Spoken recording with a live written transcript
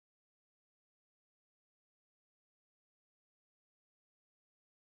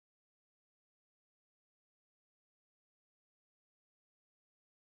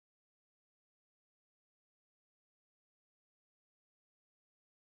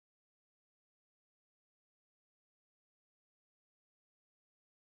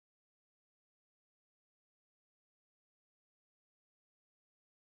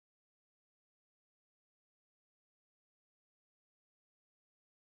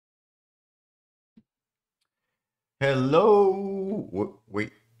Hello.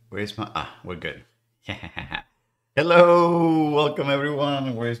 Wait, where's my? We're good. Hello, welcome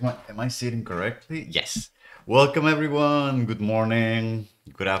everyone. Where's my? Am I sitting correctly? Yes. Welcome everyone. Good morning,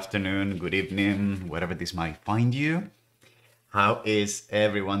 good afternoon, good evening, whatever this might find you. How is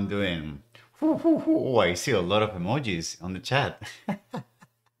everyone doing? I see a lot of emojis on the chat.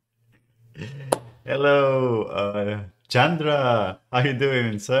 Hello, Chandra. How you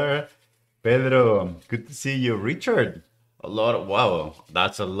doing, sir? Pedro, good to see you. Richard, wow,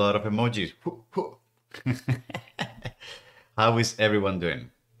 that's a lot of emojis. How is everyone doing?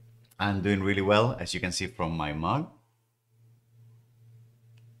 I'm doing really well, as you can see from my mug.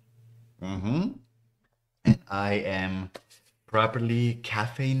 hmm I am properly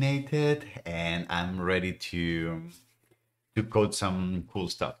caffeinated and I'm ready to code some cool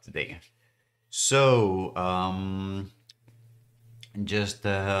stuff today. So,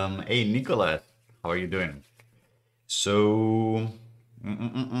 hey, Nicolas, how are you doing? So,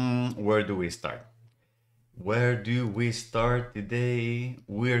 where do we start? Where do we start today?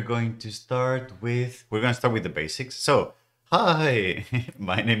 We're going to start with the basics. So, hi,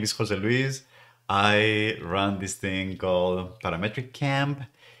 my name is Jose Luis. I run this thing called Parametric Camp,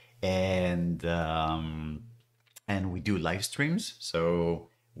 and we do live streams. So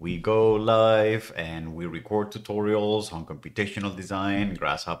we go live and we record tutorials on computational design,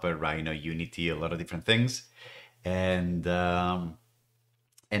 Grasshopper, Rhino, Unity, a lot of different things. And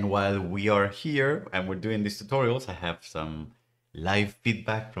while we are here and we're doing these tutorials, I have some live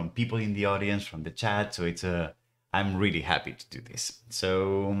feedback from people in the audience, from the chat. So I'm really happy to do this.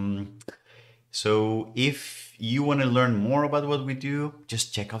 So if you want to learn more about what we do,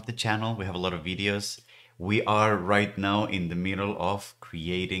 just check out the channel. We have a lot of videos. We are right now in the middle of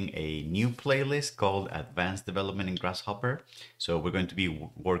creating a new playlist called Advanced Development in Grasshopper. So we're going to be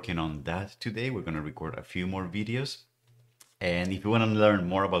working on that today. We're going to record a few more videos. And if you want to learn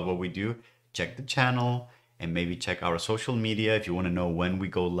more about what we do, check the channel and maybe check our social media if you want to know when we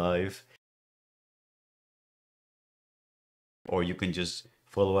go live. Or you can just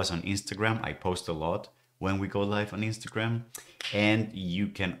follow us on Instagram. I post a lot when we go live on Instagram. And you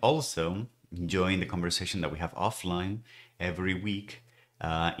can also join the conversation that we have offline every week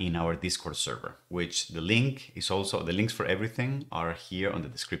in our Discord server, which the links for everything are here on the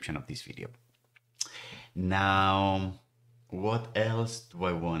description of this video. Now, what else do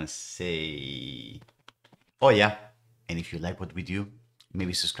I want to say? Oh, yeah. And if you like what we do,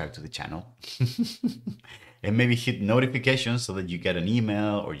 maybe subscribe to the channel and maybe hit notifications so that you get an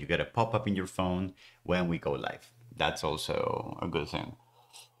email or you get a pop-up in your phone when we go live. That's also a good thing.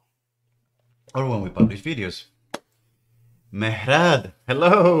 Or when we publish videos. Mehrad,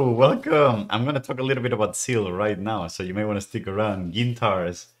 hello, welcome. I'm going to talk a little bit about Seal right now, so you may want to stick around.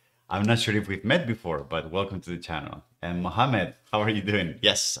 Gintars, I'm not sure if we've met before, but welcome to the channel. And Mohammed, how are you doing?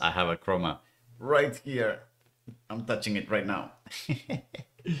 Yes, I have a chroma right here. I'm touching it right now.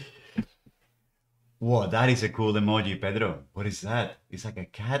 Whoa, that is a cool emoji, Pedro. What is that? It's like a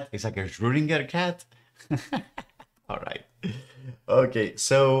cat. It's like a Schrödinger cat. All right. Okay,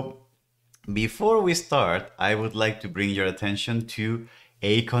 so before we start, I would like to bring your attention to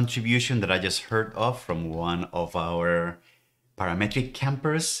a contribution that I just heard of from one of our parametric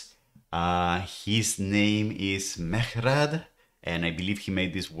campers. His name is Mehrad, and I believe he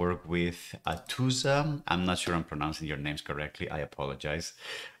made this work with Atuza. I'm not sure I'm pronouncing your names correctly. I apologize.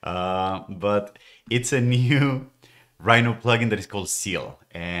 But it's a new Rhino plugin that is called Seal.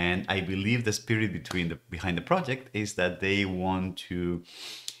 And I believe the spirit behind the project is that they want to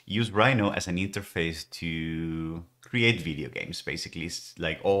use Rhino as an interface to create video games, basically. It's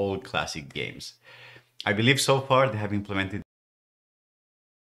like all classic games. I believe so far they have implemented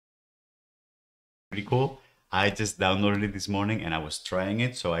pretty cool. I just downloaded it this morning and I was trying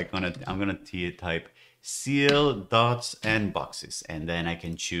it. So I'm gonna type seal dots and boxes, and then I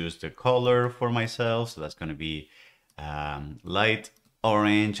can choose the color for myself. So that's gonna be light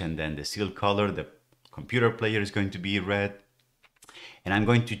orange, and then the seal color, the computer player is going to be red. And I'm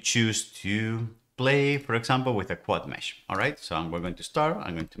going to choose to play, for example, with a quad mesh. All right, so we're going to start.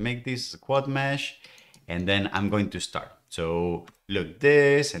 I'm going to make this a quad mesh, and then I'm going to start. So look,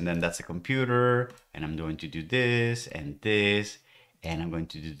 this, and then that's a computer, and I'm going to do this, and I'm going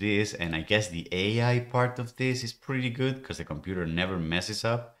to do this. And I guess the AI part of this is pretty good because the computer never messes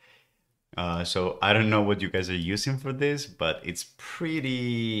up. So I don't know what you guys are using for this, but it's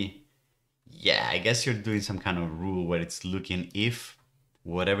pretty, yeah, I guess you're doing some kind of rule where it's looking if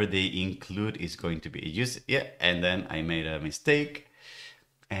whatever they include is going to be used. Yeah, and then I made a mistake.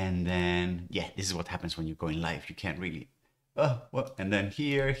 And then, yeah, this is what happens when you're going live. You can't really, oh, well, and then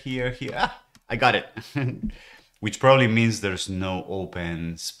here. I got it. which probably means there's no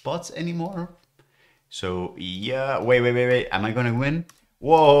open spots anymore. So yeah, wait. Am I gonna win?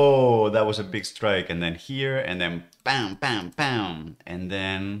 Whoa, that was a big strike. And then here, and then bam, bam, bam. And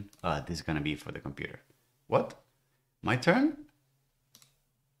then, this is gonna be for the computer. What? My turn?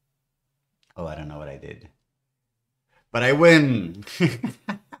 Oh, I don't know what I did. But I win!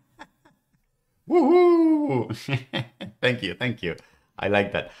 Woohoo! Thank you. I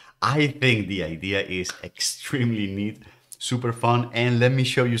like that. I think the idea is extremely neat, super fun, and let me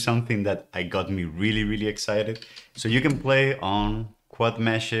show you something that I got me really excited. So you can play on quad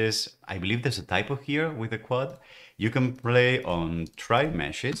meshes. I believe there's a typo here with a quad. You can play on tri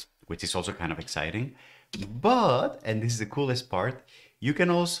meshes, which is also kind of exciting. But, and this is the coolest part, you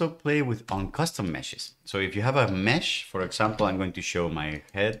can also play with on custom meshes. So if you have a mesh, for example, I'm going to show my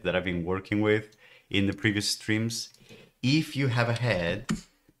head that I've been working with in the previous streams. If you have a head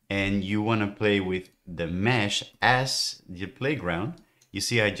and you want to play with the mesh as the playground, you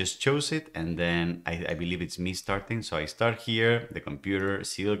see I just chose it, and then I believe it's me starting. So I start here, the computer,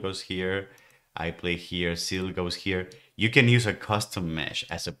 seal goes here, I play here, seal goes here. You can use a custom mesh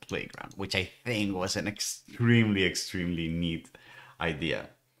as a playground, which I think was an extremely neat idea.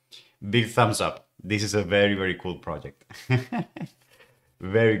 Big thumbs up. This is a very cool project.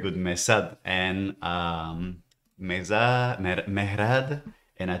 Very good, Mesad and Mehrad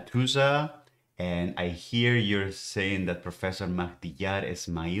and Atuza. And I hear you're saying that Professor Mahdiyar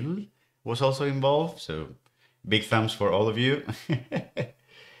Ismail was also involved. So big thumbs for all of you.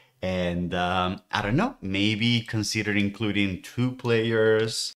 And I don't know, maybe consider including 2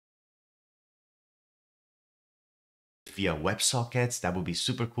 players via WebSockets. That would be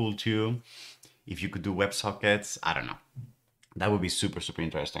super cool too. If you could do WebSockets, I don't know. That would be super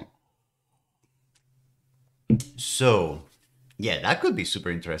interesting. So yeah, that could be super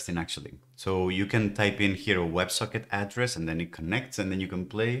interesting actually. So you can type in here a WebSocket address and then it connects and then you can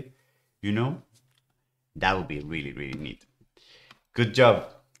play, you know? That would be really neat. Good job.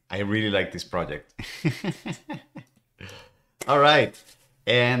 I really like this project. All right.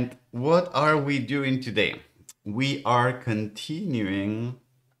 And what are we doing today? We are continuing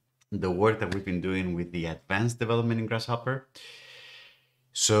the work that we've been doing with the advanced development in Grasshopper.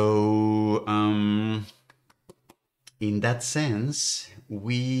 So in that sense,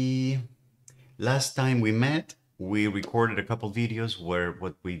 last time we met, we recorded a couple videos where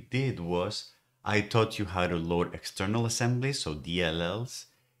what we did was I taught you how to load external assemblies, so DLLs,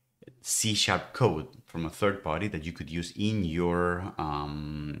 C# code from a third party that you could use in your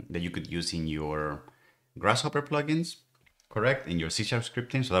Grasshopper plugins, correct? In your C#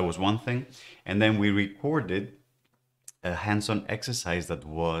 scripting. So that was one thing. And then we recorded a hands-on exercise that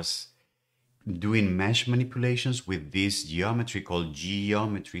was doing mesh manipulations with this geometry called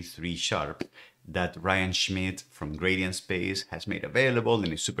Geometry 3 Sharp that Ryan Schmidt from Gradient Space has made available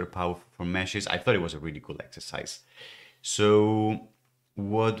and is super powerful for meshes. I thought it was a really cool exercise. So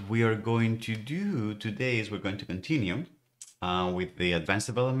what we are going to do today is we're going to continue with the advanced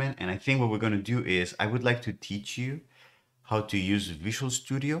development. And I think what we're going to do is I would like to teach you how to use Visual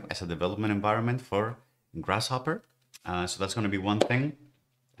Studio as a development environment for Grasshopper. So that's going to be one thing.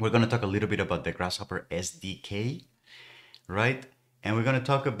 We're going to talk a little bit about the Grasshopper SDK, right? And we're going to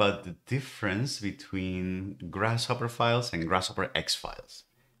talk about the difference between Grasshopper files and Grasshopper X files.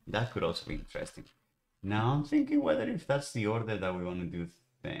 That could also be interesting. Now I'm thinking whether if that's the order that we want to do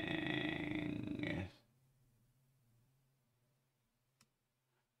things.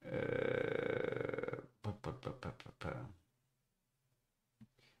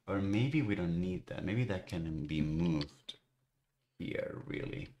 Or maybe we don't need that. Maybe that can be moved here,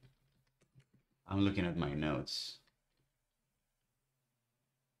 really. I'm looking at my notes.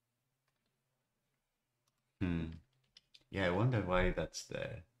 Yeah, I wonder why that's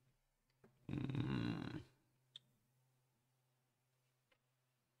there.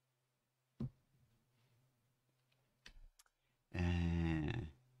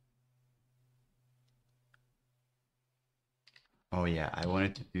 Oh yeah, I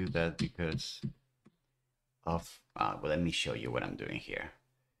wanted to do that because of, well, let me show you what I'm doing here.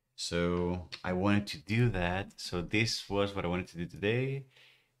 So I wanted to do that. So this was what I wanted to do today,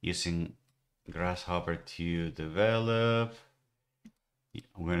 using Grasshopper to develop.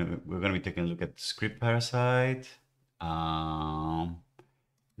 We're gonna be taking a look at the script parasite.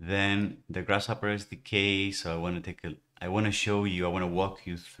 Then the Grasshopper SDK. So I want to show you, I want to walk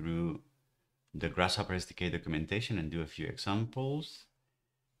you through the Grasshopper SDK documentation and do a few examples.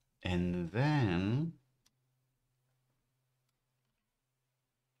 And then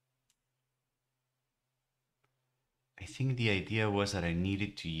I think the idea was that I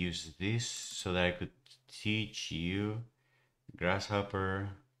needed to use this so that I could teach you Grasshopper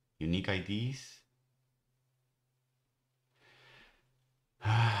unique IDs.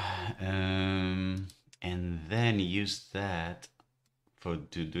 And then use that for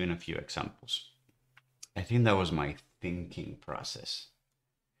doing a few examples. I think that was my thinking process.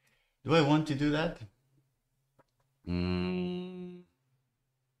 Do I want to do that?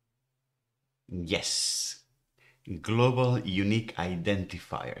 Yes. Global unique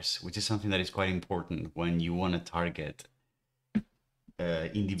identifiers, which is something that is quite important when you want to target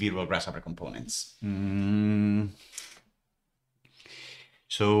individual Grasshopper components.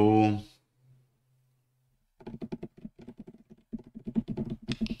 So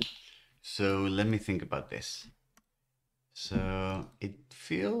let me think about this. So it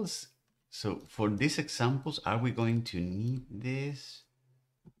feels, so for these examples, are we going to need this?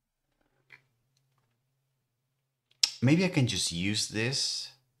 Maybe I can just use this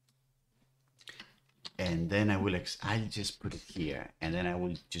and then I'll just put it here and then I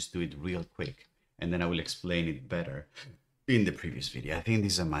will just do it real quick and then I will explain it better in the previous video. I think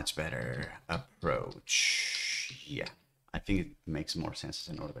this is a much better approach. Yeah, I think it makes more sense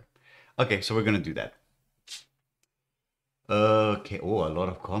as an order. Okay, so we're gonna do that. Okay, oh, a lot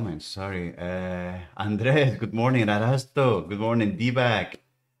of comments, sorry. Andres, good morning. Arasto, good morning. D-Back,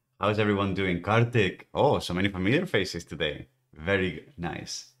 how's everyone doing? Kartik, oh, so many familiar faces today. Very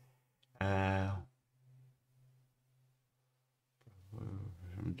nice.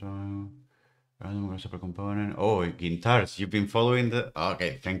 Random Grasshopper component. Oh, Gintars, you've been following the.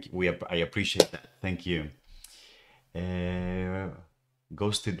 Okay, thank you. I appreciate that. Thank you.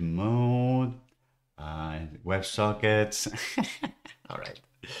 Ghosted mode, WebSockets. All right.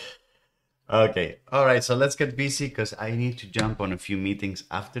 Okay. All right. So let's get busy because I need to jump on a few meetings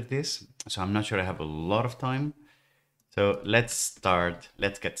after this. So I'm not sure I have a lot of time. So let's start.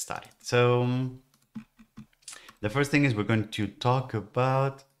 Let's get started. So the first thing is we're going to talk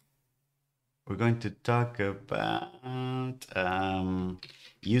about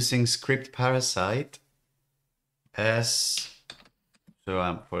using script parasite as,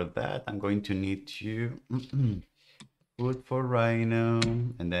 so for that I'm going to need to put for Rhino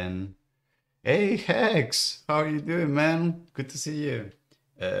and then, hey Hex, how are you doing, man? Good to see you.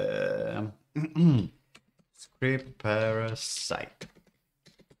 Script parasite.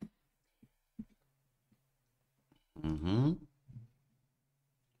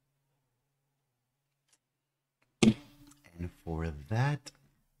 And for that,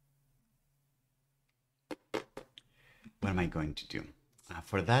 what am I going to do?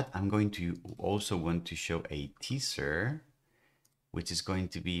 For that, I'm going to also want to show a teaser, which is going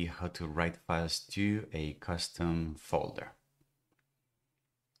to be how to write files to a custom folder.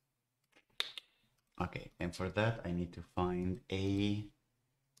 Okay, and for that, I need to find an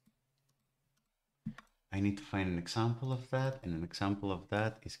example of that, and an example of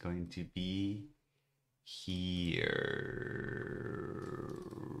that is going to be here.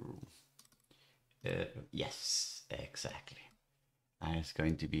 Yes, exactly. It's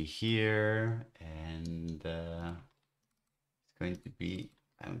going to be here, and it's going to be,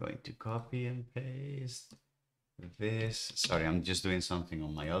 I'm going to copy and paste this. Sorry, I'm just doing something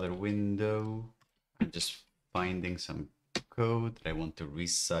on my other window. I'm just finding some code that I want to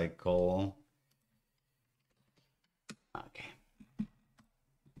recycle. Okay.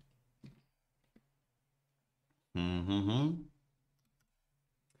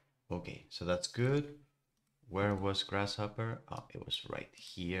 Okay, so that's good. Where was Grasshopper? Oh, it was right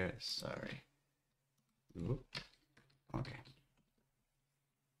here. Sorry. Oop. Okay.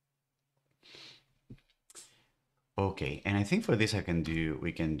 Okay, and I think for this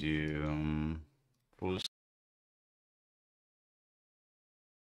we can do full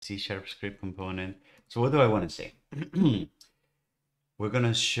C# script component. So what do I want to say? We're going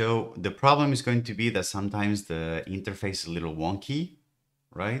to show, the problem is going to be that sometimes the interface is a little wonky,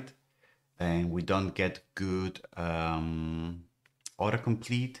 right? And we don't get good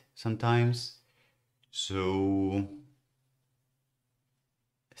autocomplete sometimes. So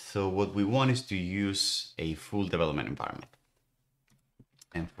what we want is to use a full development environment.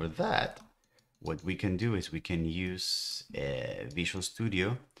 And for that, what we can do is we can use Visual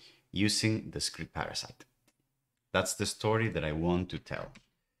Studio using the script parasite. That's the story that I want to tell.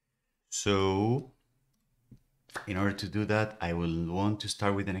 So in order to do that, I will want to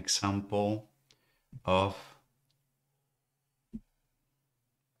start with an example of,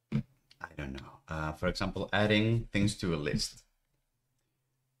 I don't know, for example, adding things to a list.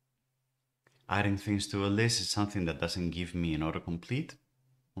 Adding things to a list is something that doesn't give me an autocomplete,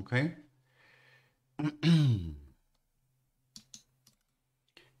 okay?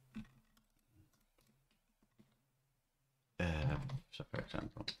 So for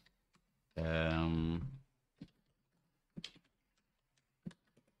example,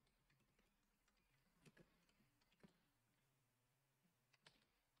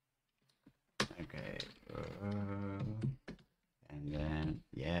 okay, and then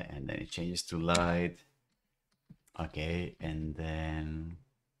yeah, and then it changes to light. Okay, and then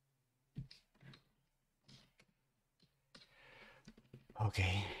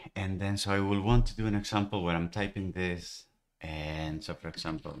okay, and then so I will want to do an example where I'm typing this, and so for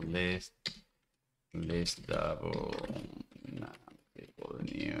example, list double equal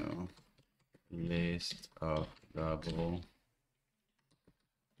new list of double.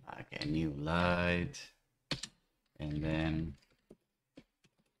 Okay, new light, and then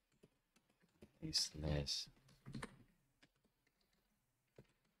is less.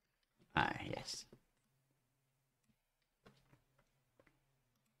 Yes.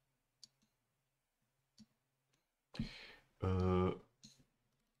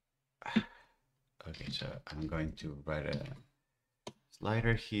 Okay, so I'm going to write a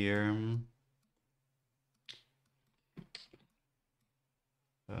slider here.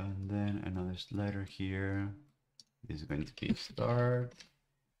 And then another slider here. This is going to be start.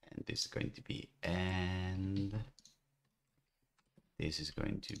 And this is going to be end. This is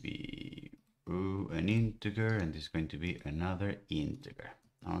going to be an integer, and this is going to be another integer.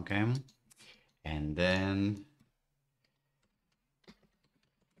 Okay. And then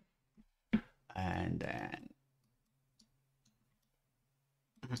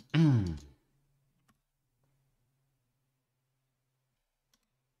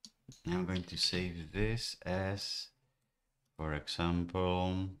I'm going to save this as, for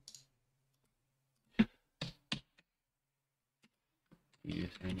example,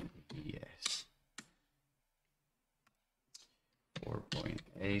 using yes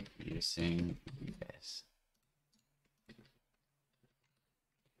 4.8 using yes.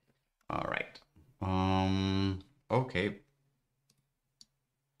 All right. Okay.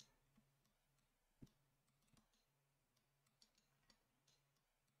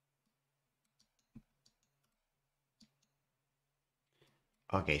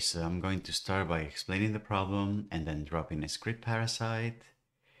 Okay, so I'm going to start by explaining the problem and then dropping a script parasite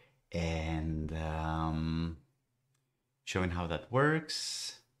and showing how that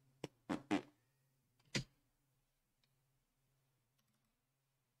works.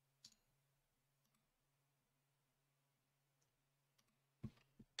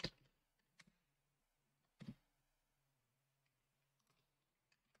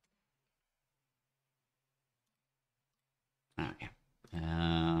 Okay.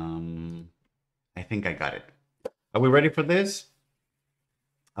 I think I got it. Are we ready for this?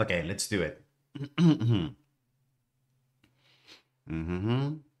 Okay, let's do it.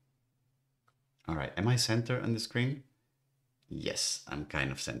 All right, am I centered on the screen? Yes, I'm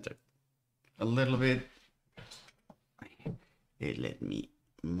kind of centered. A little bit. Let me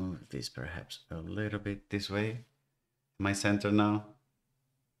move this perhaps a little bit this way. Am I centered now?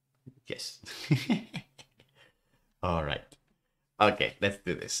 Yes. All right. Okay, let's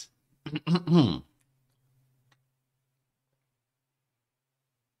do this.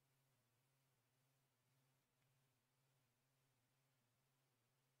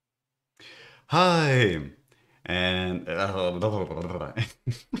 Hi, and I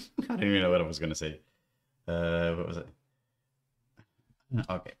didn't even know what I was gonna say. What was it?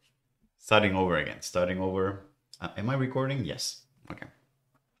 Okay, starting over again. Starting over. Am I recording? Yes. Okay.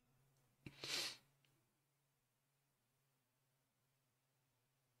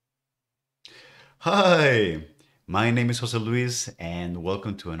 Hi, my name is Jose Luis, and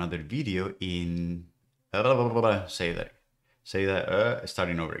welcome to another video in. Say that. Say that.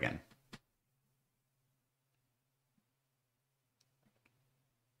 Starting over again.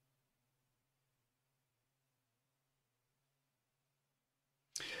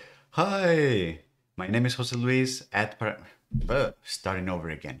 Hi, my name is Jose Luis at starting over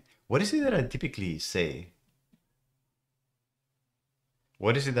again. What is it that I typically say?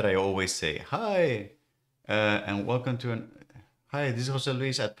 What is it that I always say? Hi, and welcome to an. Hi, this is Jose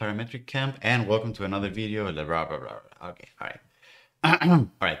Luis at Parametric Camp, and welcome to another video. Blah, blah, blah, blah. Okay, all right. All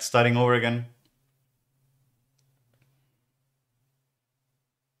right, starting over again.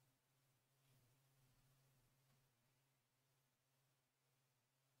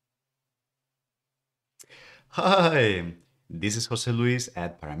 Hi, this is Jose Luis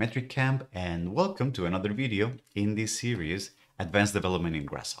at Parametric Camp, and welcome to another video in this series, Advanced Development in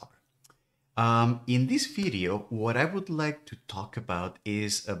Grasshopper. In this video, what I would like to talk about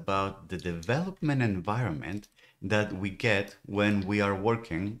is about the development environment that we get when we are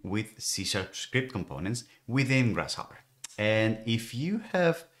working with C# script components within Grasshopper. And if you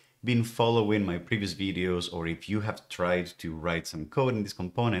have been following my previous videos, or if you have tried to write some code in this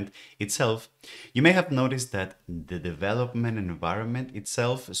component itself, you may have noticed that the development environment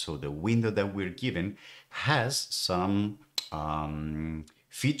itself, so the window that we're given, has some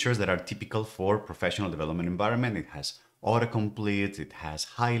features that are typical for professional development environment. It has autocomplete, it has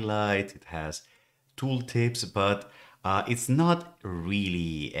highlight, it has tooltips, but it's not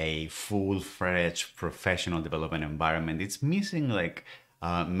really a full-fledged professional development environment. It's missing like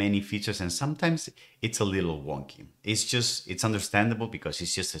many features, and sometimes it's a little wonky. It's understandable because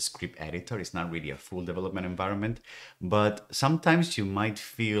it's just a script editor. It's not really a full development environment, but sometimes you might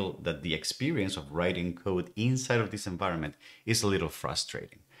feel that the experience of writing code inside of this environment is a little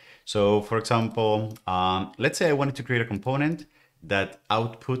frustrating. So for example, let's say I wanted to create a component that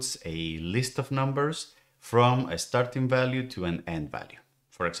outputs a list of numbers from a starting value to an end value,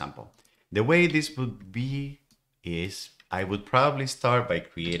 for example. The way this would be is I would probably start by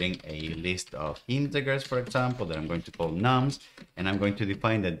creating a list of integers, for example, that I'm going to call nums, and I'm going to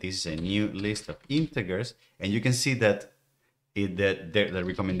define that this is a new list of integers. And you can see that the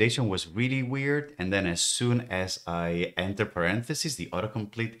recommendation was really weird. And then as soon as I enter parentheses, the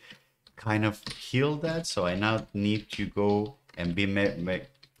autocomplete kind of killed that. So I now need to go and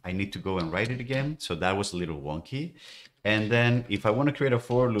I need to go and write it again. So that was a little wonky. And then if I want to create a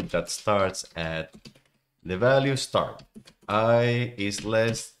for loop that starts at the value start, I is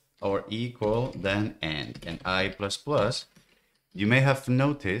less or equal than end, and I plus plus, you may have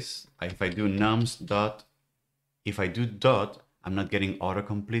noticed if I do nums dot, if I do dot, I'm not getting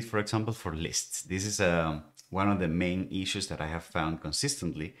autocomplete, for example, for lists. This is one of the main issues that I have found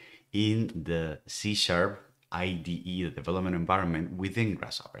consistently in the C# IDE, the development environment within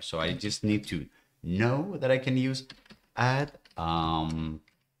Grasshopper. So I just need to know that I can use add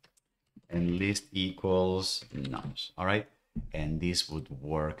and list equals nums, all right? And this would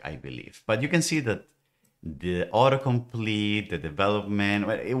work, I believe. But you can see that the autocomplete, the development,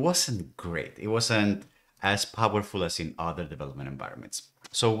 well, it wasn't great. It wasn't as powerful as in other development environments.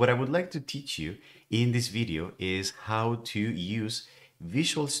 So what I would like to teach you in this video is how to use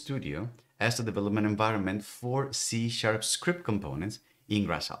Visual Studio as the development environment for C# script components in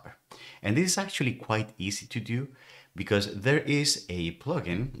Grasshopper. And this is actually quite easy to do because there is a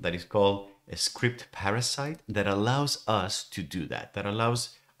plugin that is called a script parasite that allows us to do that, that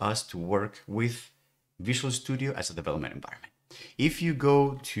allows us to work with Visual Studio as a development environment. If you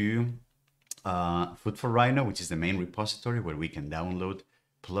go to Food for Rhino, which is the main repository where we can download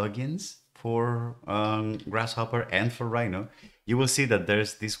plugins for Grasshopper and for Rhino, you will see that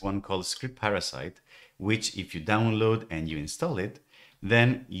there's this one called Script Parasite, which if you download and you install it,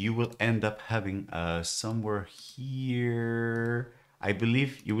 then you will end up having somewhere here, I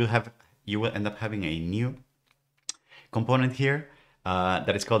believe you will end up having a new component here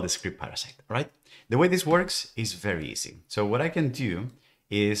that is called the Script Parasite, right? The way this works is very easy. So what I can do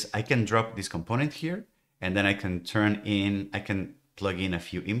is I can drop this component here, and then I can plug in a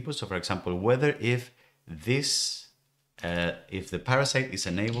few inputs. So for example, whether if the parasite is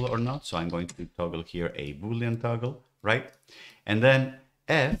enabled or not. So I'm going to toggle here a Boolean toggle, right? And then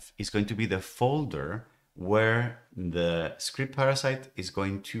F is going to be the folder where the script parasite is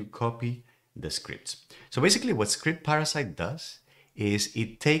going to copy the scripts. So basically what script parasite does is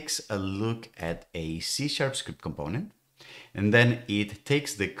it takes a look at a C# script component, and then it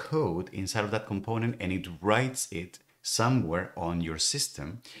takes the code inside of that component and it writes it somewhere on your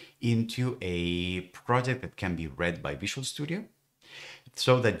system into a project that can be read by Visual Studio,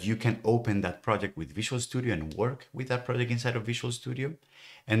 so that you can open that project with Visual Studio and work with that project inside of Visual Studio.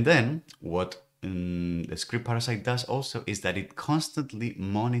 And then what the script parasite does also is that it constantly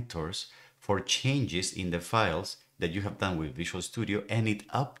monitors for changes in the files that you have done with Visual Studio, and it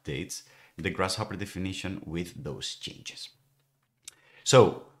updates the Grasshopper definition with those changes.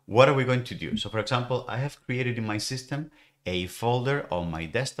 So what are we going to do? So for example, I have created in my system a folder on my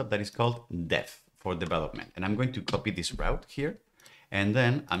desktop that is called dev for development. And I'm going to copy this route here. And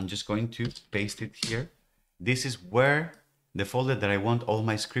then I'm just going to paste it here. This is where the folder that I want all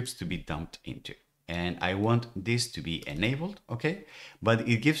my scripts to be dumped into. And I want this to be enabled, okay? But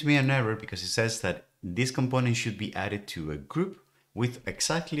it gives me an error because it says that this component should be added to a group with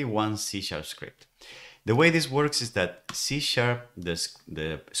exactly one C# script. The way this works is that C#,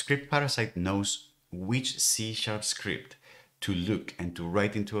 the script parasite knows which C# script to look and to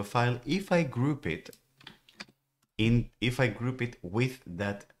write into a file if I group it with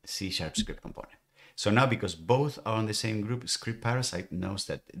that C# script component. So now, because both are on the same group, script parasite knows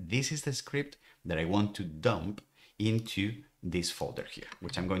that this is the script that I want to dump into this folder here,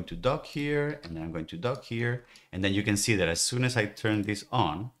 which I'm going to dock here, and then I'm going to dock here. And then you can see that as soon as I turn this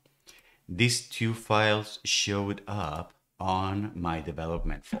on, these two files showed up on my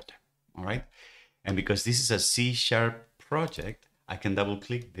development folder. All right. And because this is a C# project, I can double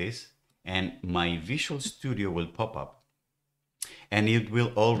click this and my Visual Studio will pop up, and it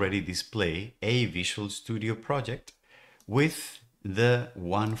will already display a Visual Studio project with the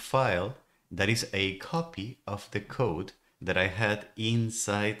one file that is a copy of the code that I had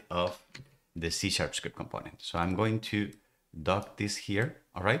inside of the C# script component. So I'm going to dock this here.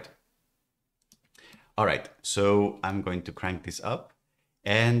 All right. All right. So I'm going to crank this up,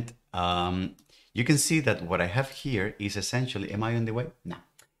 and you can see that what I have here is essentially, am I on the way? No.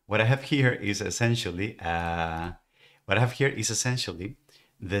 What I have here is essentially,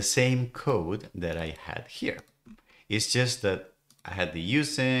 the same code that I had here. It's just that I had the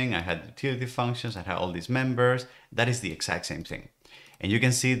using, I had utility functions, I had all these members. That is the exact same thing. And you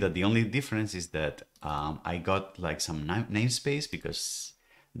can see that the only difference is that I got like some namespace because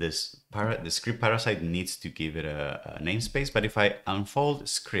the script parasite needs to give it a namespace. But if I unfold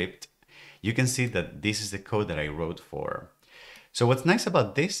script, you can see that this is the code that I wrote for. So what's nice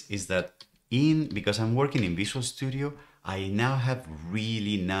about this is that because I'm working in Visual Studio, I now have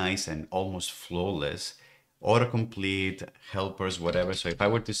really nice and almost flawless autocomplete, helpers, whatever. So if I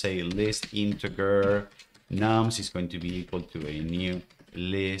were to say list integer nums is going to be equal to a new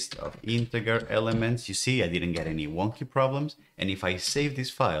list of integer elements, you see I didn't get any wonky problems. And if I save this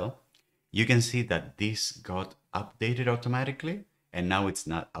file, you can see that this got updated automatically, and now it's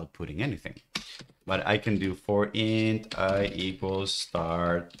not outputting anything. But I can do for int I equals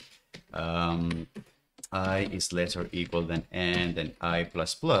start, I is less or equal than n, then I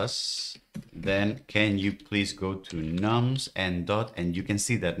plus plus. Then can you please go to nums and dot, and you can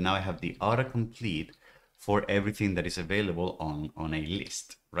see that now I have the autocomplete for everything that is available on a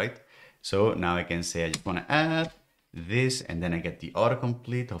list, right? So now I can say I just want to add this, and then I get the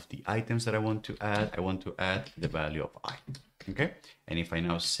autocomplete of the items that I want to add. I want to add the value of I, okay? And if I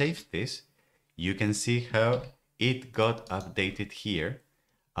now save this, you can see how it got updated here.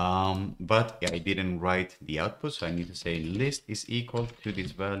 But I didn't write the output, so I need to say list is equal to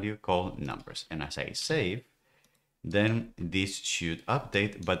this value called numbers. And as I save, then this should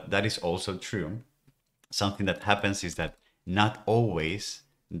update, but that is also true. Something that happens is that not always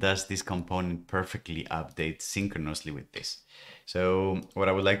does this component perfectly update synchronously with this. So what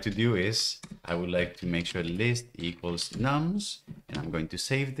I would like to do is I would like to make sure list equals nums, and I'm going to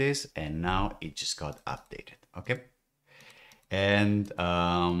save this, and now it just got updated, okay? And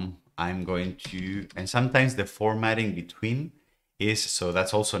I'm going to, and sometimes the formatting between is, so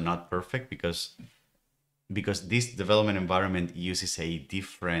that's also not perfect because this development environment uses a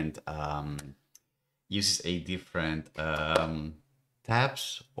different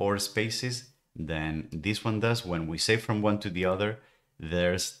tabs or spaces than this one does. When we save from one to the other,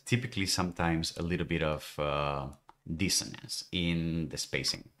 there's typically sometimes a little bit of dissonance in the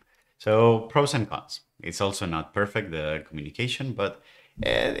spacing. So pros and cons. It's also not perfect, the communication, but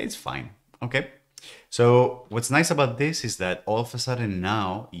it's fine. Okay. So what's nice about this is that all of a sudden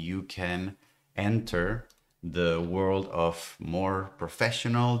now you can enter the world of more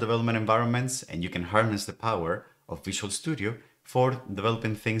professional development environments, and you can harness the power of Visual Studio for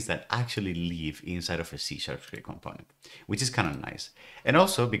developing things that actually live inside of a C# script component, which is kind of nice. And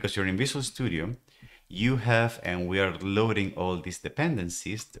also because you're in Visual Studio, you have, and we are loading all these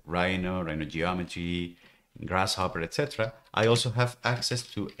dependencies, Rhino geometry, Grasshopper, etc. I also have access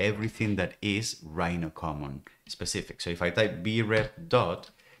to everything that is Rhino common specific. So if I type bref dot,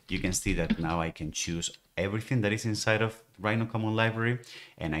 you can see that now I can choose everything that is inside of Rhino common library,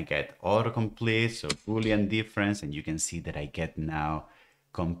 and I get autocomplete, so Boolean difference, and you can see that I get now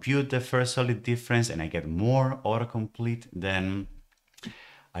compute the first solid difference, and I get more autocomplete than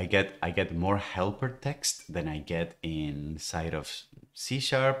I get more helper text than I get inside of C#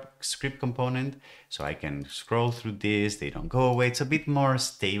 script component. So I can scroll through this, they don't go away. It's a bit more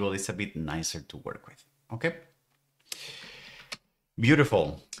stable, it's a bit nicer to work with. Okay.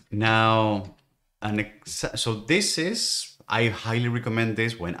 Beautiful. Now, so this is, I highly recommend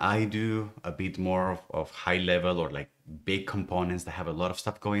this when I do a bit more of high level or like big components that have a lot of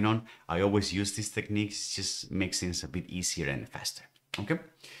stuff going on. I always use these techniques, just makes things a bit easier and faster. Okay.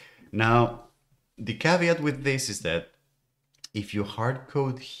 Now, the caveat with this is that if you hard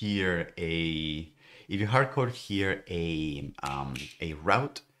code here a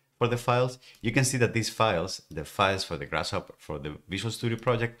route for the files, you can see that these files, the files for the Grasshopper, for the Visual Studio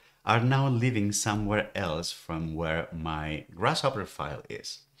project, are now living somewhere else from where my Grasshopper file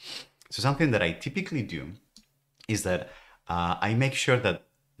is. So something that I typically do is that I make sure that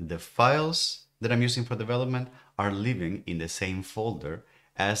the files that I'm using for development are living in the same folder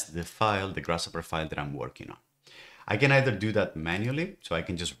as the file, the Grasshopper file that I'm working on. I can either do that manually, so I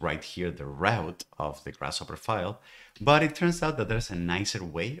can just write here the route of the Grasshopper file, but it turns out that there's a nicer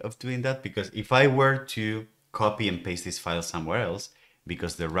way of doing that, because if I were to copy and paste this file somewhere else,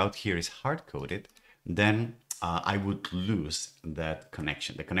 because the route here is hard-coded, then I would lose that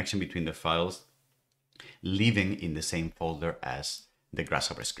connection, the connection between the files living in the same folder as the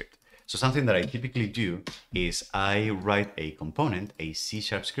Grasshopper script. So something that I typically do is I write a component, a C#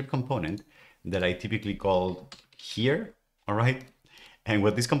 script component that I typically call here, all right? And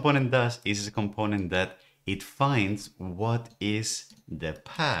what this component does is a component that it finds what is the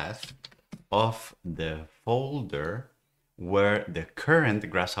path of the folder where the current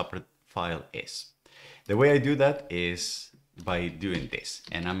Grasshopper file is. The way I do that is by doing this.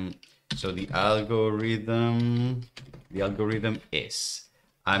 And so the algorithm is,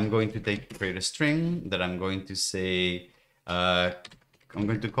 I'm going to create a string that I'm going to say, I'm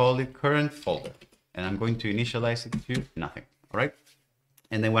going to call it current folder, and I'm going to initialize it to nothing, all right?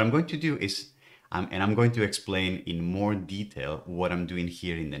 And then what I'm going to do is, and I'm going to explain in more detail what I'm doing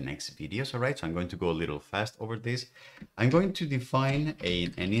here in the next videos, all right? So I'm going to go a little fast over this. I'm going to define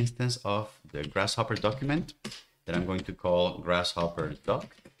an instance of the Grasshopper document that I'm going to call Grasshopper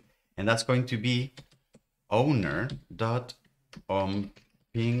doc, and that's going to be owner.onPing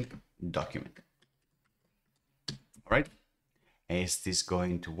document. All right? Is this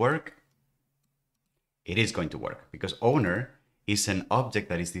going to work? It is going to work, because owner is an object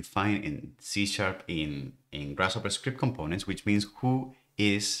that is defined in C# in Grasshopper script components, which means who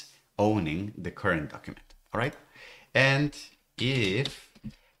is owning the current document. All right? And if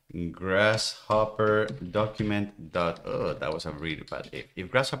Grasshopper document dot, oh, that was a really bad if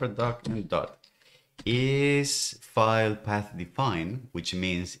Grasshopper document dot is file path defined, which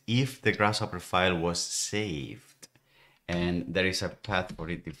means if the Grasshopper file was saved and there is a path for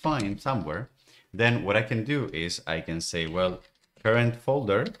it defined somewhere, then what I can do is I can say, well, current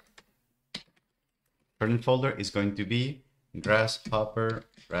folder is going to be Grasshopper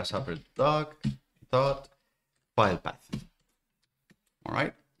doc dot file path. All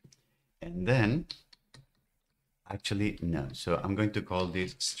right. And then, actually, no. So I'm going to call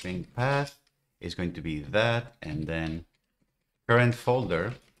this string path is going to be that, and then current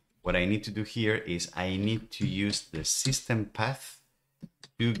folder. What I need to do here is I need to use the system path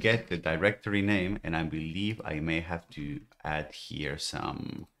to get the directory name, and I believe I may have to add here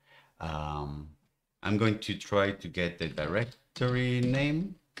some. I'm going to try to get the directory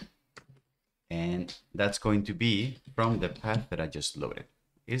name, and that's going to be from the path that I just loaded.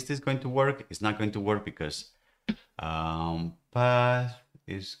 Is this going to work? It's not going to work because path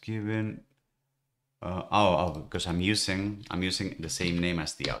is given. Because I'm using the same name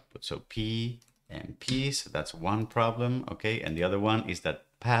as the output. So P and P, so that's one problem, okay? And the other one is that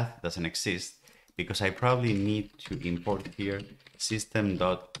path doesn't exist because I probably need to import here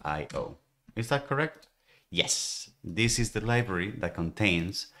system.io. Is that correct? Yes, this is the library that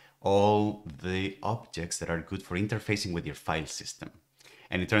contains all the objects that are good for interfacing with your file system.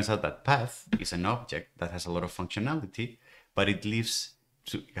 And it turns out that path is an object that has a lot of functionality, but it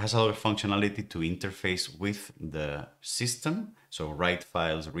has a lot of functionality to interface with the system. So write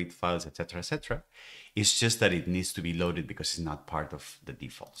files, read files, etc., etc. It's just that it needs to be loaded because it's not part of the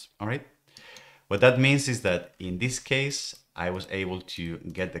defaults. All right. What that means is that in this case, I was able to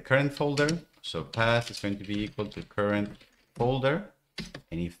get the current folder. So path is going to be equal to current folder.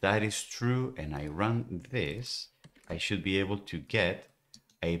 And if that is true and I run this, I should be able to get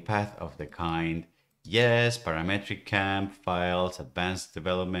a path of the kind, yes, parametric camp, files, advanced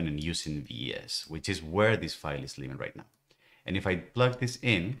development, and using VS, which is where this file is living right now. And if I plug this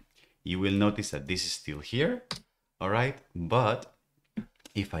in, you will notice that this is still here, all right? But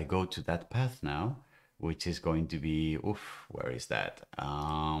if I go to that path now, which is going to be, where is that?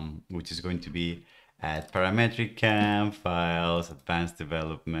 Which is going to be at parametric camp, files, advanced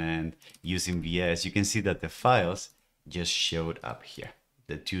development, using VS, you can see that the files just showed up here,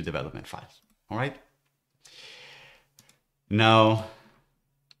 the two development files, all right? Now,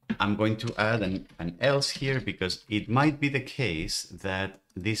 I'm going to add an else here because it might be the case that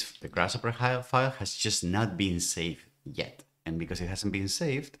the Grasshopper file has just not been saved yet. And because it hasn't been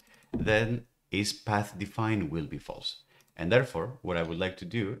saved, then its path defined will be false. And therefore, what I would like to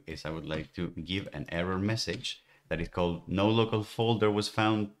do is I would like to give an error message that is called no local folder was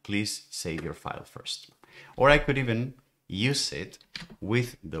found, please save your file first. Or I could even use it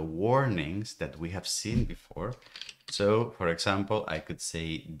with the warnings that we have seen before. So for example, I could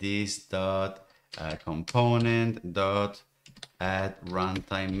say this dot component dot add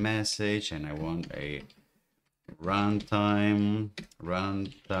runtime message, and I want a runtime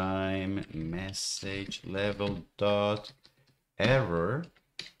message level dot error,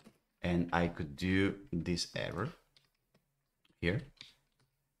 and I could do this error here,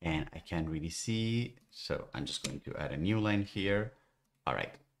 and I can't really see, so I'm just going to add a new line here. All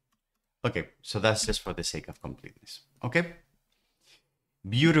right. Okay, so that's just for the sake of completeness. Okay,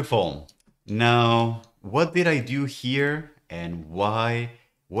 beautiful. Now, what did I do here and why?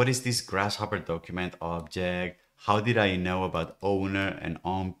 What is this Grasshopper document object? How did I know about owner and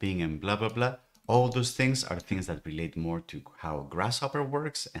omping and blah, blah, blah? All those things are things that relate more to how Grasshopper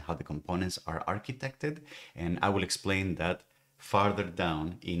works and how the components are architected. And I will explain that farther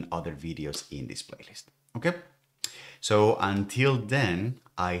down in other videos in this playlist. Okay? So until then,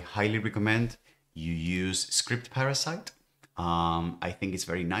 I highly recommend you use Script Parasite. I think it's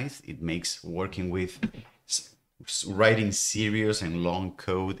very nice. It makes working with writing serious and long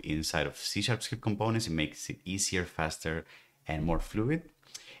code inside of C# script components, it makes it easier, faster, and more fluid.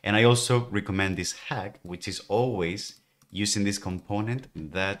 And I also recommend this hack, which is always using this component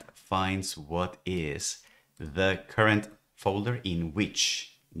that finds what is the current folder in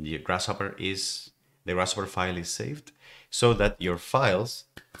which the Grasshopper file is saved, so that your files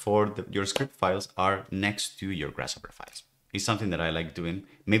for your script files are next to your Grasshopper files. It's something that I like doing.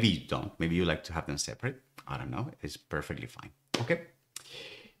 Maybe you don't. Maybe you like to have them separate. I don't know. It's perfectly fine. Okay.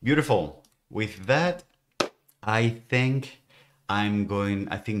 Beautiful. With that, I think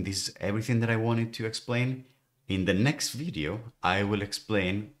this is everything that I wanted to explain. In the next video, I will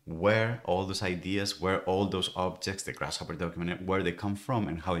explain where all those ideas, where all those objects, the Grasshopper document, where they come from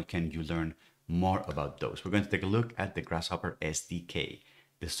and how can you learn more about those. We're going to take a look at the Grasshopper SDK,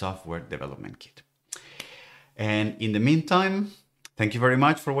 the software development kit. And in the meantime, thank you very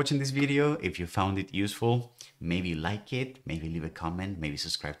much for watching this video. If you found it useful, maybe like it, maybe leave a comment, maybe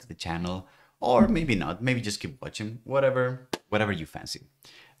subscribe to the channel, or maybe not, maybe just keep watching, whatever you fancy.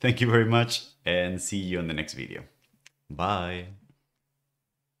 Thank you very much and see you on the next video. Bye.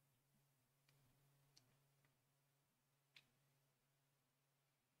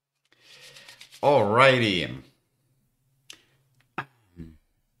 Alrighty.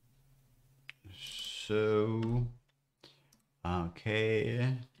 So,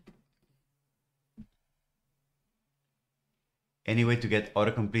 okay. Any way to get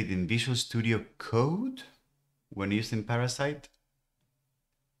autocomplete in Visual Studio Code when using Parasite?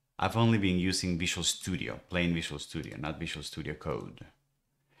 I've only been using Visual Studio, plain Visual Studio, not Visual Studio Code.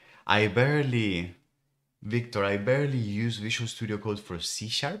 Victor, I barely use Visual Studio Code for C#.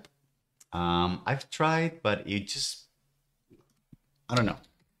 I've tried, but I don't know.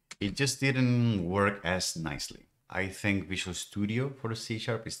 It just didn't work as nicely. I think Visual Studio for C#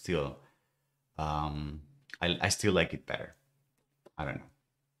 is still, I still like it better. I don't know.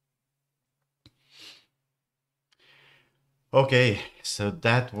 Okay, so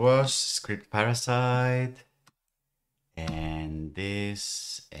that was Script Parasite and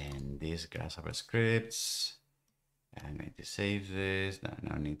this Grasshopper scripts. I'm going to save this.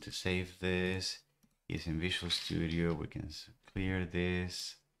 No need to save this. Using Visual Studio, we can clear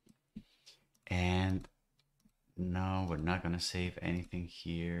this. And no, we're not going to save anything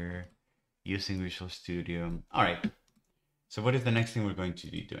here. Using Visual Studio. All right. So what is the next thing we're going to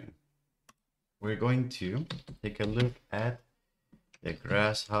be doing? We're going to take a look at the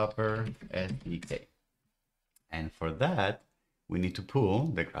Grasshopper SDK. And for that, we need to pull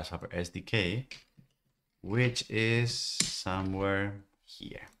the Grasshopper SDK, which is somewhere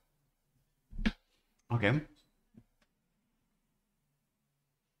here. Okay.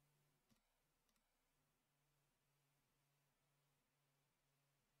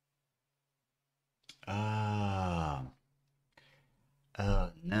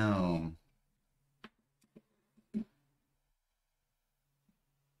 Oh no.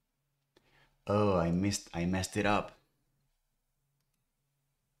 Oh, I messed it up.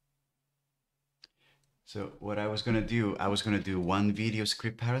 So what I was gonna do one video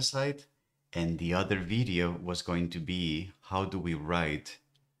Script Parasite, and the other video was going to be how do we write.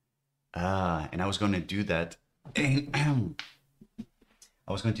 And I was gonna do that. I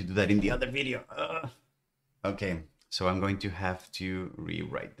was going to do that in the other video. Okay, so I'm going to have to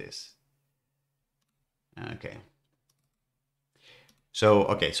rewrite this. Okay. So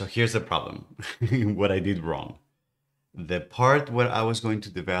here's the problem. What I did wrong. The part where I was going to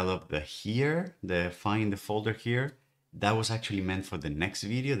develop find the folder here, that was actually meant for the next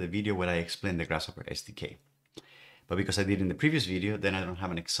video, the video where I explained the Grasshopper SDK. But because I did in the previous video, then I don't have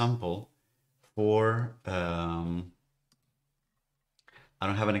an example for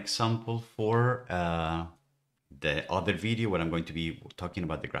the other video where I'm going to be talking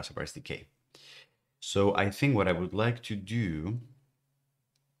about the Grasshopper SDK. So I think what I would like to do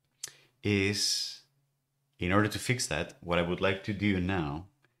is, in order to fix that, what I would like to do now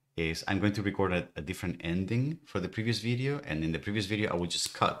is I'm going to record a different ending for the previous video. And in the previous video, I will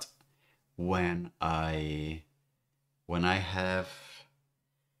just cut when I have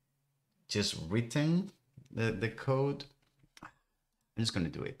just written the code. I'm just going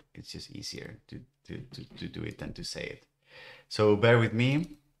to do it. It's just easier to do it than to say it. So bear with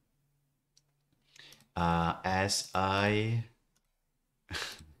me as I...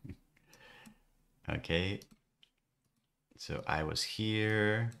 Okay, so I was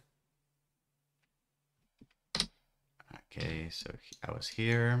here. Okay, so I was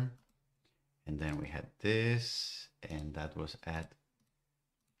here, and then we had this, and that was at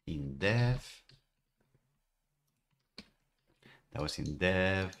in dev. That was in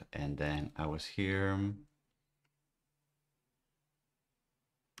dev, and then I was here.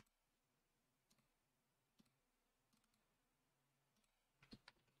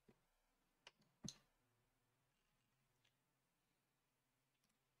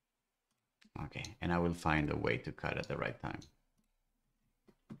 Okay, and I will find a way to cut at the right time.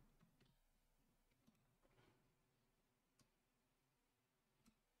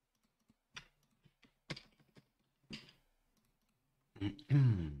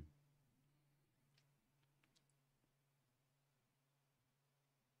 I'm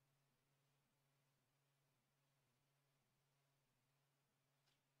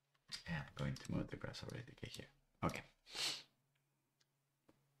going to move the Grasshopper SDK here. Okay.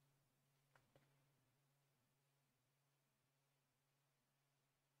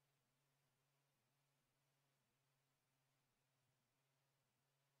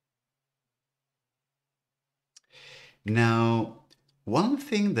 Now, one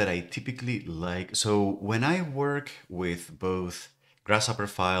thing that I typically like, so when I work with both Grasshopper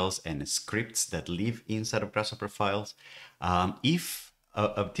files and scripts that live inside of Grasshopper files, if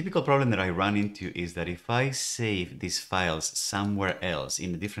a typical problem that I run into is that if I save these files somewhere else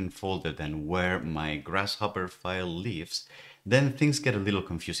in a different folder than where my Grasshopper file lives, then things get a little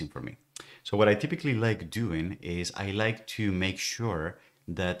confusing for me. So what I typically like doing is I like to make sure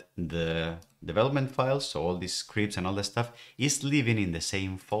that the development files, so all these scripts and all that stuff, is living in the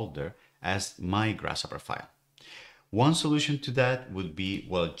same folder as my Grasshopper file. One solution to that would be,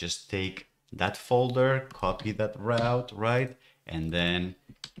 well, just take that folder, copy that route, right? And then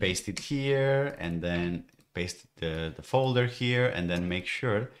paste it here, and then paste the folder here, and then make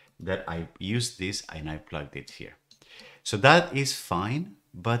sure that I use this and I plugged it here. So that is fine,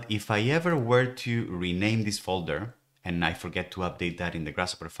 but if I ever were to rename this folder and I forget to update that in the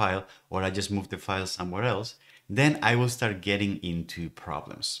Grasshopper file, or I just move the file somewhere else, then I will start getting into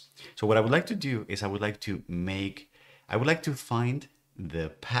problems. So what I would like to do is I would like to find the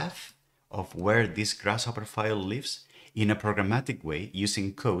path of where this Grasshopper file lives in a programmatic way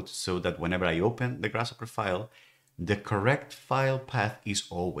using code, so that whenever I open the Grasshopper file, the correct file path is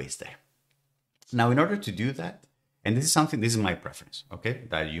always there. Now, in order to do that, and this is my preference, okay?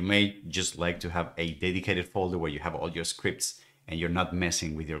 That you may just like to have a dedicated folder where you have all your scripts and you're not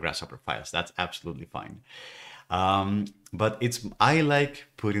messing with your Grasshopper files. That's absolutely fine. But I like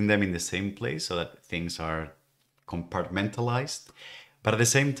putting them in the same place so that things are compartmentalized. But at the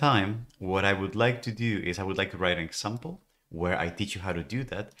same time, what I would like to do is I would like to write an example where I teach you how to do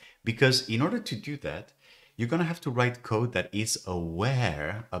that, because in order to do that, you're going to have to write code that is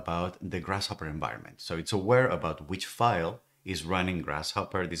aware about the Grasshopper environment. So it's aware about which file is running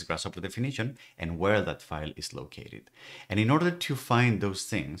Grasshopper, this Grasshopper definition, and where that file is located. And in order to find those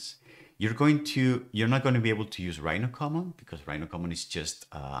things, you're not going to be able to use Rhino Common, because Rhino Common is just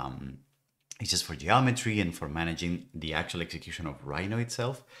for geometry and for managing the actual execution of Rhino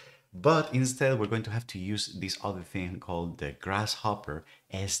itself. But instead, we're going to have to use this other thing called the Grasshopper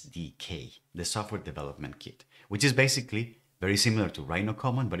SDK, the software development kit, which is basically very similar to Rhino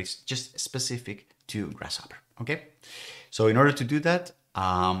Common, but it's just specific to Grasshopper, okay? So in order to do that,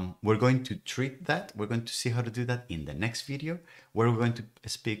 we're going to treat that. We're going to see how to do that in the next video, where we're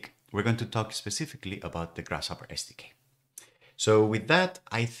going to talk specifically about the Grasshopper SDK. So with that,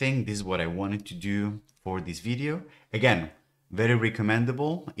 I think this is what I wanted to do for this video. Again, very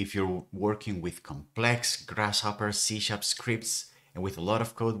recommendable if you're working with complex Grasshopper C# scripts and with a lot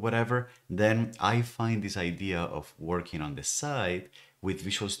of code, whatever, then I find this idea of working on the side with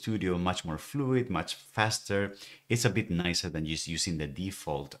Visual Studio much more fluid, much faster. It's a bit nicer than just using the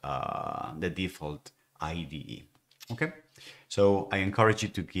default IDE. Okay, so I encourage you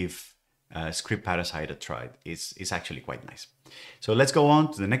to give Script Parasite a try. It's actually quite nice. So let's go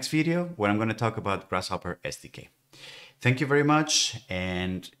on to the next video where I'm going to talk about Grasshopper SDK. Thank you very much.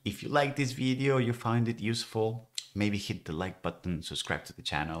 And if you like this video, you find it useful, maybe hit the like button, subscribe to the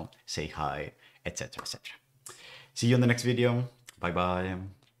channel, say hi, etc., etc. See you in the next video. Bye bye.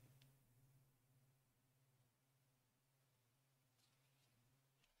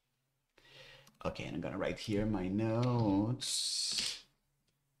 Okay, and I'm gonna write here my notes.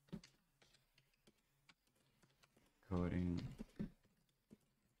 Coding.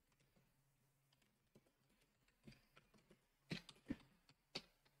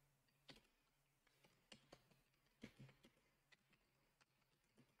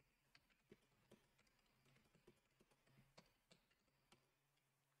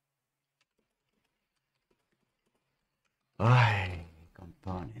 Ay,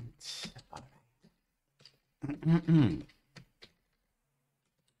 components.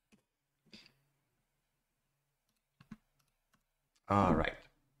 All right.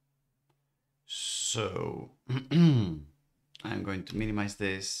 So I'm going to minimize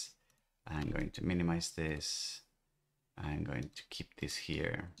this. I'm going to minimize this. I'm going to keep this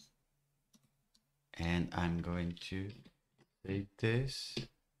here. And I'm going to save this.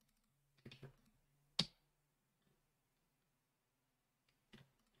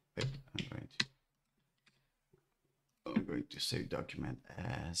 Wait, I'm going to save document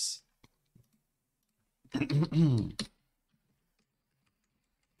as okay. I'm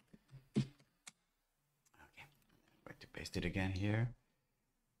going to paste it again here.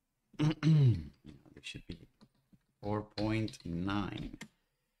 It should be 4.9.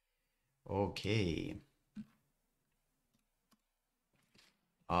 Okay.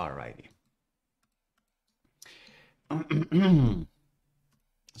 Alrighty.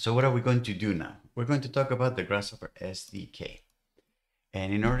 So what are we going to do now? We're going to talk about the Grasshopper SDK.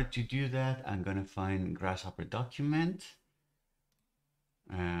 And in order to do that, I'm going to find Grasshopper document.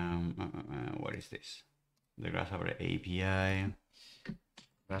 What is this? The Grasshopper API.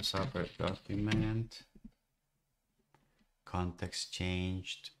 Grasshopper document. Context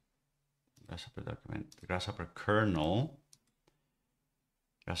changed. Grasshopper document. Grasshopper kernel.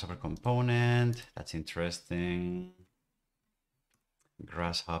 Grasshopper component. That's interesting.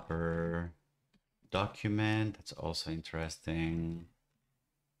 Grasshopper document. That's also interesting.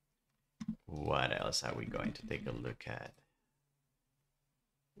 What else are we going to take a look at?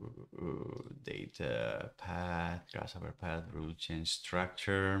 Data path, Grasshopper path, rule change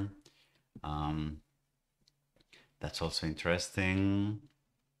structure. That's also interesting.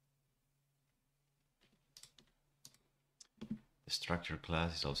 The structure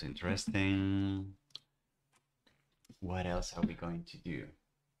class is also interesting. What else are we going to do?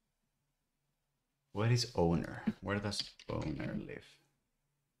 What is owner? Where does owner live?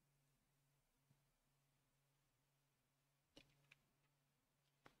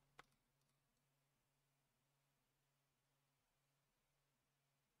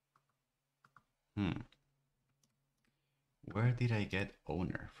 Where did I get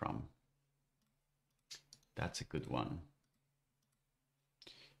owner from? That's a good one.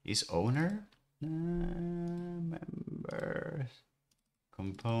 Is owner? Members.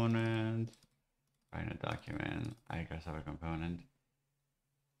 Component. Find a document. I Grasshopper component.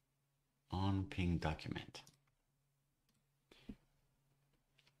 On ping document.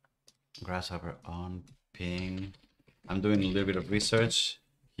 Grasshopper on ping. I'm doing a little bit of research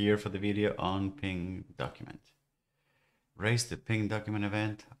here for the video on ping document. Raise the ping document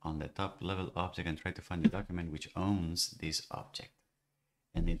event on the top level object and try to find the document which owns this object.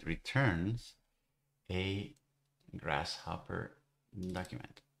 And it returns a Grasshopper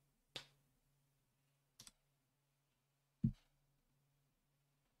document.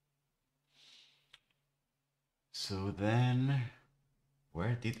 So then,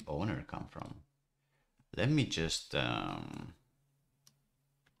 where did owner come from? Let me just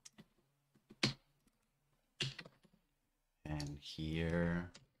and here,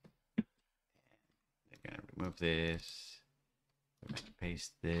 I'm gonna remove this. We're gonna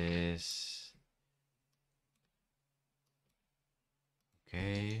paste this.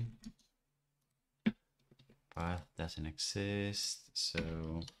 Okay. Path doesn't exist,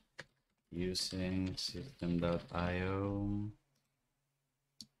 so using system.io.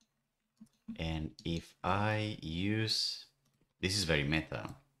 And if I use, this is very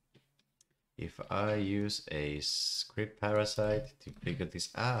meta. If I use a script parasite to figure this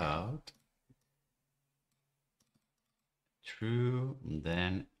out, true,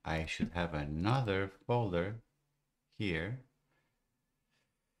 then I should have another folder here.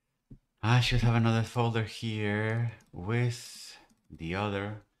 I should have another folder here with the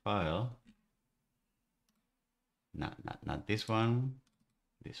other file. Not this one.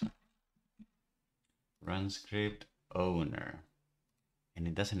 This one. Run script owner. And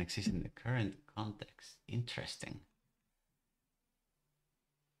it doesn't exist in the current context. Interesting.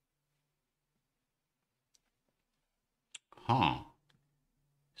 Huh.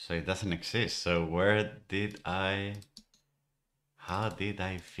 So it doesn't exist. So how did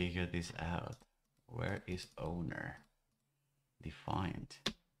I figure this out? Where is owner defined?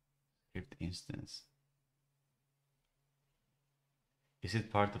 Script instance. Is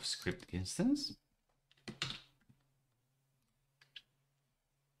it part of script instance?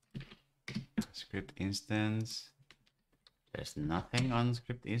 Script instance. There's nothing on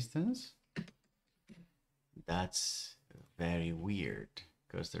script instance. That's very weird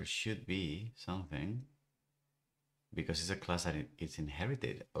because there should be something, because it's a class that it's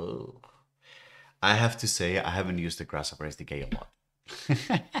inherited. Oh, I have to say I haven't used the Grasshopper SDK a lot,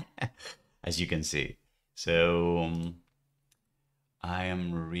 as you can see. So I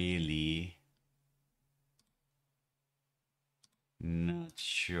am really not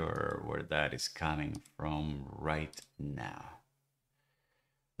sure where that is coming from right now.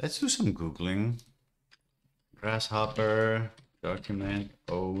 Let's do some Googling. Grasshopper document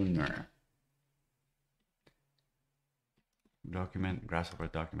owner. Document, Grasshopper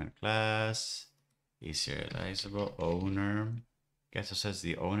document class. Is serializable owner. Guess it says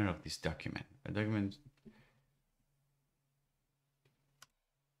the owner of this document. A document.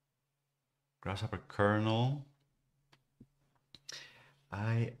 Grasshopper kernel.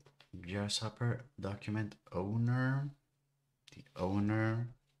 Grasshopper document owner. The owner.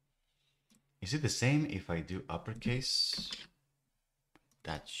 Is it the same if I do uppercase?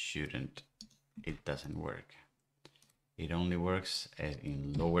 That shouldn't. It doesn't work. It only works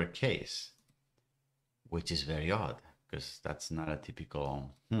in lowercase, which is very odd because that's not a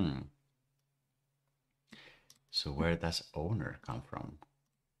typical. So where does owner come from?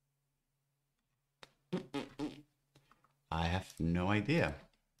 I have no idea.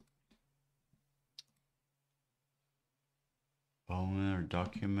 Owner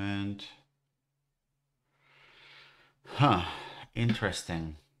document. Huh,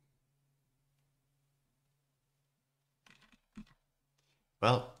 interesting.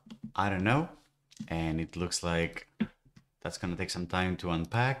 Well, I don't know. And it looks like that's gonna take some time to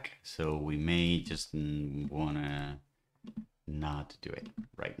unpack. So we may just wanna not do it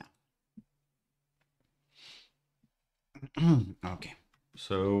right now. Okay,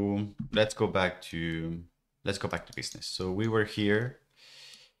 so let's go back to business. So we were here,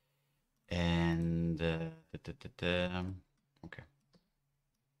 and okay.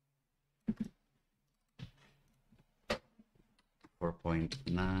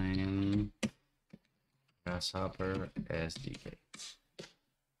 4.9 Grasshopper SDK.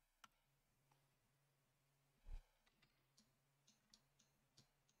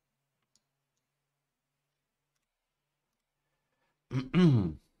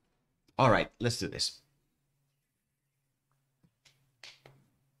 All right, let's do this.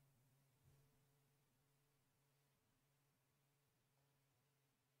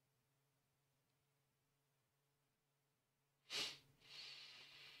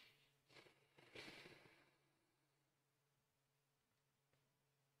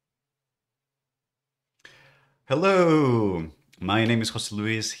 Hello, my name is Jose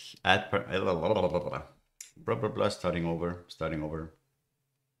Luis at blah blah blah. Starting over.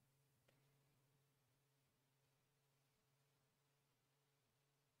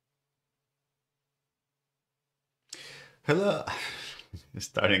 Hello,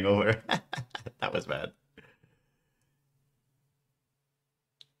 starting over. That was bad.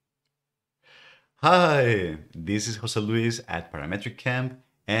 Hi, this is Jose Luis at Parametric Camp,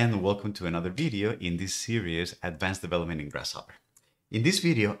 and welcome to another video in this series, Advanced Development in Grasshopper. In this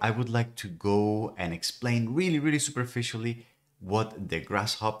video, I would like to go and explain really superficially what the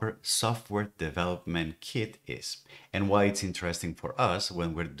Grasshopper software development kit is and why it's interesting for us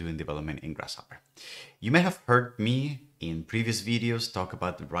when we're doing development in Grasshopper. You may have heard me in previous videos talk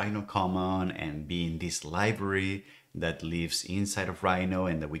about the Rhino Common and being this library that lives inside of Rhino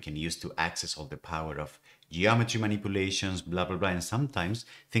and that we can use to access all the power of geometry manipulations, blah, blah, blah, and sometimes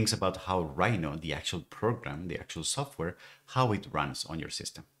things about how Rhino, the actual program, the actual software, how it runs on your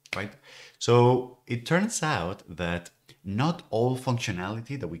system, right? So it turns out that not all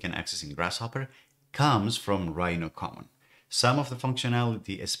functionality that we can access in Grasshopper comes from Rhino Common. Some of the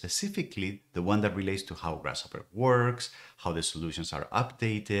functionality is specifically the one that relates to how Grasshopper works, how the solutions are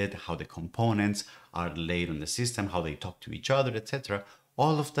updated, how the components are laid on the system, how they talk to each other, etc.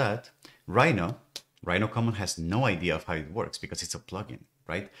 All of that, Rhino Common has no idea of how it works because it's a plugin,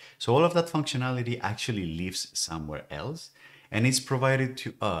 right? So all of that functionality actually lives somewhere else, and it's provided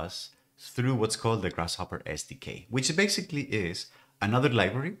to us through what's called the Grasshopper SDK, which basically is another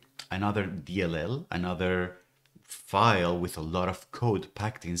library, another DLL, another file with a lot of code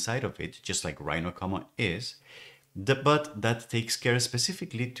packed inside of it, just like Rhino Common is, but that takes care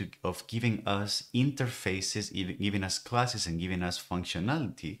specifically of giving us interfaces, giving us classes, and giving us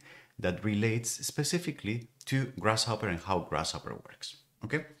functionality that relates specifically to Grasshopper and how Grasshopper works.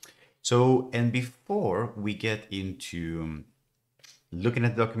 Okay, so, and before we get into looking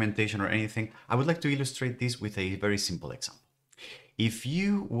at documentation or anything, I would like to illustrate this with a very simple example. If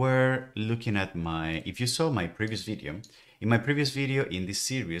you were looking at if you saw my previous video, in my previous video in this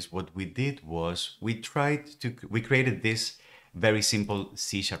series, what we did was we created this very simple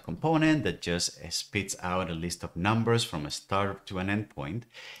C# component that just spits out a list of numbers from a start to an endpoint.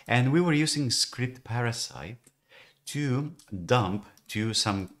 And we were using script parasite to dump to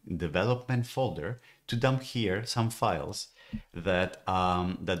some development folder, to dump here some files that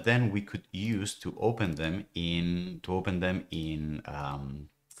that then we could use to open them in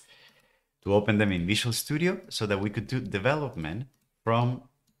Visual Studio, so that we could do development from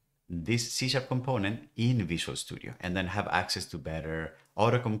this C# component in Visual Studio, and then have access to better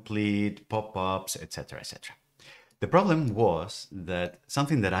autocomplete, pop-ups, etc., etc. The problem was that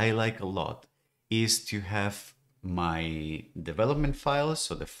something that I like a lot is to have my development files,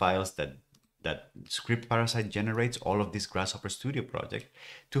 so the files that script parasite generates, all of this Grasshopper Studio project,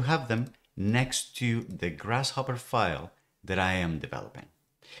 to have them next to the Grasshopper file that I am developing.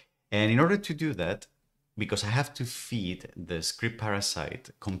 And in order to do that, because I have to feed the script parasite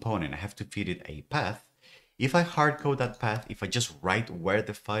component, I have to feed it a path. If I hard code that path, if I just write where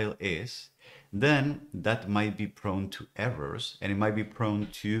the file is, then that might be prone to errors, and it might be prone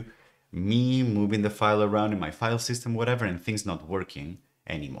to me moving the file around in my file system, whatever, and things not working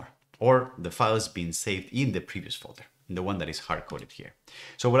anymore, or the file is being saved in the previous folder, in the one that is hard-coded here.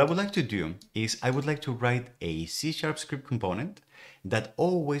 So what I would like to do is I would like to write a C# script component that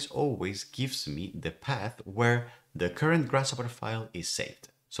always gives me the path where the current Grasshopper file is saved,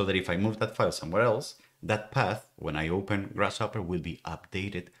 so that if I move that file somewhere else, that path, when I open Grasshopper, will be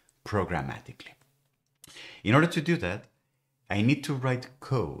updated programmatically. In order to do that, I need to write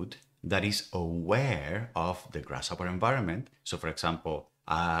code that is aware of the Grasshopper environment. So for example,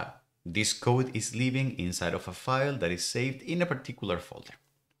 this code is living inside of a file that is saved in a particular folder,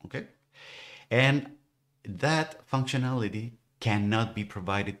 okay? And that functionality cannot be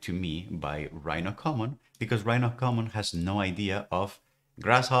provided to me by Rhino Common, because Rhino Common has no idea of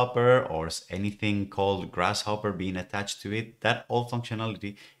Grasshopper or anything called Grasshopper being attached to it. That all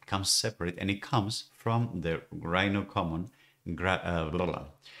functionality comes separate, and it comes from the Rhino Common,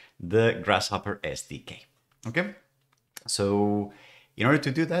 the Grasshopper SDK, okay? So in order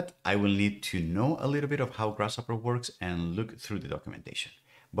to do that, I will need to know a little bit of how Grasshopper works and look through the documentation.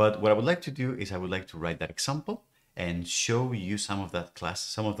 But what I would like to do is I would like to write that example and show you some of those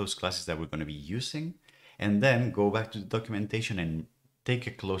classes that we're going to be using, and then go back to the documentation and take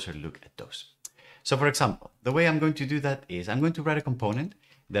a closer look at those. So for example, the way I'm going to do that is I'm going to write a component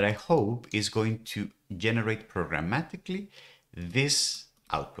that I hope is going to generate programmatically this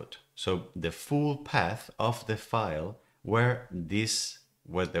output. So the full path of the file where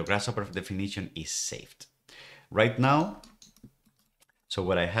the Grasshopper definition is saved. Right now, so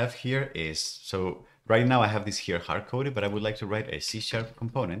what I have here is, right now I have this here hard-coded, but I would like to write a C#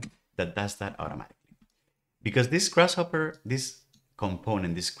 component that does that automatically. Because this Grasshopper, this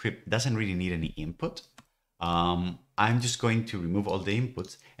component, this script doesn't really need any input. I'm just going to remove all the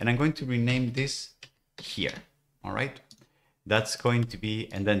inputs, and I'm going to rename this here, all right? That's going to be,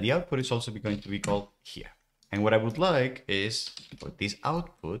 and then the output is also going to be called here. And what I would like is for this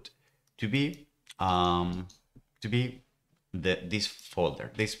output to be this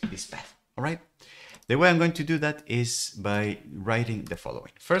folder, this path, all right? The way I'm going to do that is by writing the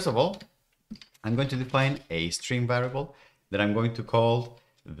following. First of all, I'm going to define a string variable that I'm going to call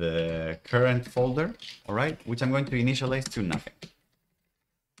the current folder, all right, which I'm going to initialize to nothing.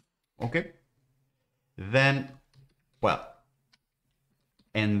 Okay. Then,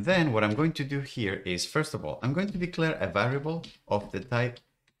 and then what I'm going to do here is, first of all, I'm going to declare a variable of the type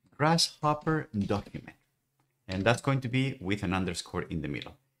Grasshopper document. And that's going to be with an underscore in the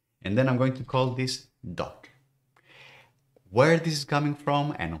middle. And then I'm going to call this dot. Where this is coming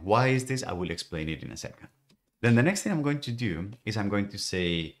from and why is this, I will explain it in a second. Then the next thing I'm going to do is I'm going to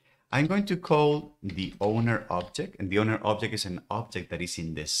say, I'm going to call the owner object, and the owner object is an object that is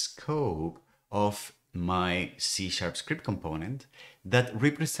in the scope of my C# script component that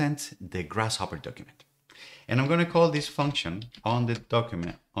represents the Grasshopper document. And I'm going to call this function on the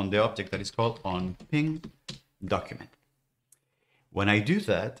document, on the object that is called on ping document. When I do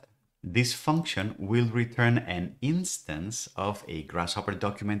that, this function will return an instance of a Grasshopper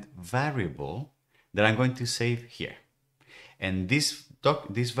document variable that I'm going to save here. And this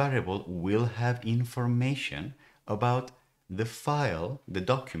variable will have information about the file, the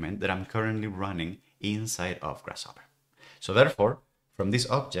document that I'm currently running inside of Grasshopper. So therefore, from this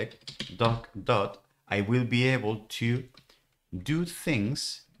object, doc.dot, I will be able to do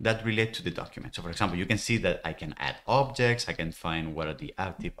things that relate to the document. So for example, you can see that I can add objects, I can find what are the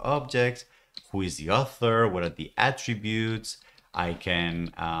active objects, who is the author, what are the attributes, I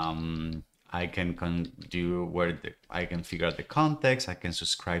can figure out the context, I can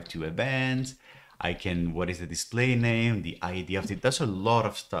subscribe to events, what is the display name, the ID of it. There's a lot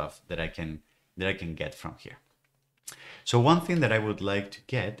of stuff that I can get from here. So one thing that I would like to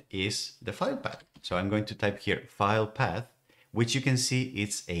get is the file path. So I'm going to type here file path, which you can see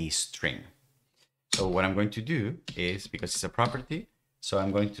it's a string. So what I'm going to do is, because it's a property, so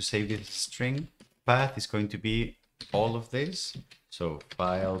I'm going to save this string. Path is going to be all of this. So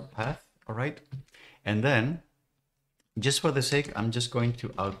file path, all right? And then just for the sake, I'm just going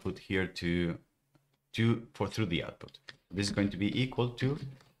to output here through the output. This is going to be equal to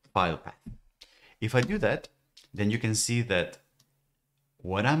file path. If I do that, then you can see that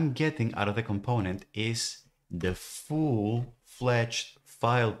what I'm getting out of the component is the full-fledged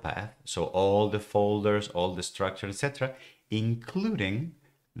file path. So all the folders, all the structure, etc., including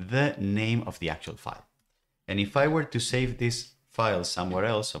the name of the actual file. And if I were to save this file somewhere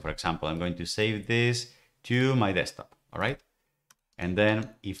else, so for example, I'm going to save this to my desktop, all right? And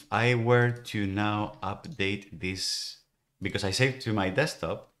then if I were to now update this, because I saved to my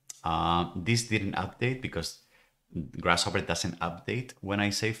desktop, this didn't update because Grasshopper doesn't update when I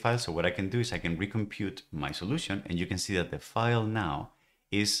save files. So what I can do is I can recompute my solution, and you can see that the file now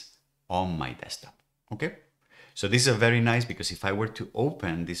is on my desktop. Okay. So this is very nice because if I were to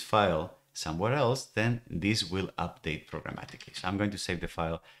open this file somewhere else, then this will update programmatically. So I'm going to save the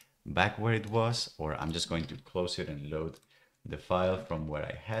file back where it was, or I'm just going to close it and load the file from where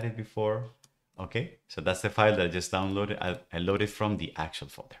I had it before. Okay. So that's the file that I just downloaded. I loaded from the actual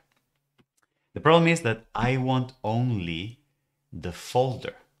folder. The problem is that I want only the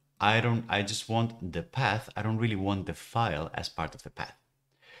folder. I just want the path. I don't really want the file as part of the path.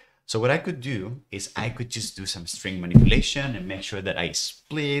 So what I could do is I could just do some string manipulation and make sure that I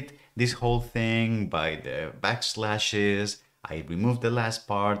split this whole thing by the backslashes. I remove the last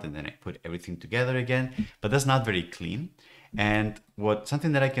part and then I put everything together again, but that's not very clean. And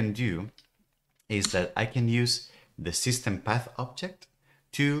something that I can do is that I can use the system path object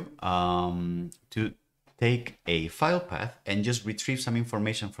to take a file path and just retrieve some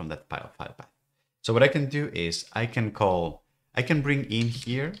information from that file path. So what I can do is I can bring in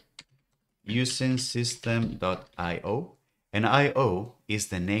here using system.io, and IO is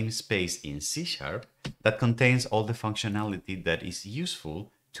the namespace in C# that contains all the functionality that is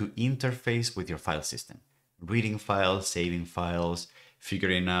useful to interface with your file system. Reading files, saving files,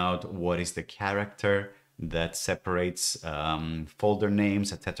 figuring out what is the character that separates folder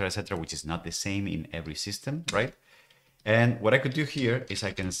names, etc., which is not the same in every system, right? And what I could do here is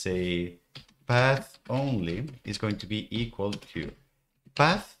I can say path only is going to be equal to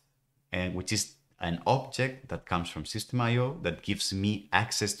path, and which is an object that comes from system.io that gives me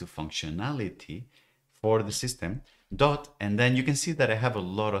access to functionality for the system, dot, and then you can see that I have a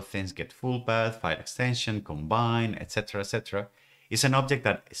lot of things: get full path, file extension, combine, etc., etc. It's an object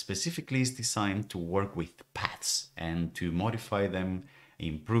that specifically is designed to work with paths and to modify them,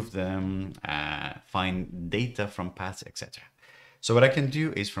 improve them, find data from paths, etc. So what I can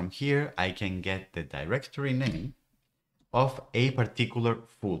do is from here, I can get the directory name of a particular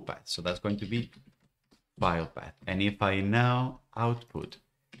full path. So that's going to be file path. And if I now output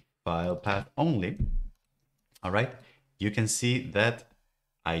file path only, all right, you can see that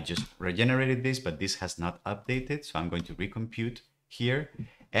I just regenerated this, but this has not updated. So I'm going to recompute here,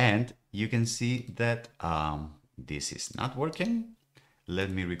 and you can see that this is not working. Let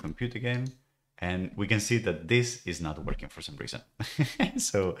me recompute again, and we can see that this is not working for some reason.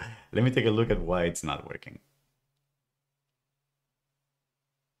 So let me take a look at why it's not working.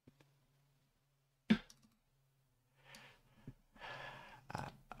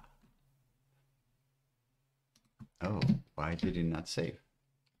 Oh, why did it not save?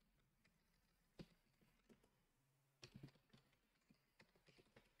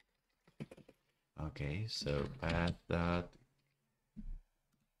 Okay, so path dot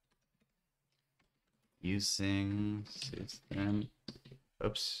using system,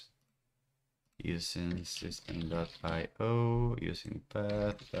 oops, using system.io, using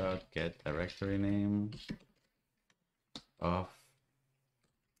path.get directory name of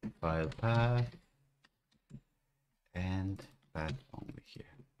file path and path only here.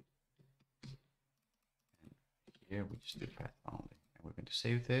 And here we just do path only. And we're going to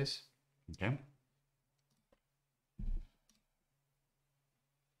save this. Okay.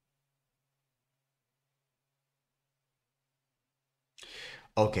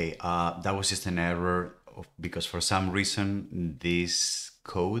 Okay, that was just an error because for some reason this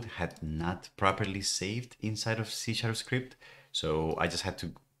code had not properly saved inside of C# script. So I just had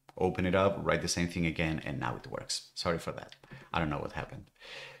to open it up, write the same thing again, and now it works. Sorry for that. I don't know what happened.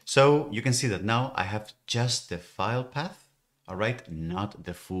 So you can see that now I have just the file path, all right, not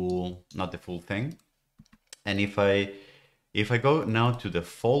the full thing. And if I go now to the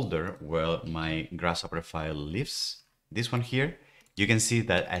folder where my Grasshopper file lives, this one here, you can see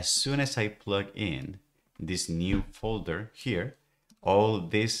that as soon as I plug in this new folder here, all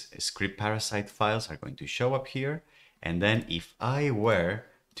these script parasite files are going to show up here. And then if I were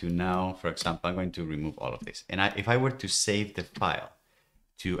to now, for example, I'm going to remove all of this. And if I were to save the file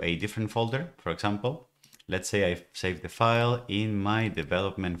to a different folder, for example, let's say I saved the file in my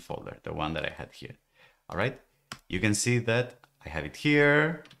development folder, the one that I had here. All right, you can see that I have it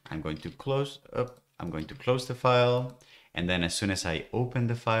here. I'm going to close the file. And then as soon as I open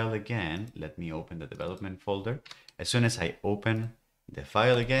the file again, let me open the development folder. As soon as I open the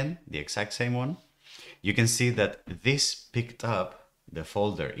file again, the exact same one, you can see that this picked up the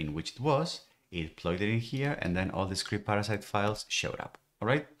folder in which it was, it plugged it in here, and then all the script parasite files showed up, all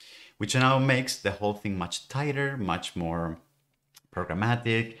right? Which now makes the whole thing much tighter, much more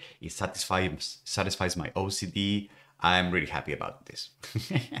programmatic. It satisfies my OCD. I'm really happy about this.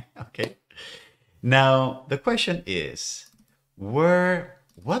 Okay. Now, the question is,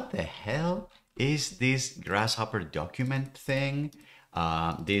 what the hell is this Grasshopper document thing?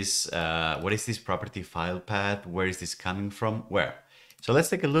 What is this property file path? Where is this coming from? Where? So let's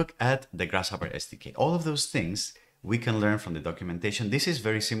take a look at the Grasshopper SDK. All of those things we can learn from the documentation. This is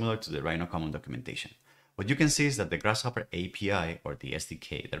very similar to the Rhino Common documentation. What you can see is that the Grasshopper API or the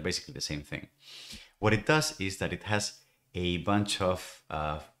SDK, they're basically the same thing. What it does is that it has a bunch of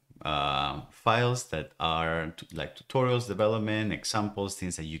files that are like tutorials, development, examples,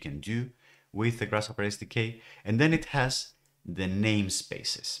 things that you can do with the Grasshopper SDK. And then it has the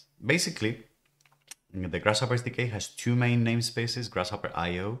namespaces. Basically, the Grasshopper SDK has two main namespaces, Grasshopper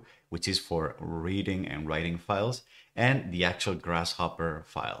IO, which is for reading and writing files, and the actual Grasshopper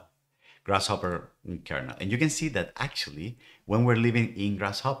file, Grasshopper kernel. And you can see that actually, when we're living in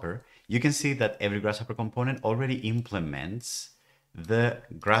Grasshopper, you can see that every Grasshopper component already implements the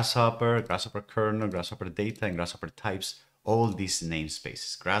Grasshopper, Grasshopper kernel, Grasshopper data, and Grasshopper types, all these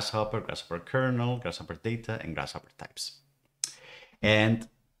namespaces, Grasshopper, Grasshopper kernel, Grasshopper data, and Grasshopper types. And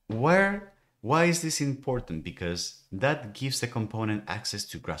why is this important? Because that gives the component access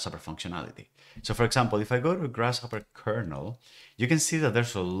to Grasshopper functionality. So for example, if I go to Grasshopper kernel, you can see that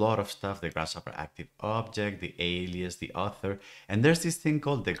there's a lot of stuff, the Grasshopper active object, the alias, the author, and there's this thing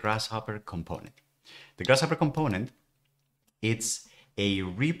called the Grasshopper component. The Grasshopper component, it's a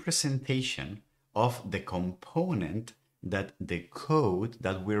representation of the component that the code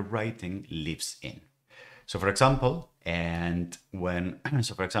that we're writing lives in. So for example,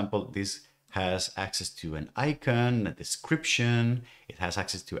 this has access to an icon, a description, it has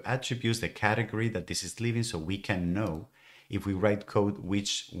access to attributes, the category that this is living, so we can know if we write code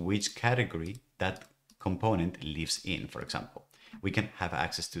which category that component lives in, for example. We can have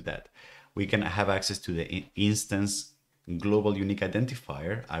access to that. We can have access to the instance global unique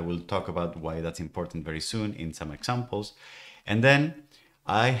identifier. I will talk about why that's important very soon in some examples. And then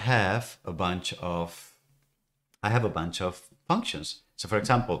I have a bunch of functions. So for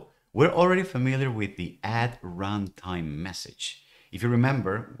example, we're already familiar with the add runtime message. If you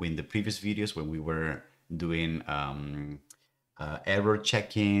remember in the previous videos when we were doing error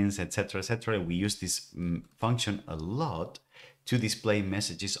check-ins, etc., we use this function a lot to display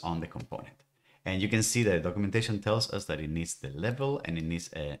messages on the component. And you can see that the documentation tells us that it needs the level and it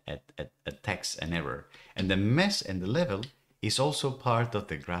needs a text, an error. And the mess and the level is also part of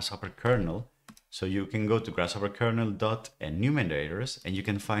the Grasshopper kernel. So you can go to Grasshopper kernel.enumerators and you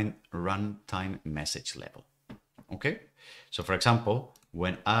can find runtime message level. Okay? So for example,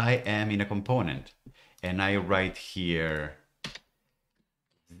 when I am in a component and I write here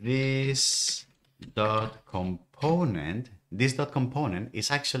this dot component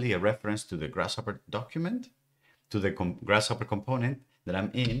is actually a reference to the Grasshopper document, to the Grasshopper component that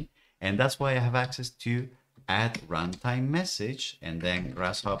I'm in, and that's why I have access to add runtime message and then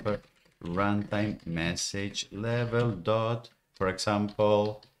Grasshopper runtime message level dot, for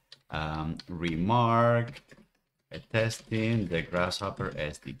example, remark testing the Grasshopper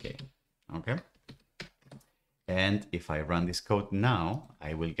SDK. Okay. And if I run this code now,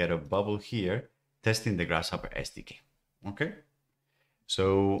 I will get a bubble here testing the Grasshopper SDK. Okay.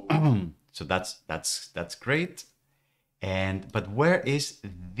 So, so that's great. But where is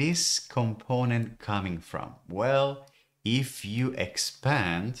this component coming from? Well, if you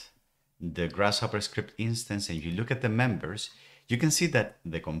expand the Grasshopper script instance and you look at the members, you can see that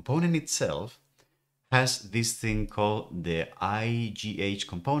the component itself has this thing called the IGH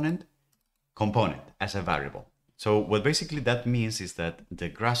component as a variable. So what basically that means is that the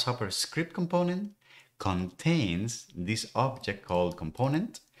Grasshopper script component contains this object called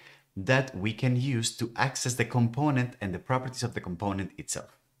component that we can use to access the component and the properties of the component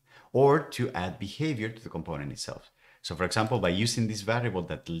itself, or to add behavior to the component itself. So for example, by using this variable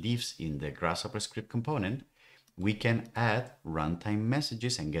that lives in the Grasshopper script component, we can add runtime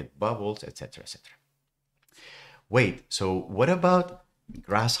messages and get bubbles, etc., etc. Wait, so what about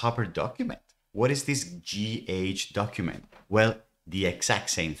Grasshopper document? What is this GH document? Well, the exact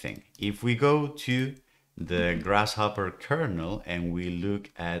same thing. If we go to the Grasshopper kernel and we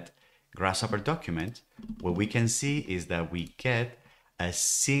look at Grasshopper document, what we can see is that we get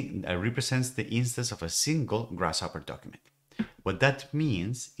represents the instance of a single Grasshopper document. What that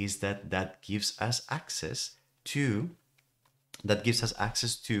means is that that gives us access to the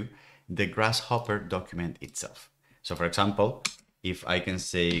Grasshopper document itself. So for example, if I can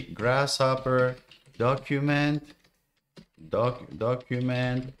say Grasshopper document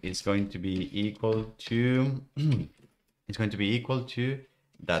is going to be equal to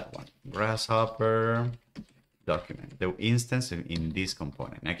that one, Grasshopper document, the instance in this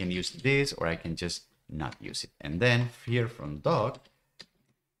component. I can use this or I can just not use it. And then here from doc,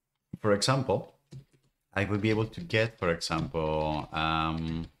 for example, I would be able to get, for example,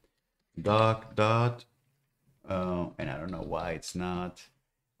 doc dot, and I don't know why it's not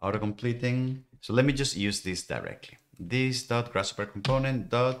auto-completing. So let me just use this directly. This dot Grasshopper component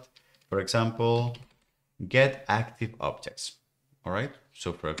dot, for example, get active objects. All right.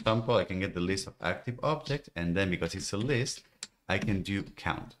 So for example, I can get the list of active objects, and then because it's a list, I can do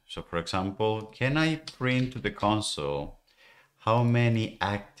count. So for example, can I print to the console how many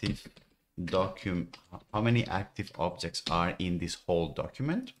active objects are in this whole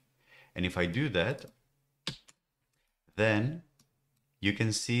document? And if I do that, then you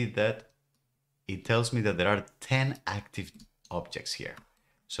can see that it tells me that there are 10 active objects here.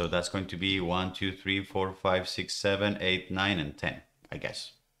 So that's going to be 1, 2, 3, 4, 5, 6, 7, 8, 9, and 10, I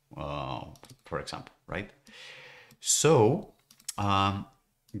guess, for example, right? So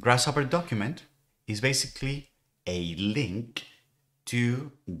Grasshopper document is basically a link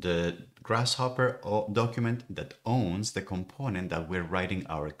to the Grasshopper document that owns the component that we're writing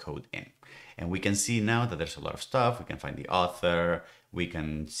our code in. And we can see now that there's a lot of stuff. We can find the author. We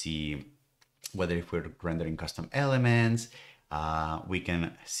can see whether if we're rendering custom elements. We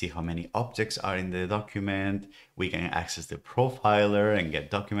can see how many objects are in the document. We can access the profiler and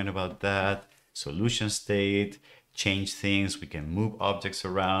get document about that. Solution state, change things. We can move objects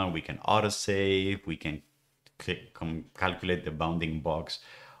around. We can autosave. We can calculate the bounding box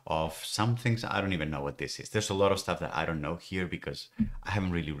of some things. I don't even know what this is. There's a lot of stuff that I don't know here because I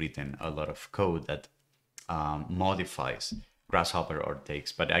haven't really written a lot of code that modifies Grasshopper or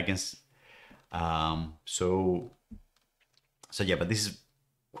takes, but I guess so yeah, but this is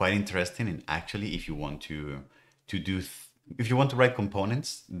quite interesting. And actually, if you want to write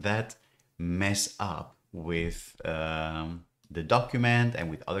components that mess up with the document and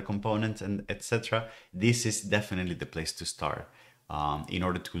with other components and etc., this is definitely the place to start in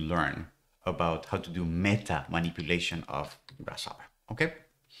order to learn about how to do meta manipulation of Grasshopper. Okay,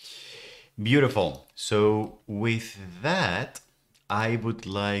 beautiful. So with that, I would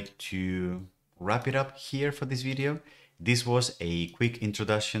like to wrap it up here for this video. This was a quick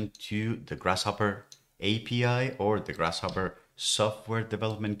introduction to the Grasshopper API, or the Grasshopper Software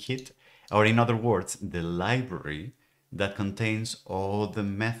Development Kit, or in other words, the library that contains all the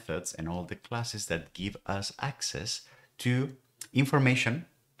methods and all the classes that give us access to information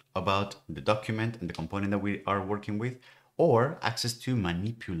about the document and the component that we are working with, or access to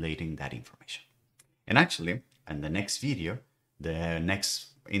manipulating that information. And actually, in the next video,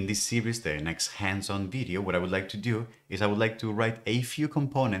 in this series, the next hands-on video, what I would like to do is I would like to write a few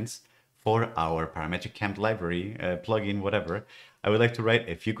components for our parametric camp library, plugin, whatever. I would like to write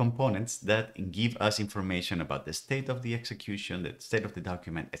a few components that give us information about the state of the execution, the state of the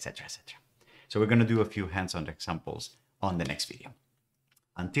document, etc., etc. So we're going to do a few hands-on examples on the next video.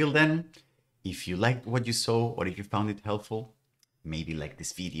 Until then, if you liked what you saw or if you found it helpful, maybe like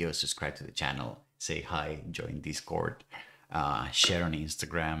this video, subscribe to the channel, say hi, join Discord, share on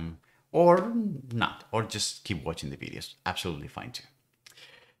Instagram, or not, or just keep watching the videos. Absolutely fine too.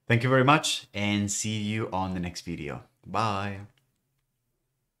 Thank you very much and see you on the next video. Bye.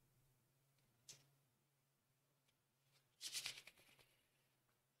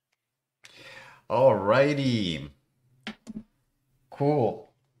 Alrighty. Cool.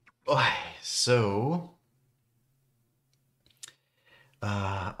 So,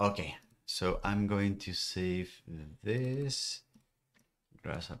 okay. So I'm going to save this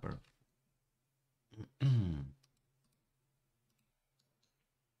Grasshopper.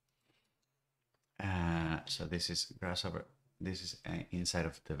 So this is Grasshopper. This is inside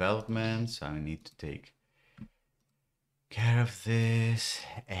of development. So I need to take care of this,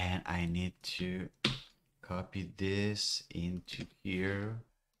 and I need to copy this into here,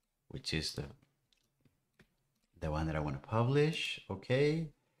 which is the one that I want to publish. Okay.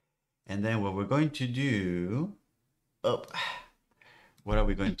 And then what we're going to do, what are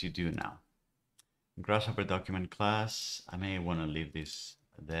we going to do now? Grasshopper document class. I may want to leave this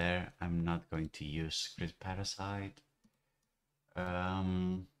there. I'm not going to use script parasite.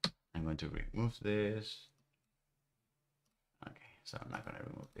 I'm going to remove this. Okay, so I'm not going to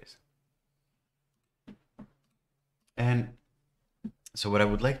remove this. And so what I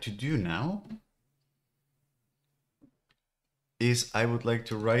would like to do now is I would like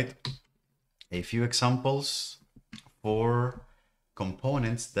to write a few examples for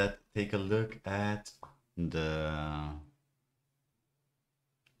components that take a look at the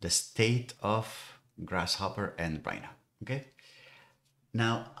state of Grasshopper and Rhino. Okay.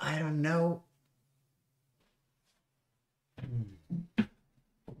 Now I don't know.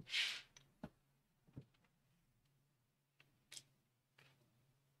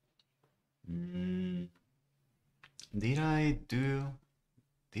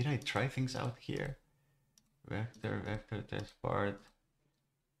 Did I try things out here? Vector test part.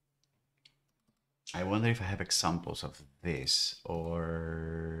 I wonder if I have examples of this,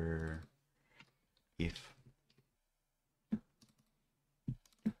 or if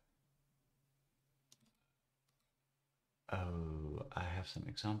I have some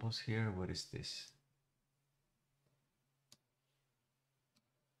examples here. What is this?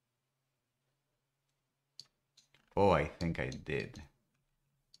 Oh, I think I did.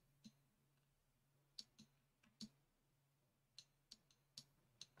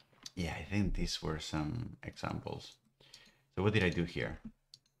 Yeah, I think these were some examples. So what did I do here?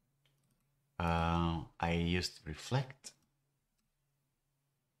 I used reflect.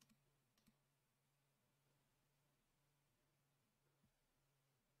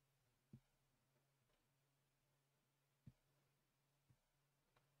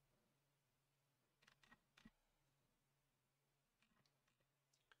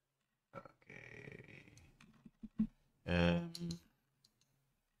 Okay.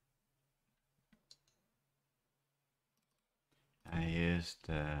 I used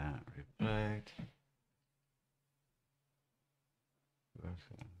reflect.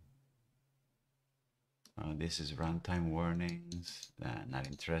 This is runtime warnings. Not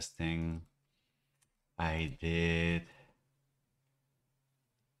interesting. I did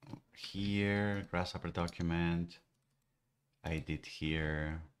here Grasshopper document. I did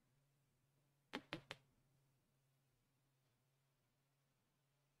here.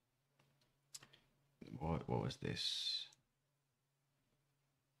 What was this?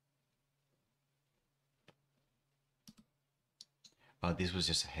 Oh, this was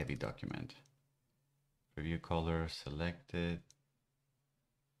just a heavy document. Preview color selected.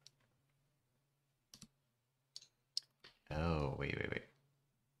 Oh, wait.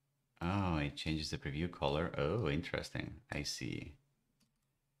 Oh, it changes the preview color. Oh, interesting. I see.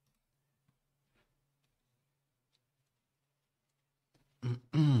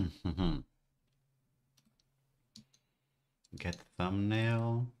 Get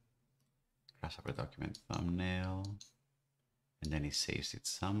thumbnail. Grasshopper document thumbnail. And then he saves it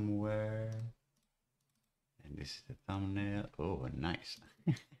somewhere. And this is the thumbnail. Oh, nice.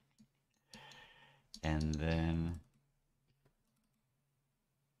 And then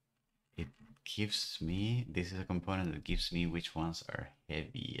it gives me, this is a component that gives me which ones are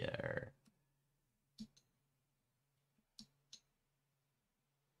heavier.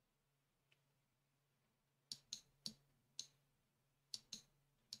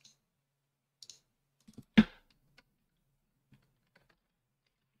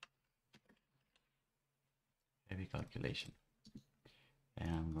 Heavy calculation. And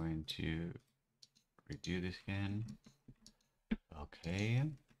I'm going to redo this again. Okay.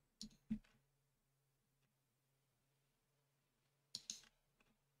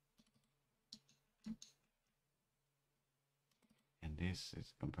 And this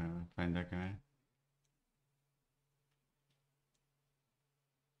is component find document.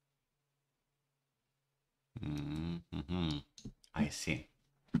 I see.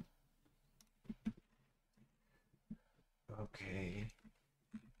 Okay.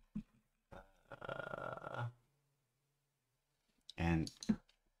 And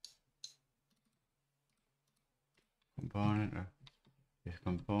component. This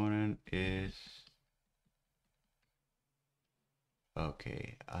component is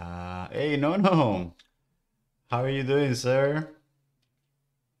okay. Hey, no. How are you doing, sir?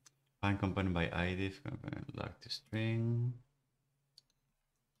 Find component by ID. Component lock the string.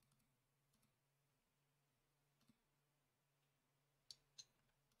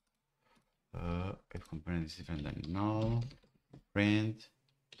 If component is different than null, print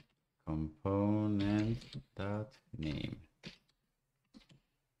component dot name.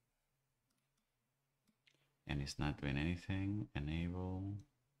 And it's not doing anything. Enable.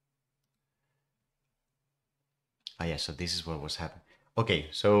 Ah, yeah, so this is what was happening. Okay,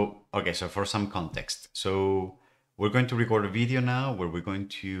 so for some context. So we're going to record a video now where we're going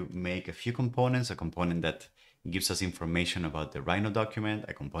to make a few components, a component that gives us information about the Rhino document,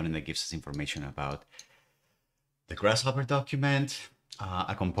 a component that gives us information about the Grasshopper document,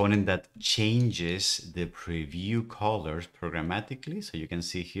 a component that changes the preview colors programmatically. So you can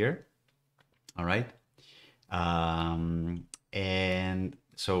see here, all right? And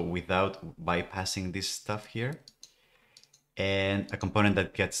so without bypassing this stuff here, and a component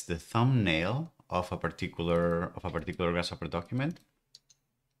that gets the thumbnail of a particular Grasshopper document.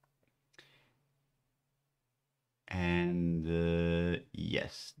 And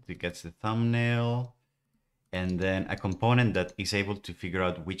yes, it gets the thumbnail, and then a component that is able to figure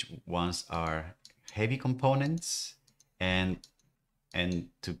out which ones are heavy components and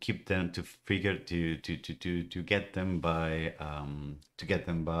to keep them to figure to get them by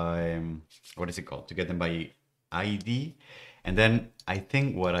what is it called, to get them by ID. And then I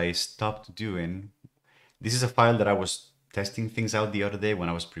think what I stopped doing, this is a file that I was testing things out the other day when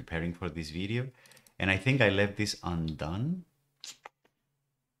I was preparing for this video, and I think I left this undone.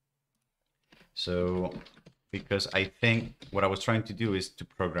 So because I think what I was trying to do is to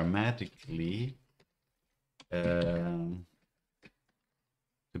programmatically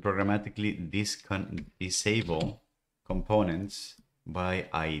disable components by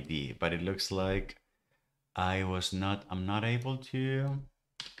ID, but it looks like I'm not able to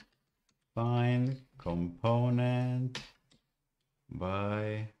find component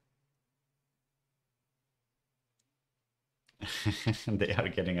by they are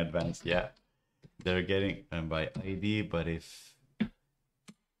getting advanced. Yeah, they're getting by ID, but if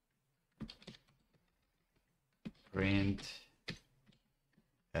print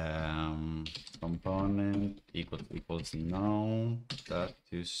component equals null dot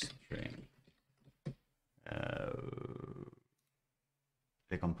to string,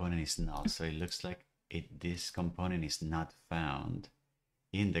 the component is null, so it looks like this component is not found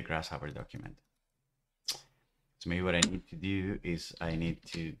in the Grasshopper document. So maybe what I need to do is I need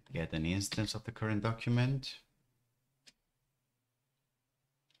to get an instance of the current document.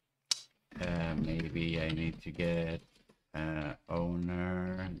 Maybe I need to get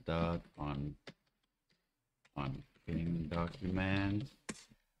owner dot on pin document,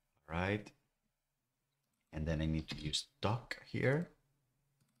 right? And then I need to use doc here,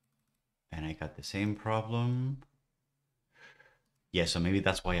 and I got the same problem. Yeah, so maybe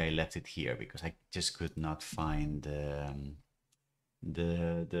that's why I left it here, because I just could not find the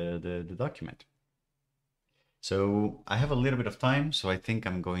document. So I have a little bit of time, so I think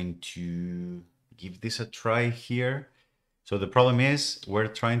I'm going to give this a try here. So the problem is we're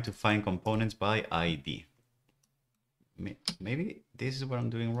trying to find components by ID. Maybe this is what I'm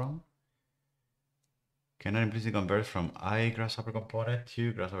doing wrong. Cannot implicitly convert from Grasshopper component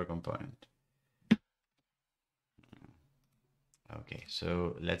to Grasshopper component. Okay,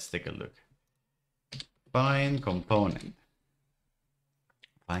 so let's take a look. Find component.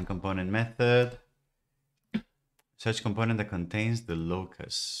 Find component method. Search component that contains the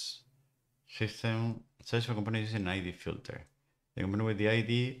locus. System. Search for component using an ID filter. The component with the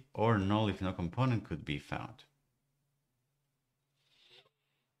ID or null if no component could be found.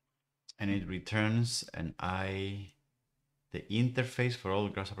 And it returns an the interface for all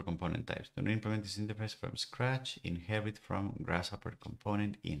Grasshopper component types. Do not implement this interface from scratch. Inherit from Grasshopper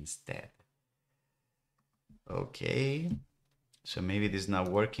component instead. Okay, so maybe this is not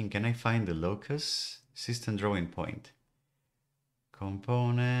working. Can I find the locus? System drawing point.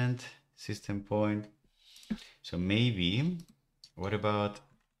 component, system point. So maybe, what about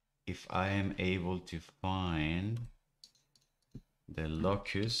if I am able to find the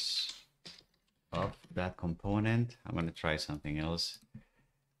locus of that component? I'm going to try something else.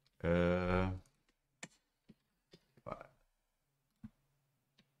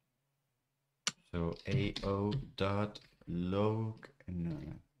 So AO dot log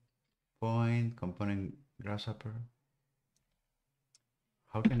point component Grasshopper.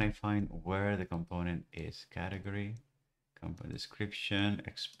 How can I find where the component is? Category, component description,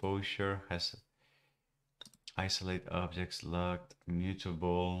 exposure, has isolate objects, locked,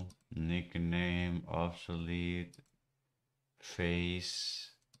 mutable, nickname, obsolete,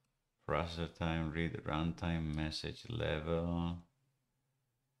 face, processor time, read, runtime, message level,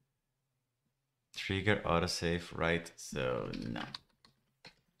 trigger, autosave, right? So no.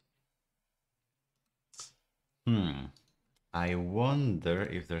 I wonder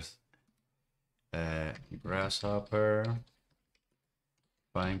if there's a Grasshopper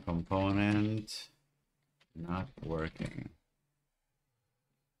find component not working.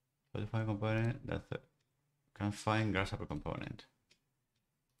 So the find component, that's the can find Grasshopper component.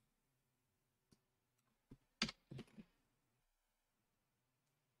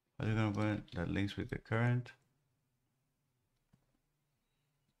 What are you gonna put that links with the current?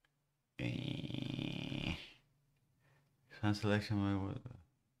 Expand selection.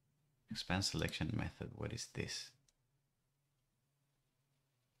 Expand selection method. What is this?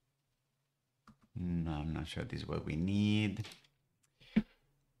 No, I'm not sure this is what we need.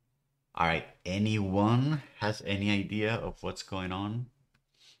 All right. Anyone has any idea of what's going on?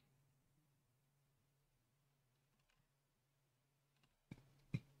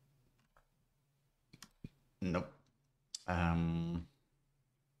 Nope.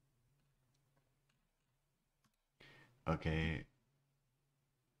 Okay.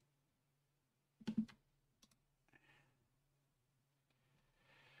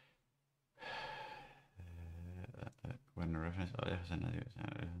 When a reference object has another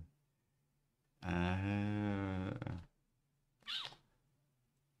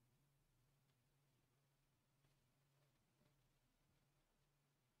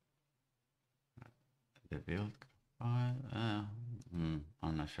the build file.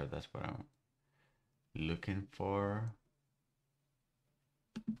 I'm not sure that's what I'm looking for.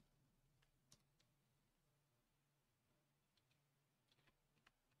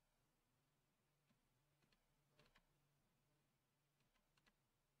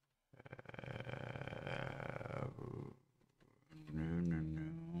 No.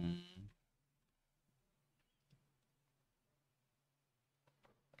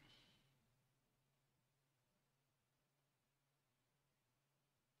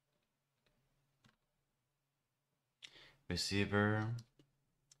 Receiver,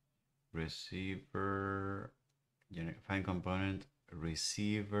 find component,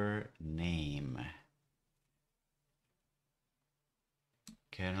 receiver name,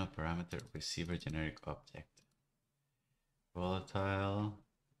 kernel parameter, receiver generic object, volatile,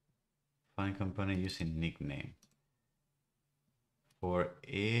 find component using nickname. For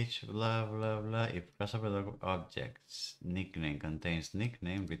each blah blah blah, if Grasshopper objects nickname contains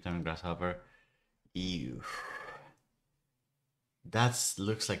nickname, return Grasshopper. Ew. That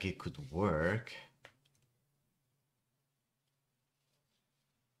looks like it could work.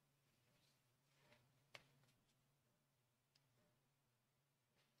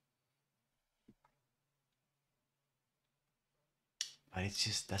 But it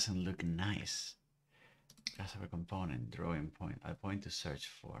just doesn't look nice. Grasshopper component, drawing point. I point to search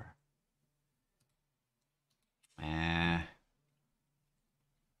for.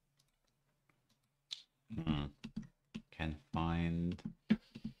 Can find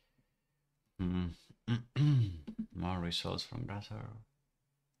more results from Grasshopper.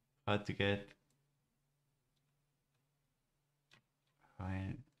 How to get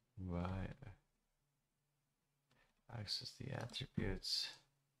find by access the attributes.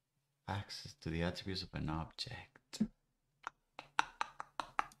 Access to the attributes of an object.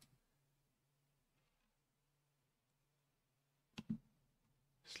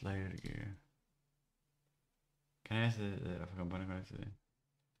 Slider gear. Can I ask the component connected?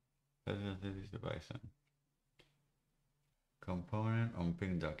 This is the Python. Component on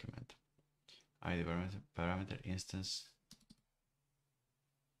ping document. ID parameter instance.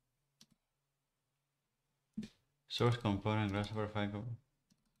 Source component Grasshopper file component.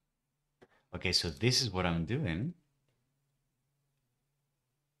 Okay, so this is what I'm doing.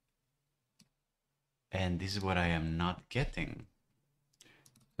 And this is what I am not getting.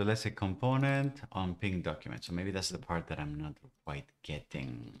 So let's say component on ping document. So maybe that's the part that I'm not quite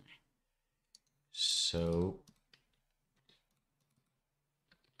getting. So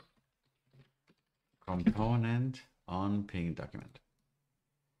component on ping document.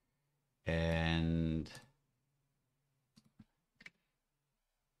 And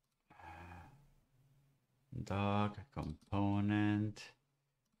doc component.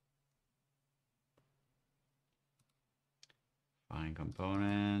 Find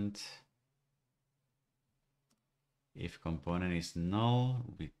component. If component is null,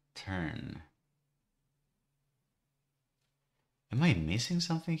 return. Am I missing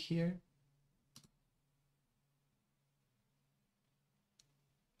something here?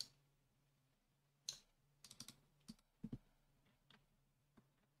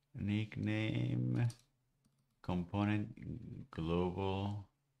 Nickname, component, global,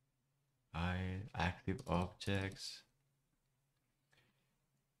 active objects,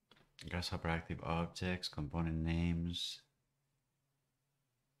 Grasshopper active objects, component names.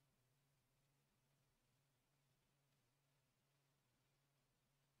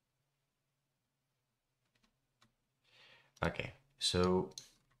 Okay, so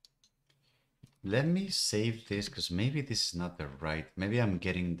let me save this because maybe this is not the right, maybe I'm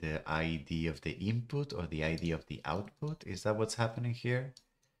getting the ID of the input or the ID of the output. Is that what's happening here?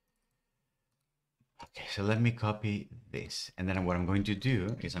 Okay, so let me copy this. And then what I'm going to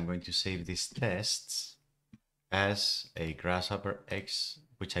do is I'm going to save these tests as a Grasshopper X,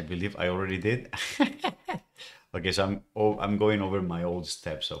 which I believe I already did. Okay, so I'm going over my old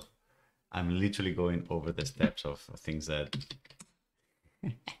steps. So I'm literally going over the steps of things that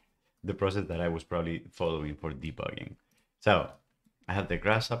the process that I was probably following for debugging. So I have the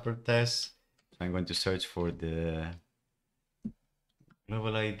Grasshopper test. So I'm going to search for the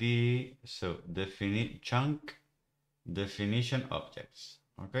global ID. So chunk definition objects.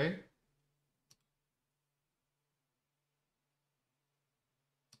 Okay.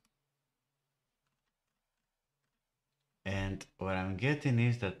 And what I'm getting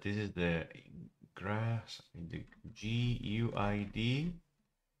is that this is the GUID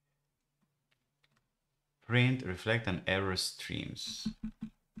print, reflect, and error streams.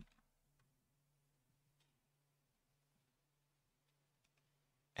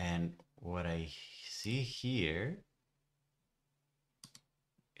 And what I see here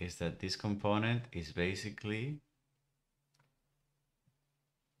is that this component is basically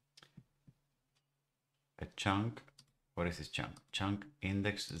a chunk. What is this chunk? Chunk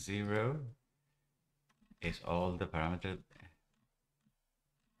index 0 is all the parameters.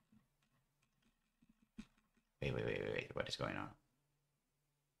 Wait. What is going on?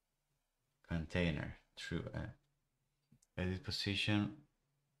 Container, true. Edit position.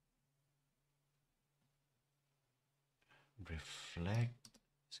 Reflect,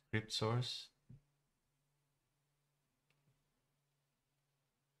 script source.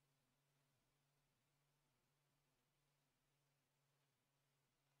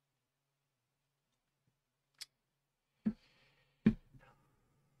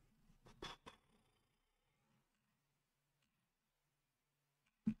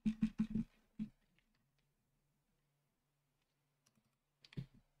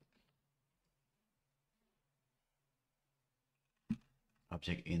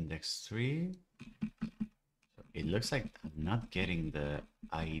 Object index 3. So it looks like I'm not getting the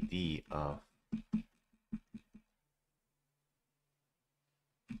ID of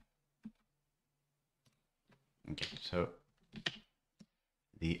okay, so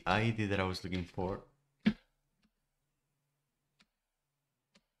the ID that I was looking for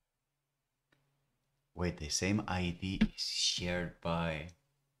wait, the same ID is shared by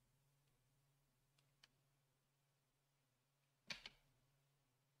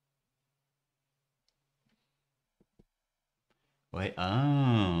wait,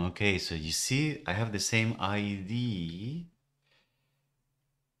 oh, okay, so you see I have the same ID.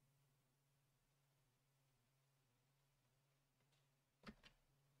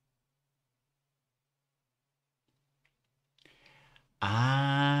 Oh,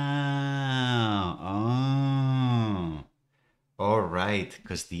 all right,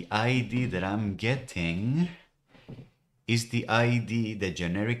 because the ID that I'm getting is the ID, the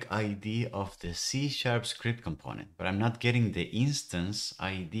generic ID of the C# script component, but I'm not getting the instance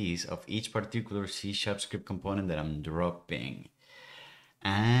IDs of each particular C# script component that I'm dropping.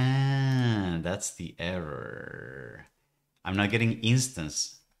 Ah, that's the error. I'm not getting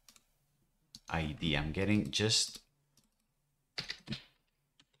instance ID. I'm getting just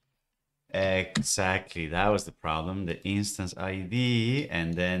exactly, that was the problem, the instance ID,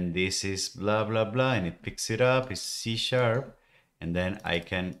 and then this is blah blah blah, and it picks it up, it's C#, and then I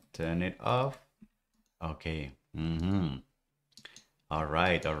can turn it off. Okay. All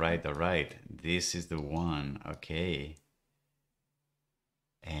right, all right, all right. This is the one. Okay.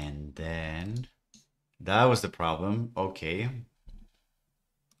 And then that was the problem. Okay.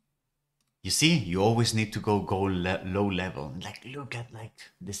 You see, you always need to go low level. Like look at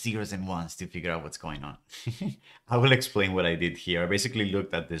like the zeros and ones to figure out what's going on. I will explain what I did here. I basically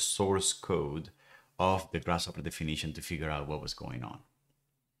looked at the source code of the Grasshopper definition to figure out what was going on.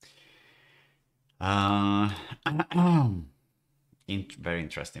 Very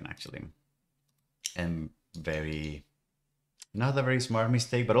interesting actually, and very not a very smart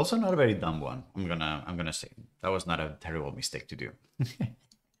mistake, but also not a very dumb one. I'm gonna say that was not a terrible mistake to do.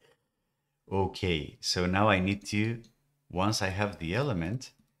 Okay, so now I need to, once I have the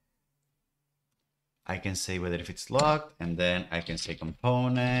element, I can say whether if it's locked, and then I can say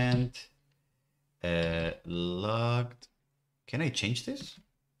component locked. Can I change this?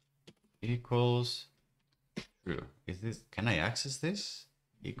 Equals true. Is this? Can I access this?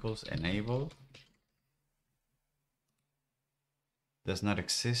 Equals enable. Does not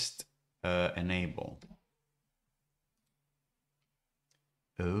exist. Enable.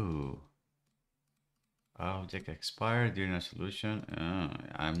 Oh. Object expired during a solution.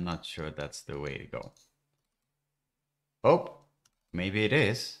 I'm not sure that's the way to go. Oh, maybe it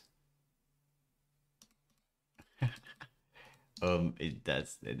is.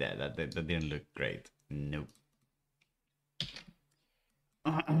 That didn't look great. Nope.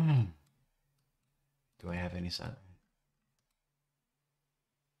 Do I have any side?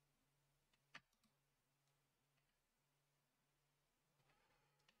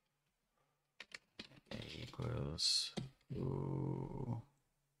 Equals ooh.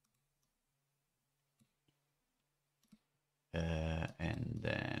 And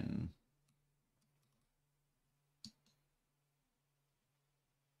then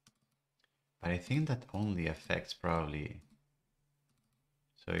but I think that only affects probably.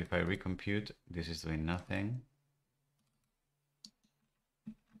 So if I recompute, this is doing nothing.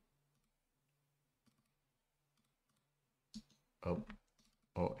 Oh,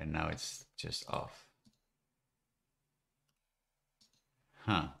 oh, and now it's just off.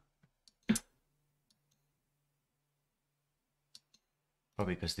 Huh. Oh,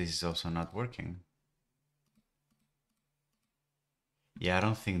 because this is also not working. Yeah, I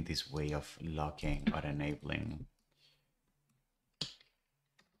don't think this way of locking or enabling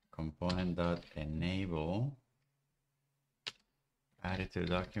component.enable add it to the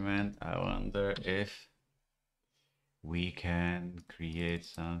document. I wonder if we can create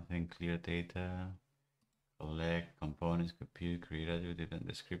something, clear data, collect components, compute, create a different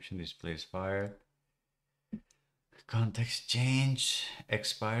description, displays fired, context change,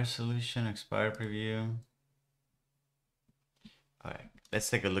 expire solution, expire preview. All right, let's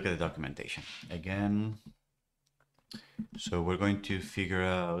take a look at the documentation again. So we're going to figure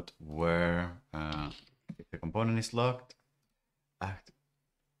out where if the component is locked,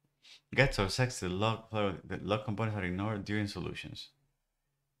 gets or sets the lock components are ignored during solutions.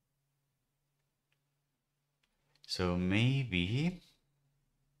 So maybe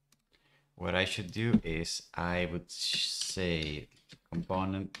what I should do is I would say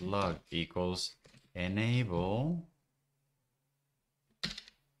component log equals enable,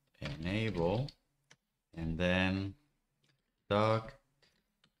 and then doc,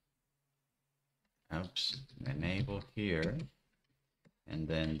 enable here, and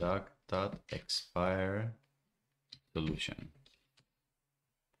then doc dot expire solution.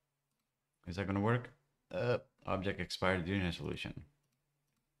 Is that gonna work? Object expired during a solution.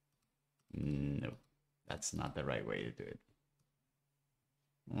 No, that's not the right way to do it.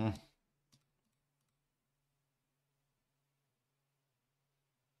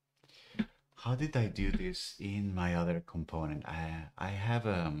 How did I do this in my other component? I have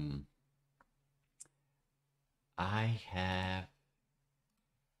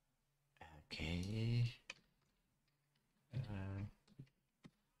okay.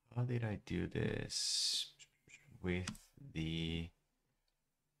 How did I do this with this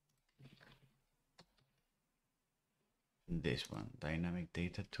one, dynamic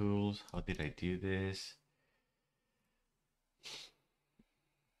data tools? How did I do this?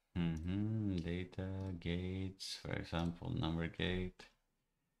 Data gates, for example, number gate,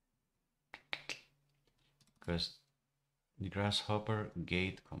 because the Grasshopper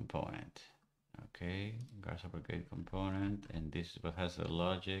gate component. Okay, Grasshopper gate component, and this is what has the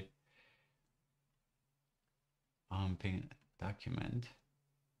logic. Ping document.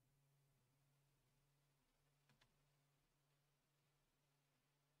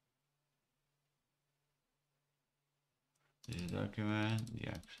 This document, the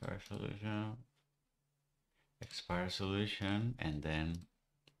expire solution, and then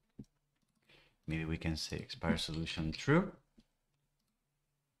maybe we can say expire solution true.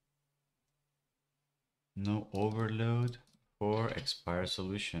 No overload for expire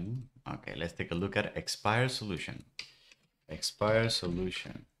solution. Okay, let's take a look at expire solution. Expire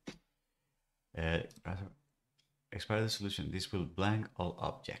solution. Expire the solution. This will blank all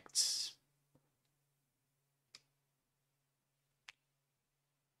objects.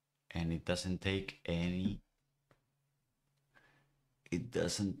 And it doesn't take any. It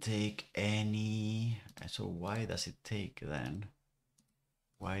doesn't take any. So why does it take then?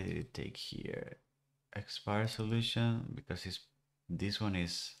 Why did it take here? Expire solution, because this one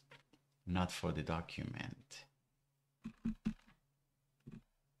is not for the document.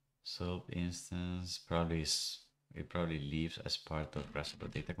 So instance probably it probably leaves as part of Grasshopper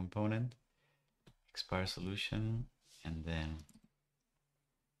data component. Expire solution, and then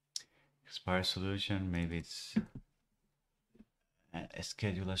expire solution, maybe it's a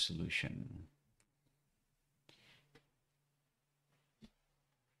scheduler solution.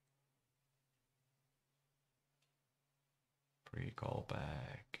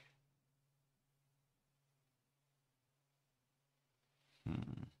 Pre-callback.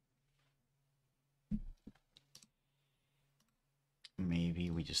 Maybe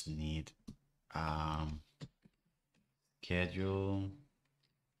we just need schedule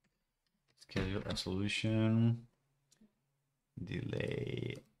a solution,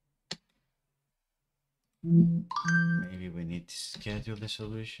 delay. Maybe we need to schedule the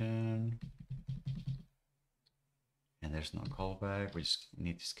solution, and there's no callback. We just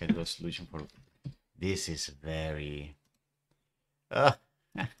need to schedule a solution for this. Is very all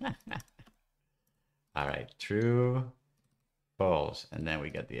right, true, false, and then we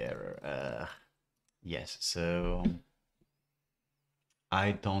get the error. Yes, so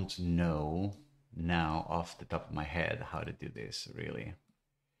I don't know now off the top of my head how to do this, really.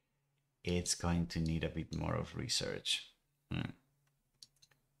 It's going to need a bit more of research.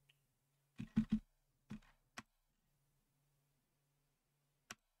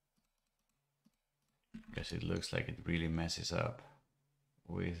 Because it looks like it really messes up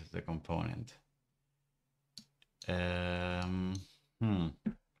with the component.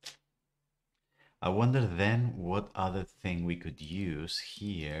 I wonder then what other thing we could use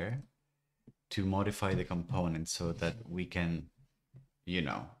here to modify the component so that we can, you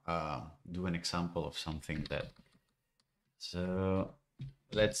know, do an example of something that. So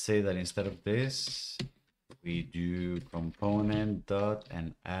let's say that instead of this, we do component dot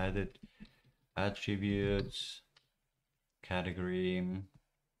and added attributes, category,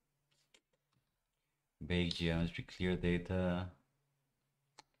 bake geometry, clear data,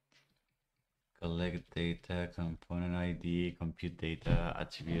 collect data, component ID, compute data,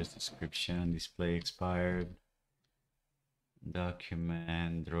 attributes, description, display expired,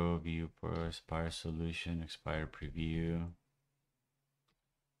 document, draw view for expire solution, expire preview.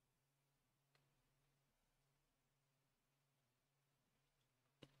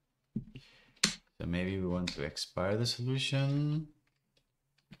 So maybe we want to expire the solution.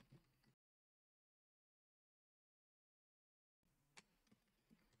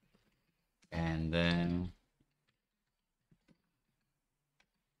 And then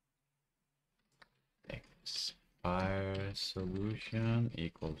expire solution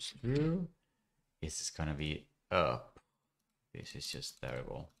equals true. This is gonna be up. This is just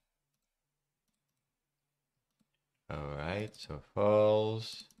terrible. All right, so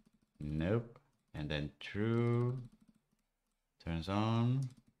false, nope, and then true, turns on.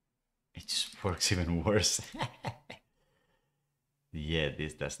 It just works even worse. Yeah,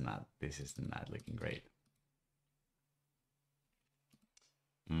 this is not looking great.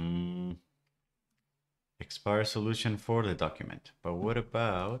 Expire solution for the document, but what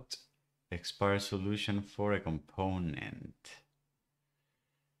about expire solution for a component?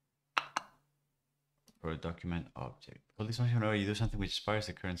 For a document object. Call this function whenever you do something which expires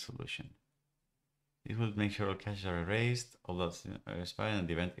the current solution. This will make sure all caches are erased, all dots are expired, and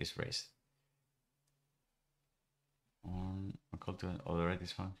the event is raised. Call to override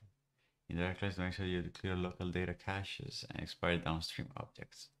this function. In the class, make sure you clear local data caches and expire downstream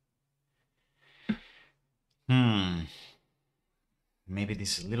objects. Maybe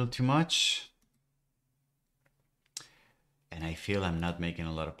this is a little too much. And I feel I'm not making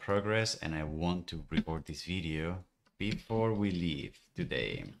a lot of progress, and I want to record this video before we leave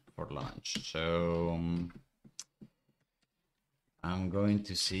today for lunch. So I'm going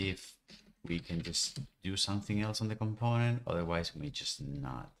to see if we can just do something else on the component. Otherwise, we may just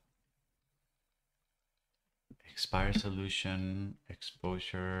not. Expire solution,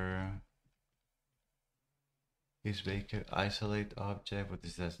 exposure. Is vacant, isolate object. What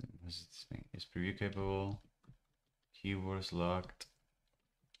does that mean? What does this mean? Is preview capable? Keywords locked.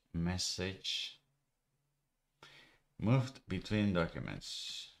 Message. Moved between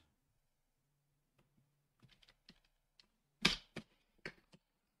documents.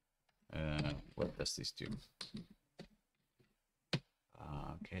 What does this do?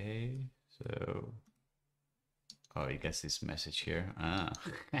 Okay, so oh, you get this message here. Ah,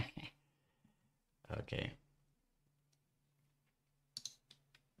 okay.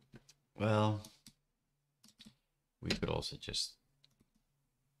 Well, we could also just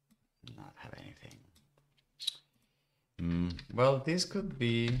not have anything. Well, this could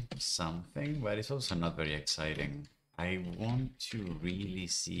be something, but it's also not very exciting. I want to really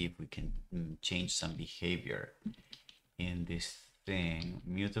see if we can change some behavior in this thing.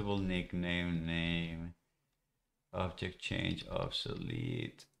 Mutable nickname, name, object change,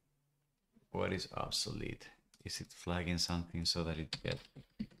 obsolete. What is obsolete? Is it flagging something so that it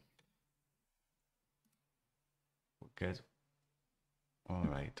gets all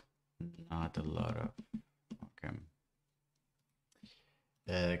right? Not a lot of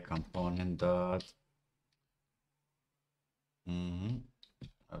okay. Component dot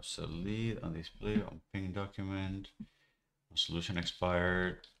obsolete on display on ping document. Solution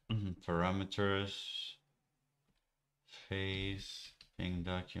expired. Parameters. Phase. Ping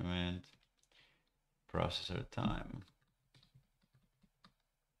document. Processor time.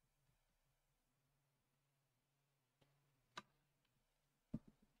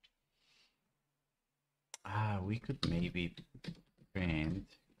 We could maybe print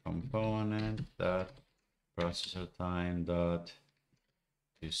component dot processor time dot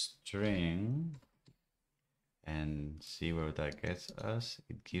to string and see where that gets us.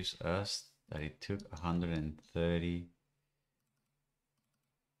 It gives us that it took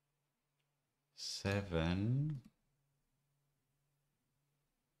 137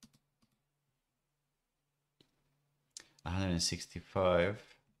 165,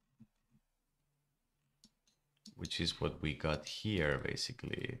 which is what we got here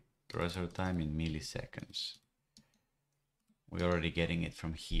basically. Processor time in milliseconds. We're already getting it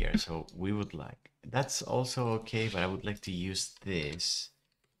from here, so we would like, that's also okay, but I would like to use this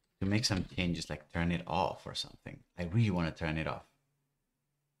to make some changes, like turn it off or something. I really want to turn it off.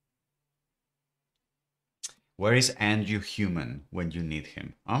 Where is Andrew Human when you need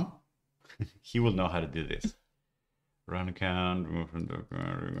him? Huh? He will know how to do this. Run count, remove from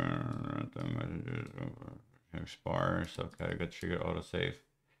document, expires, okay, got trigger autosave,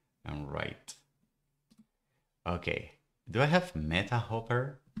 and write. Okay, do I have meta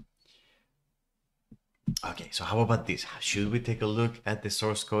hopper? Okay, so how about this? Should we take a look at the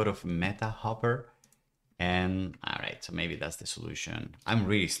source code of meta hopper? And all right, so maybe that's the solution. I'm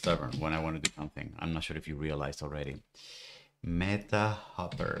really stubborn when I want to do something. I'm not sure if you realized already. Meta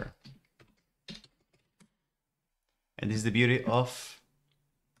hopper. And this is the beauty of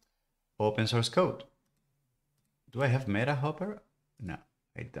open source code. Do I have meta hopper? No,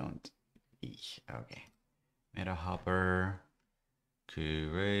 I don't. Okay. Meta hopper.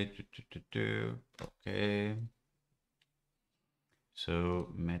 Curate. Okay.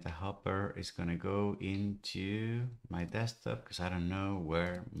 So meta hopper is gonna go into my desktop because I don't know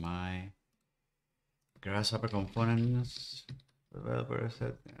where my Grasshopper components, developer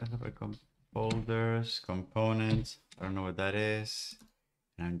set, folders, components. I don't know what that is.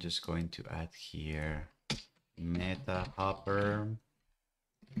 And I'm just going to add here meta hopper.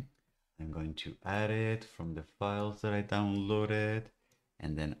 I'm going to add it from the files that I downloaded,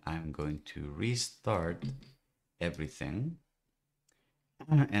 and then I'm going to restart everything.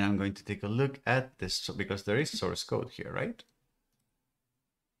 And I'm going to take a look at this because there is source code here, right?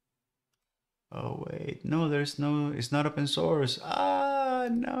 Oh wait, no, there's no, it's not open source. Ah,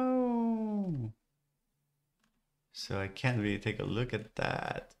 no. So I can't really take a look at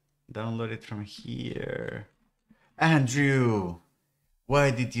that. Download it from here. Andrew,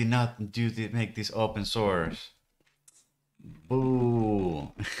 why did you not make this open source?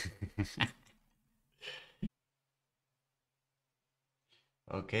 Boo.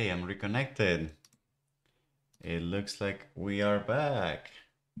 Okay, I'm reconnected. It looks like we are back.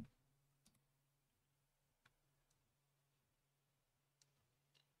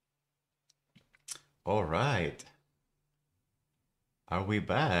 All right. Are we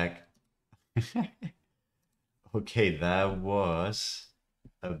back? Okay, that was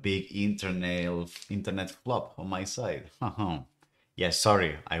a big internet flop on my side. Yeah,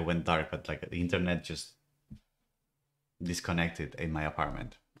 sorry, I went dark, but like the internet just disconnected in my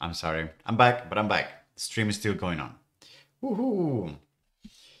apartment. I'm sorry. I'm back, but I'm back. stream is still going on. Woohoo!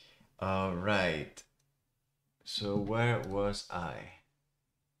 All right. So where was I?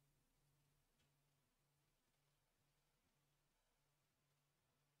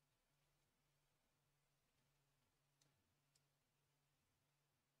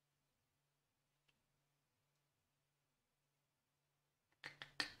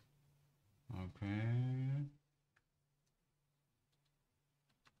 Okay.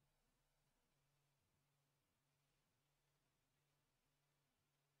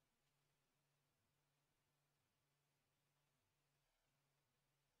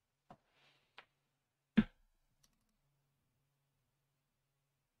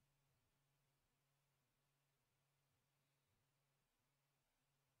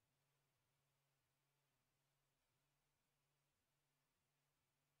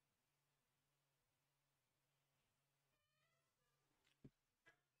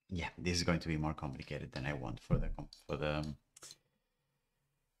 Yeah, this is going to be more complicated than I want for the.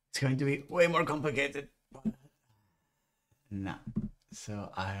 It's going to be way more complicated. No,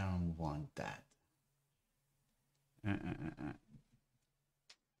 so I don't want that.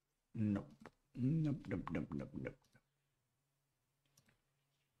 Nope. Nope. Nope. Nope. Nope.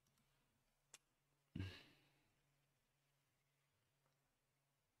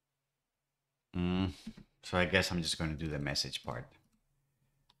 Nope. So I guess I'm just going to do the message part.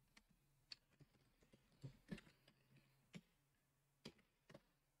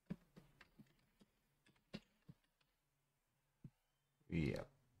 Yep.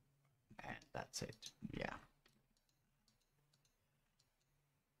 And that's it. Yeah.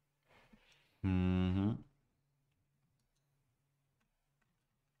 And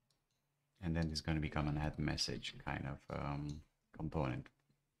then it's going to become an add message kind of component.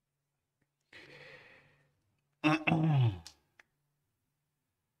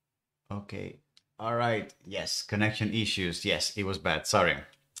 Okay. All right. Yes. Connection issues. Yes, it was bad. Sorry.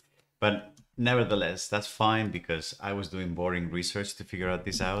 But nevertheless, that's fine because I was doing boring research to figure out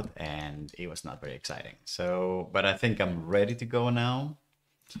this out and it was not very exciting. So, but I think I'm ready to go now.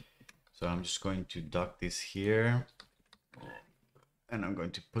 So I'm just going to dock this here and I'm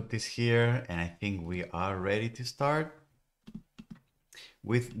going to put this here. And I think we are ready to start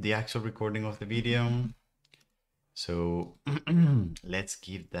with the actual recording of the video. So let's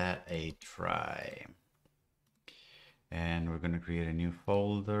give that a try. And we're going to create a new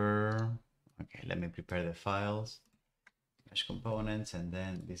folder. Okay, let me prepare the files, mesh components, and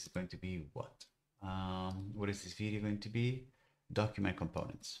then this is going to be what? What is this video going to be? Document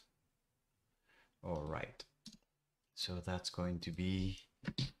components. All right. So that's going to be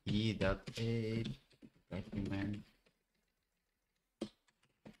e.a document.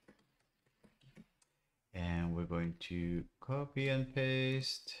 And we're going to copy and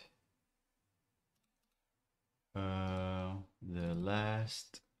paste the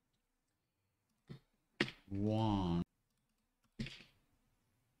last one.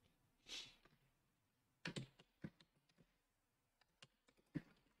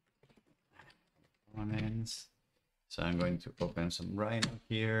 Components. So I'm going to open some Rhino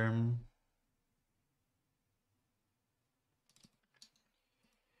here.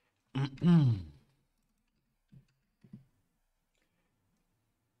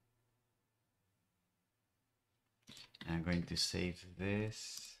 I'm going to save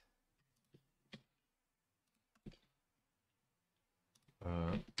this.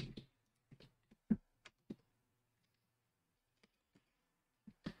 All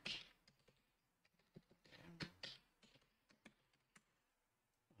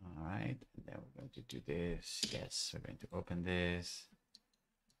right, and then we're going to do this. Yes, we're going to open this.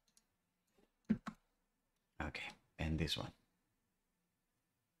 Okay, and this one.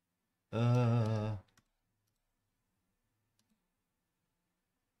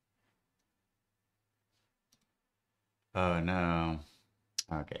 Oh no.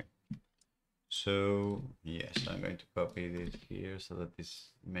 Okay. So yes, I'm going to copy this here so that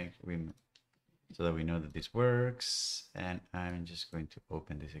so that we know that this works. And I'm just going to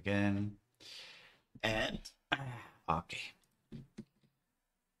open this again. And okay.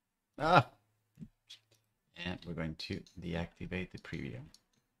 And we're going to deactivate the preview.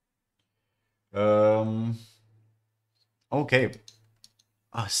 Okay.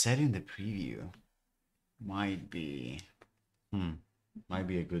 Setting the preview might be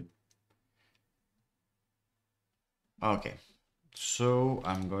a good. Okay, so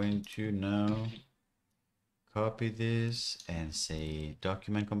I'm going to now copy this and say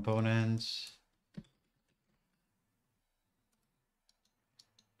document components.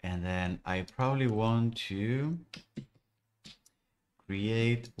 And then I probably want to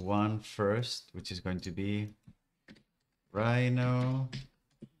create one first, which is going to be Rhino.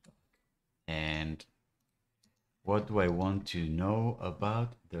 And what do I want to know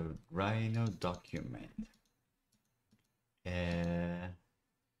about the Rhino document?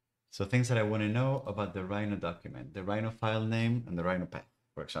 So things that I want to know about the Rhino document, the Rhino file name and the Rhino path,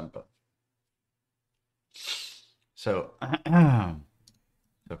 for example. So,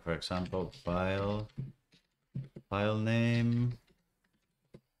 so for example, file name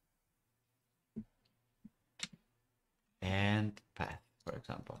and path, for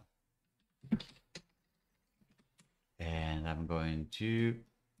example. And I'm going to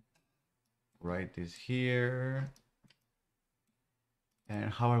write this here.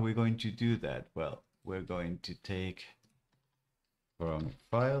 And how are we going to do that? Well, we're going to take from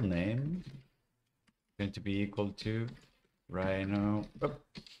file name, going to be equal to Rhino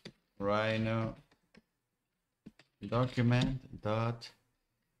document dot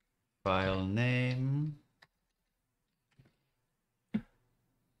file name.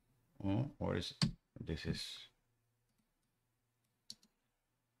 Oh, what is this? Is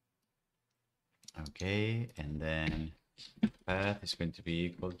okay, and then path is going to be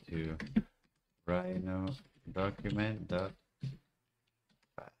equal to Rhino document dot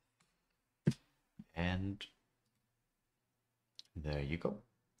path, and there you go.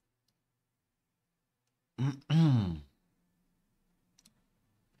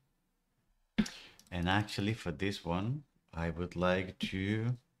 And actually, for this one, I would like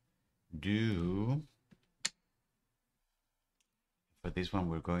to do. For this one,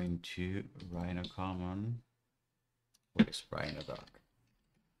 we're going to Rhino common. What is Rhino doc?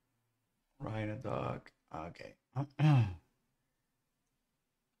 Rhino doc. Okay. Okay.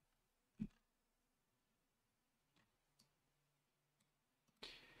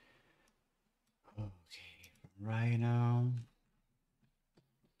 Rhino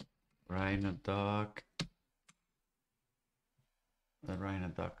doc. The Rhino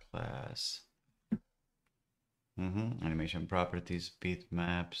doc class. Animation properties,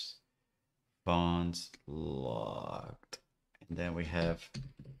 bitmaps, fonts, logged. And then we have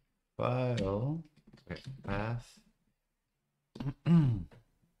file, path.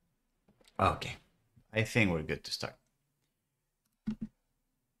 Okay, I think we're good to start.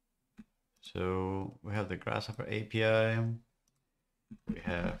 So we have the Grasshopper API. We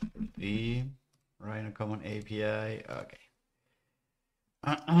have the Rhino Common API. Okay.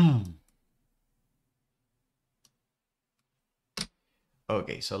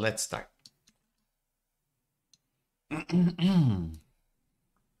 Okay, so let's start. I'm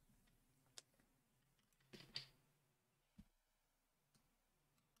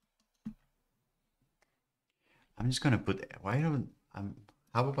just gonna put,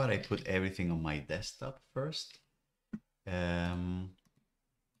 how about I put everything on my desktop first?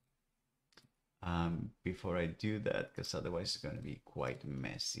 Before I do that, because otherwise it's gonna be quite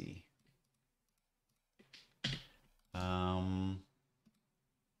messy.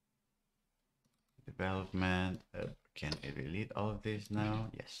 Development, can I delete all of this now?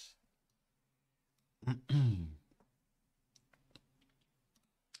 Yes. I'm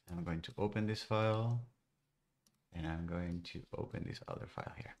going to open this file and I'm going to open this other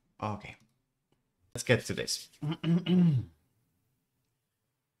file here. Okay, let's get to this.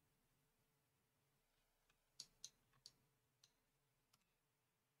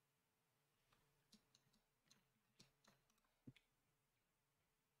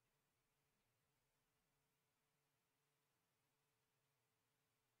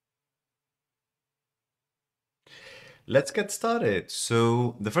 Let's get started.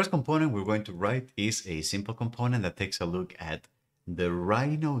 So the first component we're going to write is a simple component that takes a look at the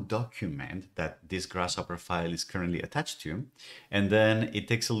Rhino document that this Grasshopper file is currently attached to. And then it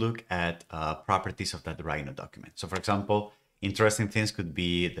takes a look at properties of that Rhino document. So for example, interesting things could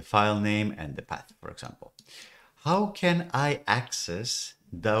be the file name and the path, for example. How can I access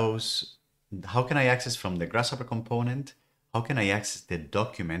those? How can I access from the Grasshopper component? How can I access the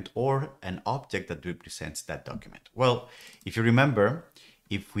document or an object that represents that document? Well, if you remember,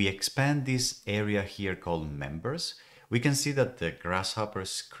 if we expand this area here called members, we can see that the Grasshopper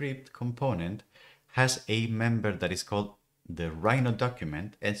script component has a member that is called the Rhino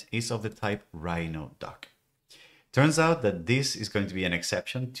document and is of the type Rhino doc. Turns out that this is going to be an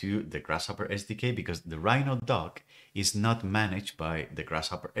exception to the Grasshopper SDK because the Rhino doc is not managed by the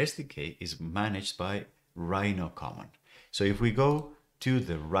Grasshopper SDK, is managed by Rhino Common. So if we go to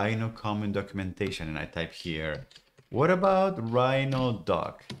the Rhino Common documentation and I type here, what about Rhino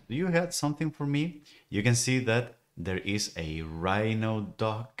doc? Do you have something for me? You can see that there is a Rhino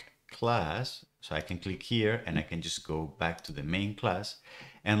doc class So I can click here and I can just go back to the main class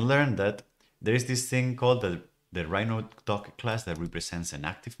and learn that there is this thing called the Rhino doc class that represents an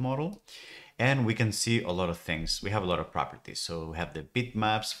active model. And we can see a lot of things. We have a lot of properties. So we have the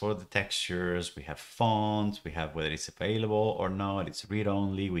bitmaps for the textures, we have fonts, we have whether it's available or not, it's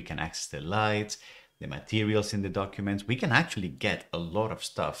read-only, we can access the lights, the materials in the documents. We can actually get a lot of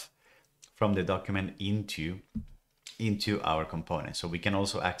stuff from the document into our component. So we can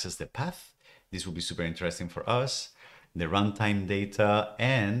also access the path. This will be super interesting for us, the runtime data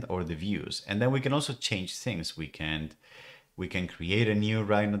and or the views. And then we can also change things. We can create a new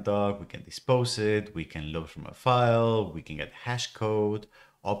Rhino doc, we can dispose it, we can load from a file, we can get hash code,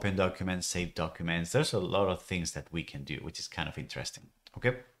 open documents, save documents. There's a lot of things that we can do, which is kind of interesting.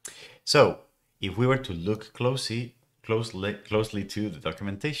 Okay, so if we were to look closely to the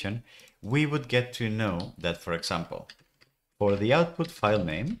documentation, we would get to know that, for example, for the output file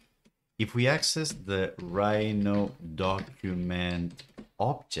name, if we access the Rhino document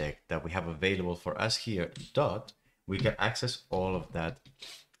object that we have available for us here, we can access all of that,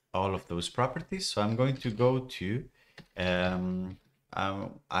 all of those properties. So I'm going to go to,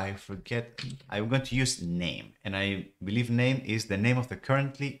 I forget, I'm going to use name. And I believe name is the name of the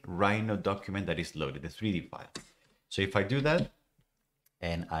currently Rhino document that is loaded, the 3D file. So if I do that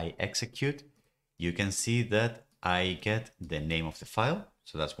and I execute, you can see that I get the name of the file.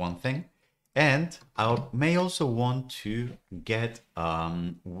 So that's one thing. And I may also want to get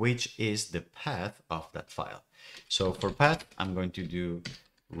which is the path of that file. So for path, I'm going to do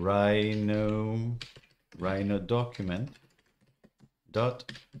Rhino document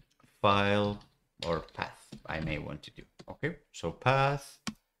dot file or path. I may want to do. Okay, so path.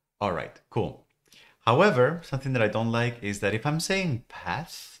 All right, cool. However, something that I don't like is that if I'm saying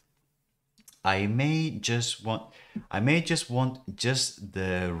path, I may just want just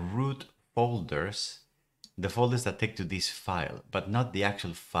the root folders, the folders that take to this file, but not the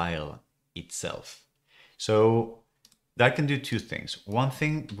actual file itself. So that can do two things. One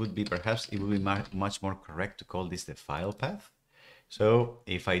thing would be perhaps it would be much more correct to call this the file path. So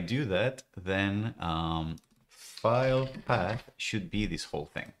if I do that, then file path should be this whole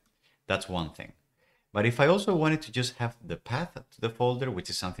thing. That's one thing. But if I also wanted to just have the path to the folder, which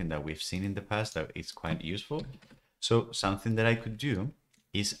is something that we've seen in the past that is quite useful. So something that I could do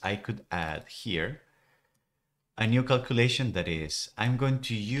is I could add here a new calculation that is, I'm going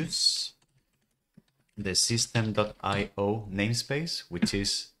to use the system.io namespace, which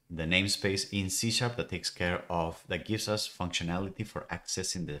is the namespace in C# that takes care of, that gives us functionality for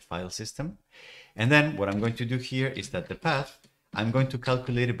accessing the file system. And then what I'm going to do here is that the path, I'm going to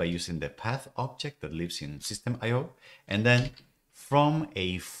calculate it by using the path object that lives in system.io. And then from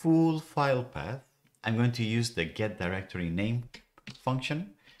a full file path, I'm going to use the get directory name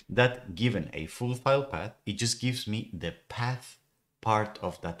function that, given a full file path, it just gives me the path part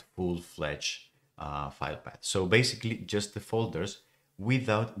of that full-fledged file path. So basically just the folders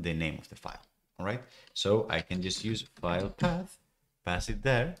without the name of the file. All right, so I can just use file path, pass it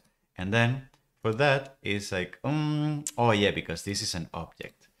there, and then for that is like, oh yeah, because this is an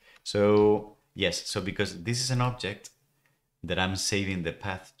object. So yes, so because this is an object that I'm saving the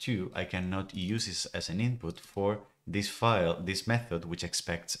path to, I cannot use this as an input for this file, this method, which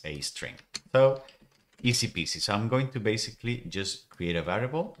expects a string. So easy peasy. So I'm going to basically just create a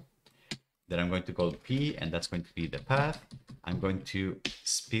variable that I'm going to call p, and that's going to be the path. I'm going to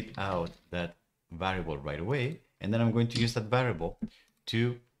spit out that variable right away, and then I'm going to use that variable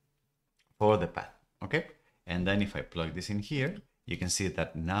for the path. Okay, and then if I plug this in here, you can see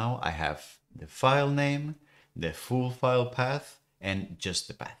that now I have the file name, the full file path, and just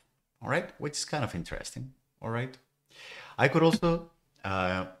the path. All right, which is kind of interesting. All right, I could also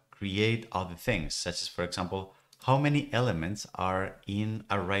create other things, such as, for example, how many elements are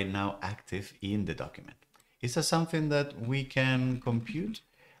right now active in the document. Is that something that we can compute?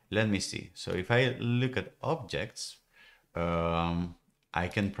 Let me see. So if I look at objects, I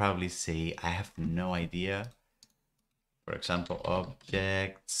can probably say I have no idea. For example,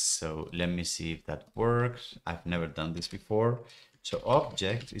 objects. So let me see if that works. I've never done this before. So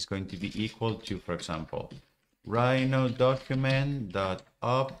object is going to be equal to, for example, Rhino document dot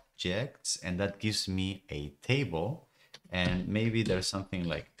objects, and that gives me a table, and maybe there's something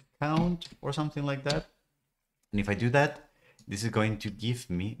like count or something like that. And if I do that, this is going to give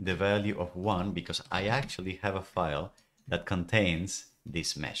me the value of 1 because I actually have a file that contains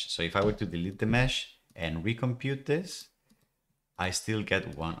this mesh. So if I were to delete the mesh and recompute this, I still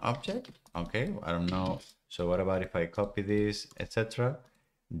get 1 object. Okay, I don't know. So what about if I copy this, etc.?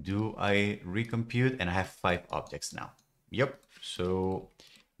 Do I recompute? And I have 5 objects now. Yep. So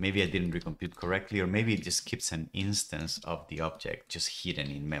maybe I didn't recompute correctly, or maybe it just keeps an instance of the object just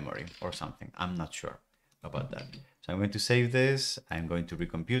hidden in memory or something. I'm not sure about that. So I'm going to save this. I'm going to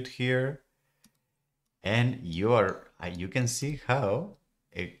recompute here. And you can see how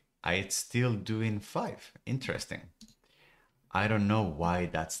it's still doing 5. Interesting. I don't know why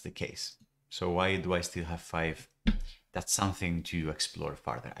that's the case. So why do I still have 5? That's something to explore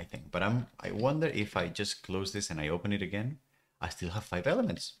further, I think. But I wonder if I just close this and I open it again, I still have 5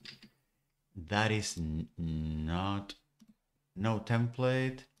 elements. That is not no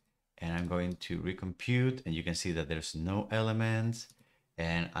template. And I'm going to recompute, and you can see that there's no elements.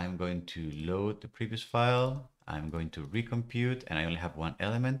 And I'm going to load the previous file. I'm going to recompute, and I only have 1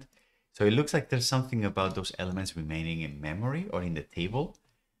 element. So it looks like there's something about those elements remaining in memory or in the table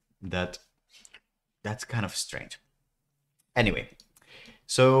that's kind of strange. Anyway,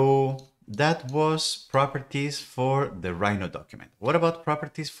 so that was properties for the Rhino document. What about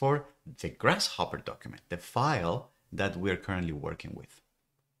properties for the Grasshopper document, the file that we're currently working with?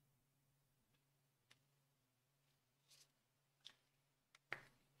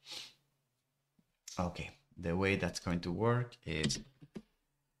 Okay, the way that's going to work is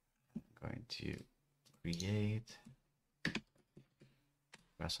I'm going to create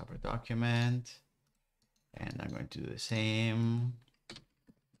Grasshopper document, and I'm going to do the same.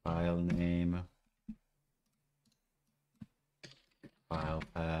 File name, file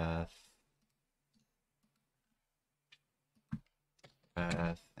path,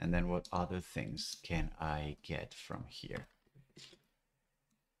 and then what other things can I get from here?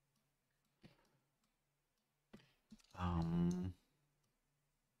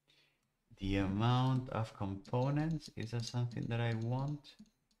 The amount of components, is that something that I want?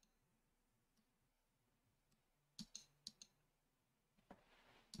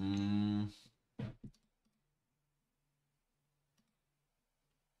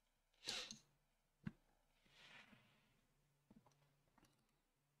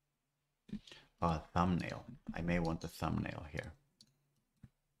 Thumbnail. I may want a thumbnail here.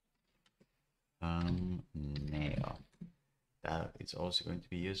 Thumbnail. That is also going to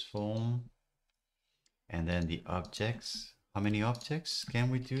be useful. And then the objects. How many objects can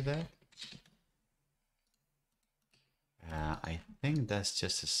we do that? I think that's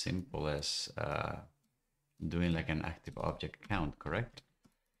just as simple as doing like an active object count, correct?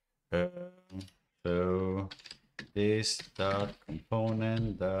 So this dot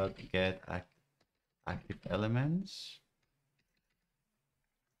component dot get active elements.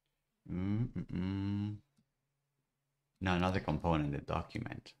 No, not the component, the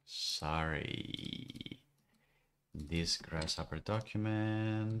document. Sorry. This Grasshopper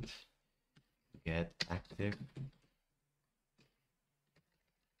document get active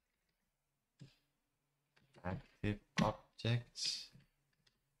objects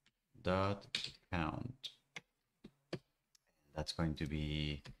dot count. That's going to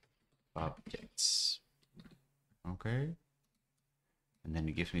be objects. Okay. And then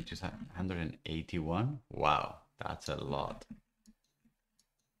it gives me 281. Wow, that's a lot.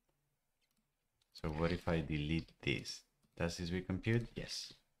 So what if I delete this? Does this recompute?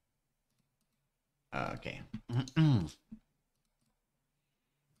 Yes. Okay.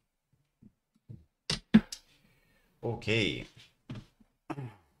 Okay.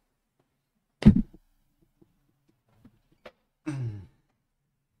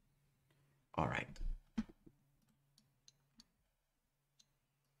 All right.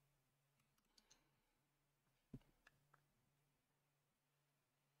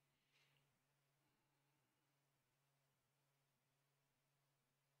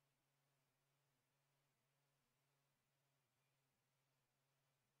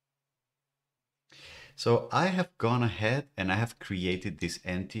 So I have gone ahead and I have created this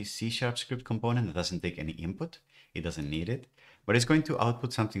empty C# script component that doesn't take any input. It doesn't need it, but it's going to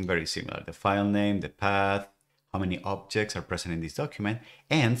output something very similar. The file name, the path, how many objects are present in this document.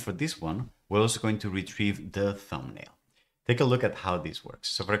 And for this one, we're also going to retrieve the thumbnail. Take a look at how this works.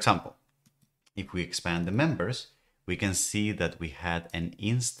 So for example, if we expand the members, we can see that we had an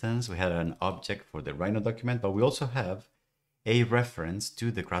instance, we had an object for the Rhino document, but we also have a reference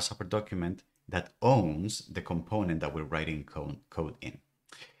to the Grasshopper document that owns the component that we're writing code in.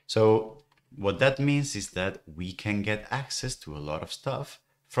 So what that means is that we can get access to a lot of stuff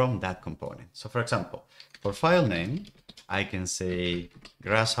from that component. So for example, for file name, I can say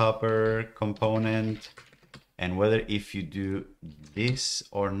Grasshopper component, and whether if you do this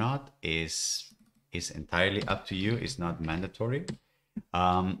or not is entirely up to you. It's not mandatory.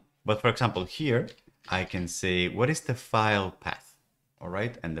 But for example, here I can say, what is the file path? All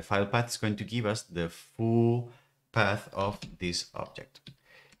right, and the file path is going to give us the full path of this object.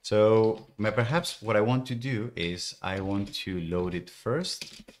 So perhaps what I want to do is I want to load it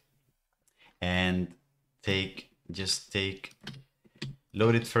first and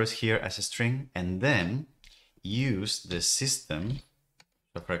load it first here as a string and then use the system.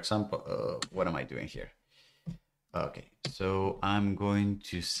 So for example, what am I doing here? Okay, so I'm going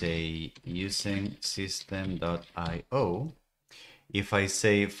to say using system.io. If I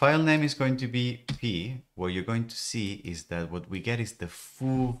say file name is going to be p, what you're going to see is that what we get is the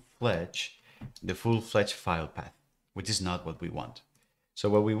full-fledged file path, which is not what we want. So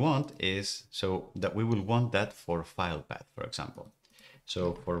what we want is, so that we will want that for file path, for example.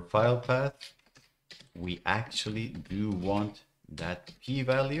 So for file path, we actually do want that p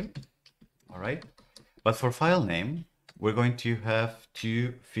value, all right? But for file name, we're going to have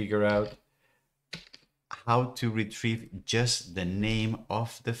to figure out how to retrieve just the name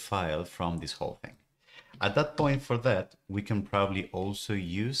of the file from this whole thing. At that point, for that, we can probably also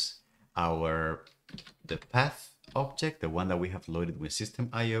use the path object, the one that we have loaded with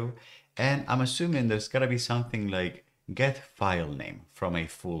system.io. And I'm assuming there's gotta be something like get file name from a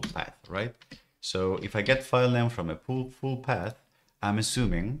full path, right? So if I get file name from a full path, I'm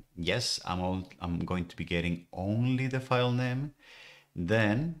assuming, yes, I'm going to be getting only the file name.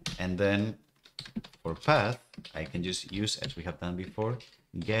 And then for path, I can just use, as we have done before,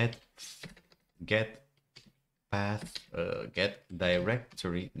 get path, get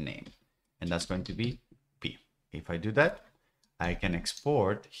directory name, and that's going to be p. If I do that, I can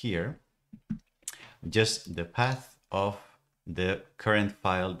export here just the path of the current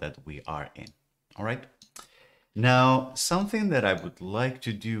file that we are in. All right. Now, something that I would like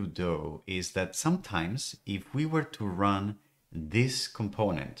to do though is that sometimes if we were to run this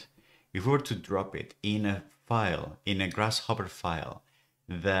component, if we were to drop it in a file, in a Grasshopper file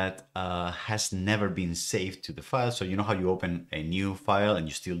that has never been saved to the file, so you know how you open a new file and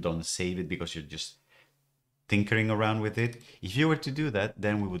you still don't save it because you're just tinkering around with it. If you were to do that,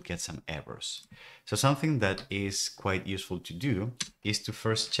 then we would get some errors. So something that is quite useful to do is to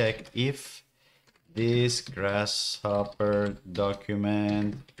first check if this Grasshopper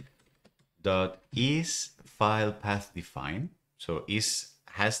document .is file path defined. So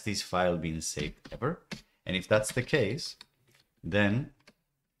has this file been saved ever? And if that's the case, then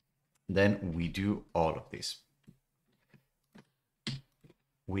we do all of this.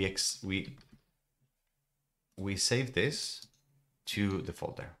 We save this to the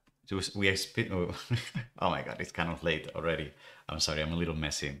folder. So oh my God, it's kind of late already. I'm sorry, I'm a little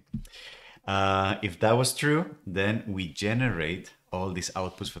messy. If that was true, then we generate all these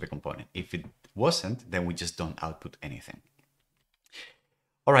outputs for the component. If it wasn't, then we just don't output anything.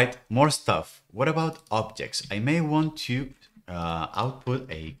 All right, more stuff. What about objects? I may want to output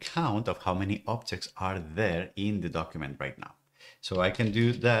a count of how many objects are there in the document right now. So I can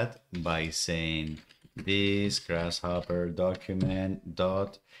do that by saying this Grasshopper document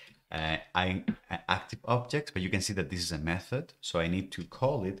dot active objects, but you can see that this is a method, so I need to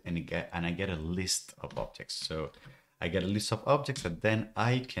call it and I get a list of objects. So I get a list of objects that then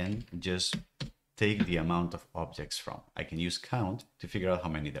I can just take the amount of objects from. I can use count to figure out how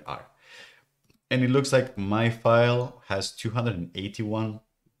many there are. And it looks like my file has 281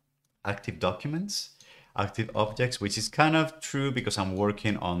 active documents, active objects, which is kind of true because I'm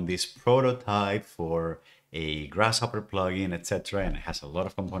working on this prototype for a Grasshopper plugin, etc., and it has a lot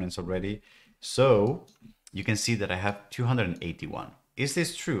of components already. So you can see that I have 281. Is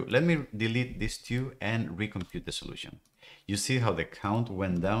this true? Let me delete these two and recompute the solution. You see how the count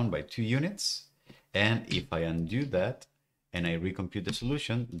went down by 2 units? And if I undo that and I recompute the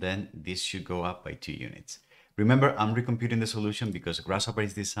solution, then this should go up by 2 units. Remember, I'm recomputing the solution because Grasshopper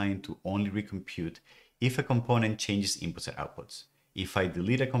is designed to only recompute if a component changes inputs and outputs. If I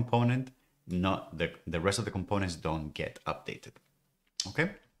delete a component, not the rest of the components don't get updated.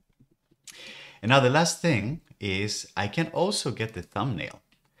 Okay. And now the last thing is I can also get the thumbnail.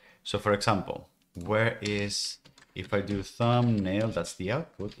 So for example, if I do thumbnail, that's the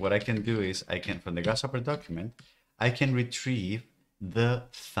output. What I can do is from the Grasshopper document, I can retrieve the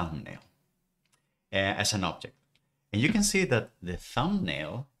thumbnail as an object. And you can see that the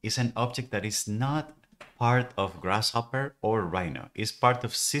thumbnail is an object that is not part of Grasshopper or Rhino. It's part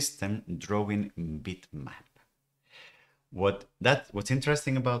of system drawing bitmap. What's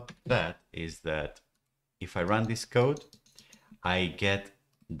interesting about that is that if I run this code, I get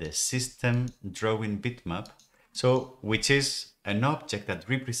the system drawing bitmap, which is an object that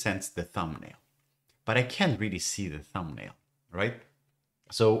represents the thumbnail. But I can't really see the thumbnail, right?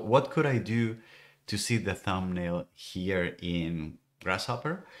 So what could I do to see the thumbnail here in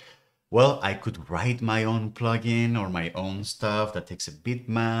Grasshopper? Well, I could write my own plugin or my own stuff that takes a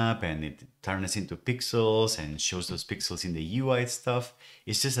bitmap and it turns into pixels and shows those pixels in the UI stuff.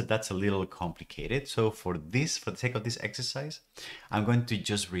 It's just that that's a little complicated. So for this, for the sake of this exercise, I'm going to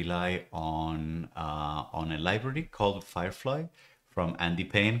just rely on a library called Firefly from Andy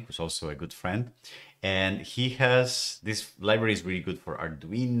Payne, who's also a good friend. And he has, this library is really good for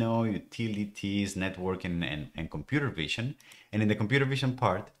Arduino, utilities, networking, and computer vision. And in the computer vision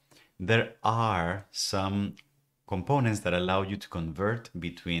part, there are some components that allow you to convert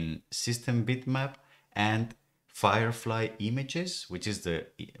between system bitmap and Firefly images, which is the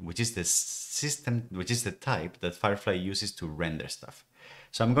type that Firefly uses to render stuff.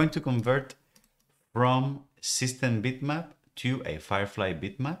 So I'm going to convert from system bitmap to a Firefly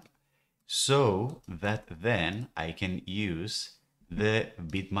bitmap so that then I can use the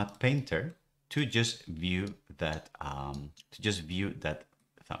bitmap painter to just view that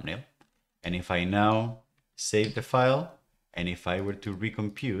thumbnail. And if I now save the file, and if I were to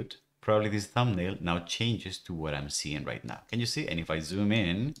recompute, probably this thumbnail now changes to what I'm seeing right now. Can you see? And if I zoom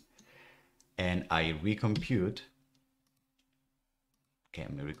in and I recompute, okay,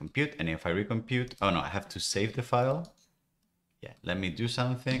 I'm gonna recompute, and if I recompute, oh no, I have to save the file. Yeah, let me do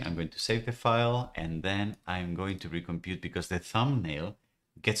something. I'm going to save the file, and then I'm going to recompute because the thumbnail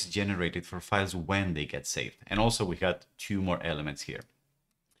gets generated for files when they get saved. And also we got 2 more elements here.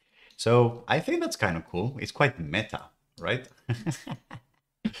 So I think that's kind of cool. It's quite meta, right?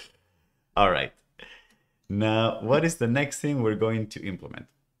 All right. Now, what is the next thing we're going to implement?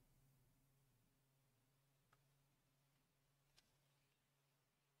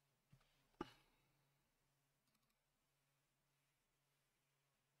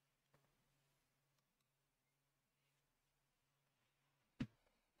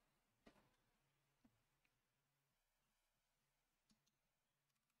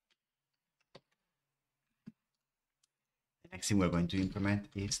 The next thing we're going to implement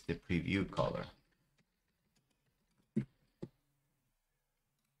is the preview color.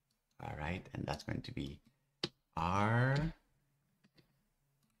 All right, and that's going to be R,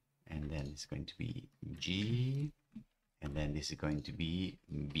 and then it's going to be G, and then this is going to be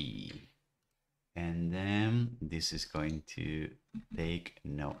B, and then this is going to take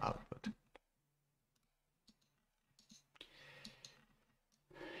no output.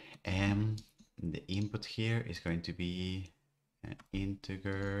 And the input here is going to be an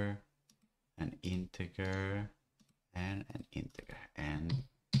integer, and an integer, and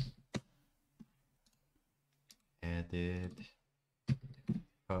edit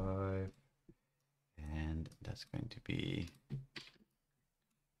 5, and that's going to be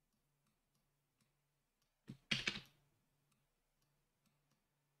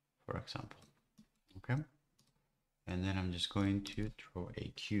for example. Okay, and then I'm just going to throw a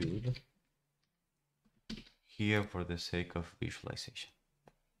cube here for the sake of visualization.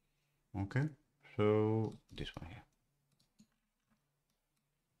 Okay, so this one here.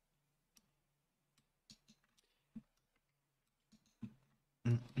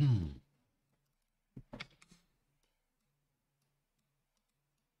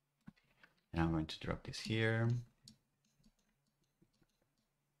 And I'm going to drop this here.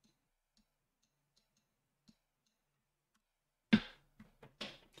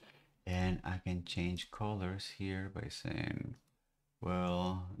 And I can change colors here by saying,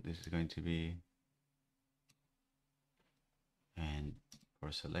 well, this is going to be, and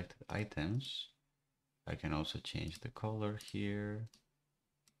for selected items, I can also change the color here.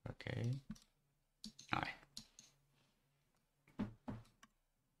 Okay. All right.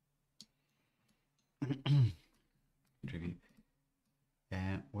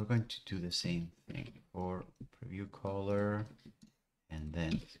 And we're going to do the same thing for preview color, and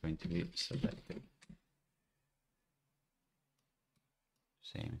then it's going to be selected.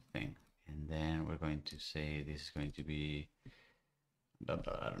 Same thing. And then we're going to say this is going to be, I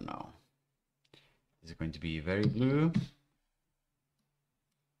don't know. This is going to be very blue.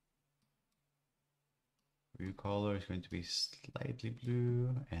 Blue color is going to be slightly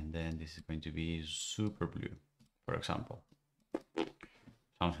blue, and then this is going to be super blue, for example.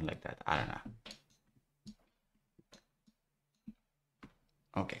 Something like that. I don't know.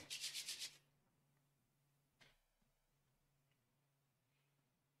 Okay.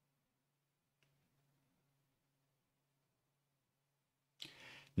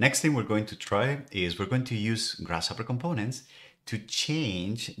 Next thing we're going to try is we're going to use Grasshopper components to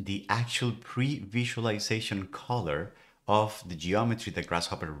change the actual pre-visualization color of the geometry that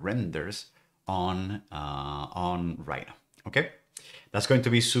Grasshopper renders on Rhino. Okay, that's going to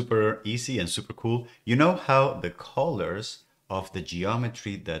be super easy and super cool. You know how the colors of the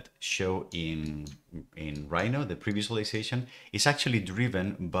geometry that show in Rhino, the pre-visualization, is actually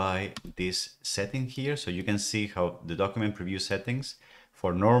driven by this setting here. So you can see how the document preview settings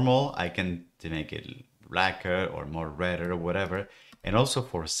for normal, I can make it blacker or more redder or whatever. And also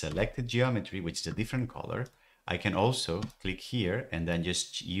for selected geometry, which is a different color, I can also click here and then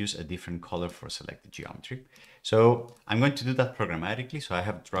just use a different color for selected geometry. So I'm going to do that programmatically. So I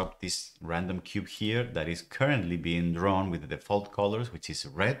have dropped this random cube here that is currently being drawn with the default colors, which is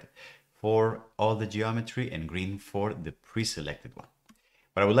red for all the geometry and green for the pre-selected one.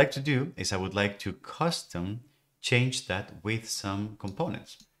 What I would like to do is I would like to custom change that with some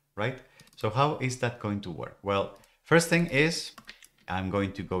components, right? So how is that going to work? Well, first thing is I'm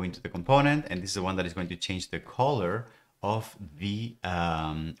going to go into the component, and this is the one that is going to change the color of the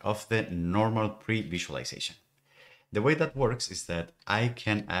normal pre-visualization. The way that works is that I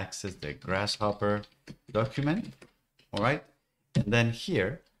can access the Grasshopper document, all right? And then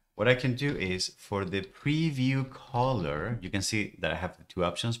here, what I can do is for the preview color, you can see that I have the two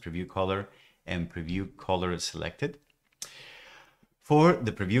options, preview color and preview color selected. For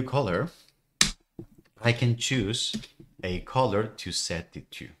the preview color, I can choose a color to set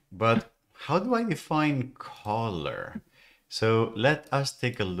it to. But how do I define color? So let us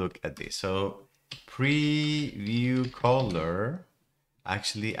take a look at this. So preview color,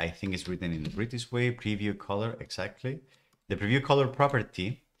 actually, I think it's written in the British way, preview color, exactly. The preview color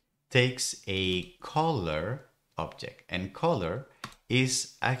property takes a color object, and color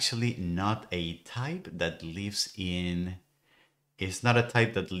is actually not a type that lives in, it's not a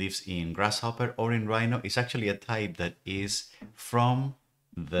type that lives in Grasshopper or in Rhino. It's actually a type that is from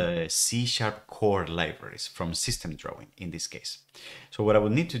the C# core libraries, from system drawing in this case. So what I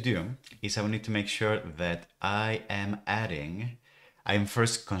would need to do is I would need to make sure that I am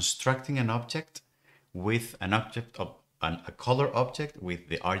first constructing an object with an object of a color object with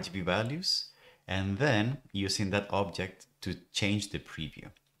the RGB values, and then using that object to change the preview.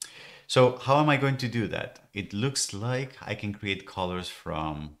 So how am I going to do that? It looks like I can create colors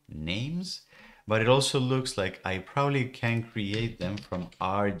from names, but it also looks like I probably can create them from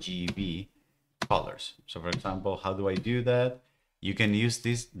RGB colors. So for example, how do I do that? You can use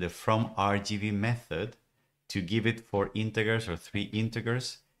the from RGB method to give it 4 integers or 3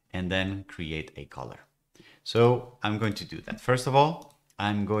 integers and then create a color. So I'm going to do that. First of all,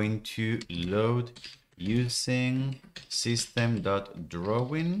 I'm going to load using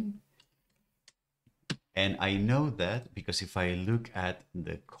system.drawing. And I know that because if I look at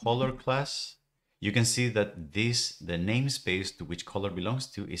the color class, you can see that the namespace to which color belongs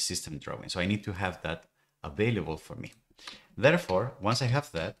to is system drawing. So I need to have that available for me. Therefore, once I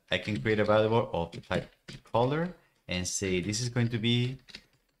have that, I can create a variable of the type color and say this is going to be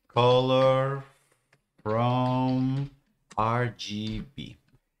color from RGB.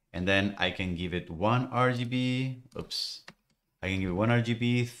 And then I can give it one RGB. Oops. I can give it one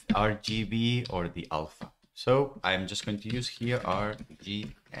RGB, or the alpha. So I'm just going to use here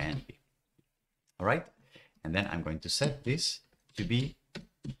RG and B. All right. And then I'm going to set this to be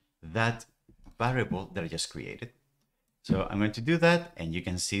that variable that I just created. So I'm going to do that. And you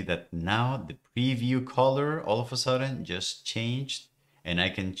can see that now the preview color all of a sudden just changed, and I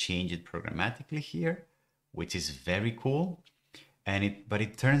can change it programmatically here, which is very cool. But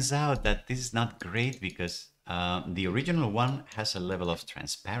it turns out that this is not great because the original one has a level of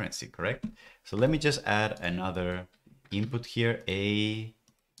transparency, correct? So let me just add another input here, a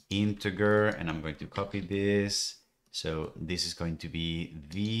integer, and I'm going to copy this. So this is going to be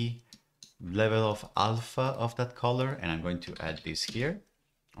the level of alpha of that color, and I'm going to add this here.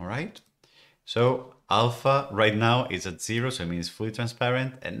 All right. So alpha right now is at 0, so it means fully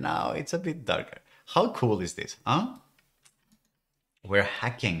transparent, and now it's a bit darker. How cool is this, huh? We're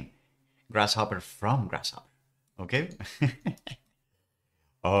hacking Grasshopper from Grasshopper. Okay.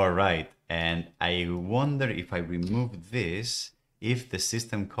 All right. And I wonder if I remove this, if the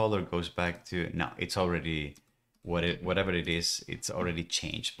system color goes back to, no, it's already whatever it is, it's already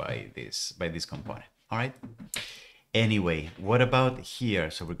changed by this component. All right. Anyway, what about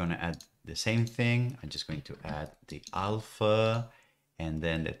here? So we're going to add the same thing. I'm just going to add the alpha, and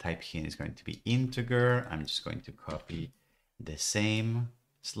then the type here is going to be integer. I'm just going to copy the same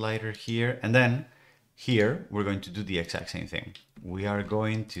slider here, and then here we're going to do the exact same thing. We are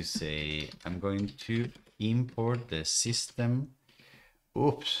going to say, I'm going to import the system.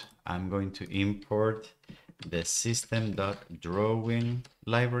 Oops, I'm going to import the system.drawing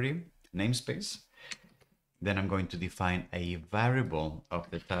library namespace. Then I'm going to define a variable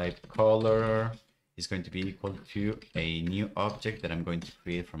of the type color is going to be equal to a new object that I'm going to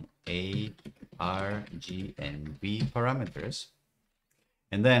create from A, R, G, and B parameters.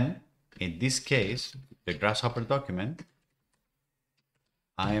 And then, in this case, the Grasshopper document,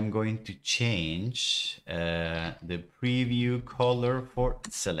 I am going to change the preview color for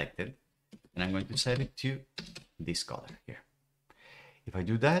selected, and I'm going to set it to this color here. If I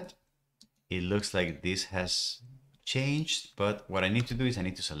do that, it looks like this has changed, but what I need to do is I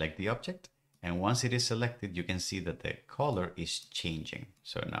need to select the object, and once it is selected, you can see that the color is changing.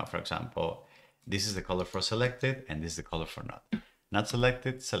 So now, for example, this is the color for selected, and this is the color for not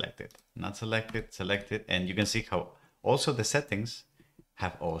selected, selected, not selected, selected, and you can see how also the settings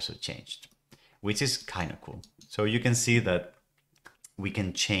have also changed, which is kind of cool. So you can see that we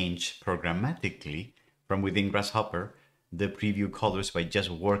can change programmatically from within Grasshopper the preview colors by just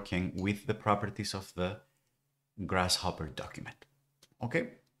working with the properties of the Grasshopper document. Okay.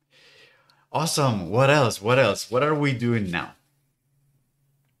 Awesome. What else? What else? What are we doing now?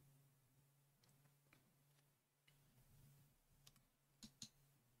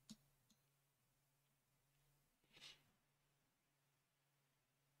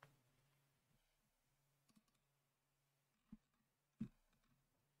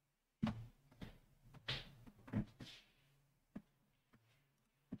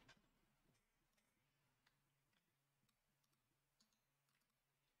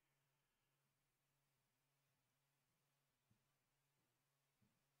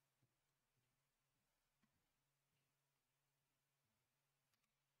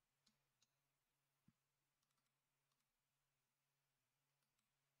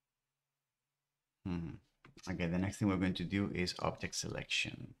 Okay, the next thing we're going to do is object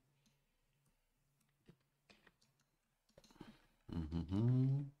selection.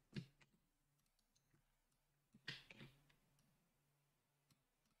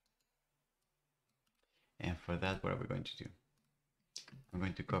 And for that, what are we going to do? I'm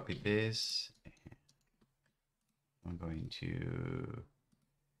going to copy this. I'm going to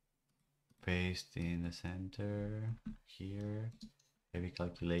paste in the center here. Heavy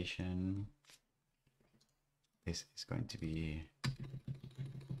calculation. This is going to be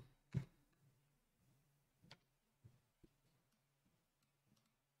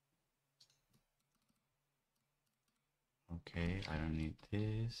okay. I don't need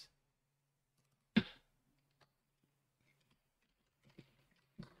this.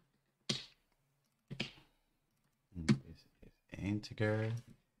 And this is integer.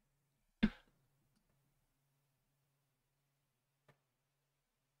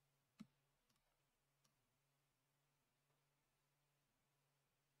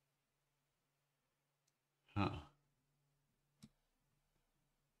 Huh.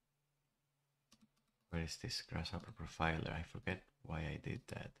 Where is this Grasshopper profiler? I forget why I did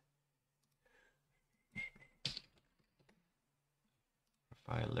that.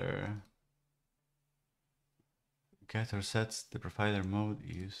 Profiler. Getter sets the profiler mode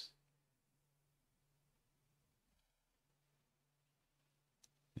used.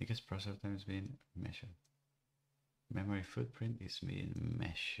 Biggest processor time is being measured. Memory footprint is being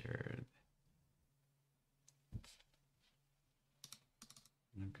measured.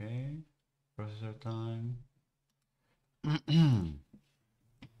 Okay, processor time.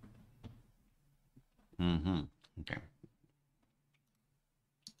 Okay.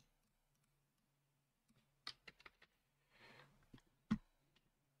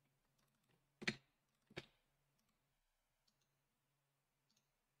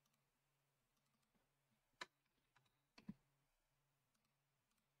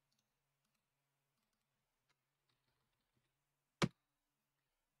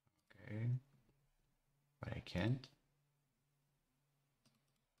 Okay, but I can't.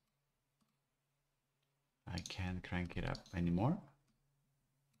 I can't crank it up anymore.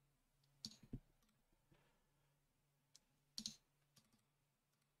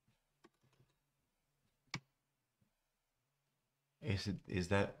 Is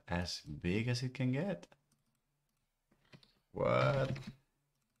that as big as it can get? What?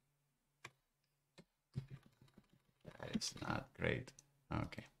 It's not great.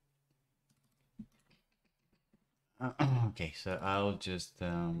 Okay. Okay, so I'll just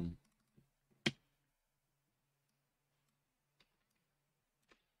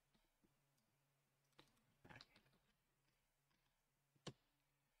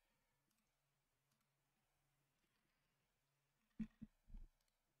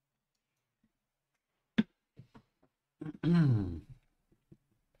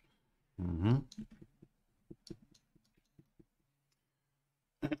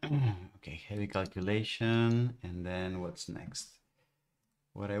okay, heavy calculation, and then what's next?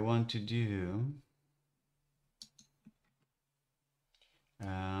 What I want to do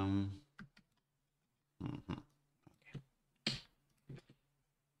Um, mhm.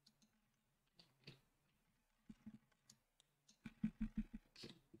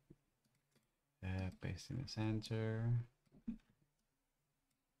 Paste in the center.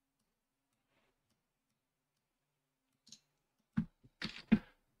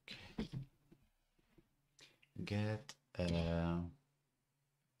 Get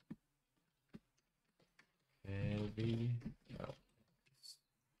heavy. Oh,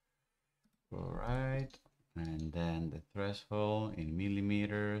 all right. And then the threshold in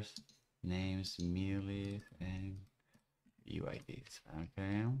millimeters, names, millis, and UIDs.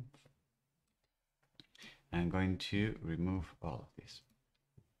 Okay. I'm going to remove all of this.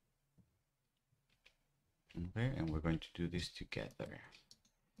 Okay, and we're going to do this together.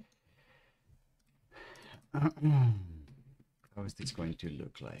 How is this going to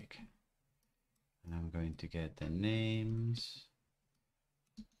look like? I'm going to get the names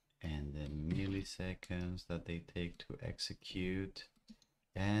and the milliseconds that they take to execute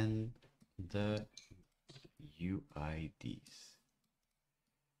and the UIDs.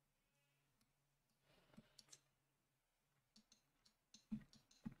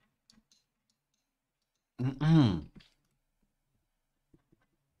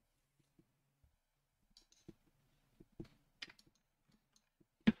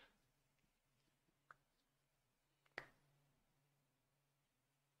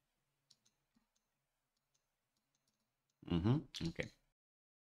 Okay.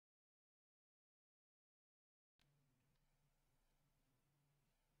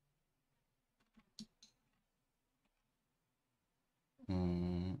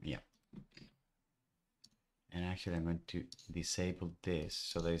 Yeah. And actually, I'm going to disable this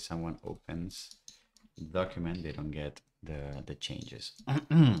so that if someone opens the document, they don't get the changes.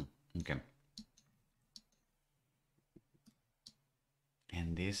 Okay.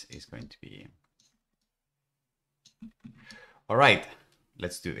 And this is going to be... All right,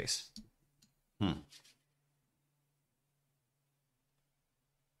 let's do this.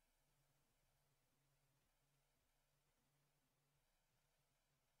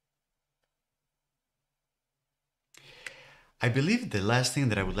 I believe the last thing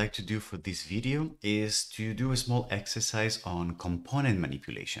that I would like to do for this video is to do a small exercise on component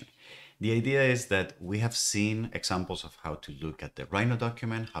manipulation. The idea is that we have seen examples of how to look at the Rhino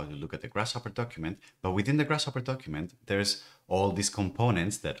document, how to look at the Grasshopper document, but within the Grasshopper document, there's all these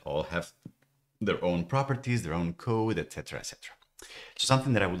components that all have their own properties, their own code, etc., etc. So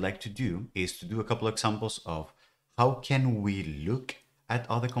something that I would like to do is to do a couple examples of how can we look at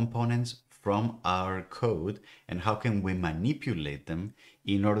other components from our code and how can we manipulate them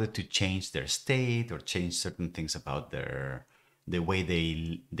in order to change their state or change certain things about the way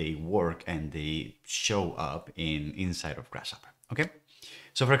they work and they show up inside of Grasshopper. Okay,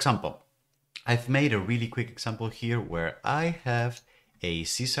 so for example, I've made a really quick example here where I have a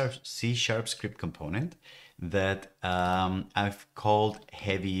C# script component that I've called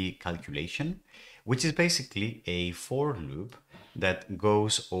heavy calculation, which is basically a for loop that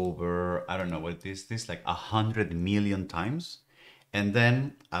goes over, I don't know what this like 100 million times. And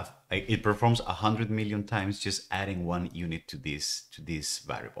then it performs 100 million times, just adding one unit to this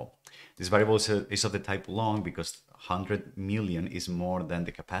variable. This variable is of the type long because 100 million is more than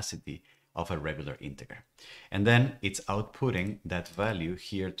the capacity of a regular integer. And then it's outputting that value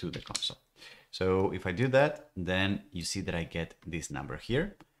here to the console. So if I do that, then you see that I get this number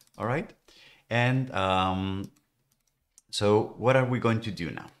here. All right. And so what are we going to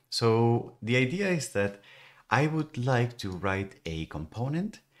do now? So the idea is that I would like to write a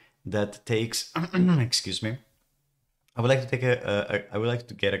component that takes, excuse me, I would like to take I would like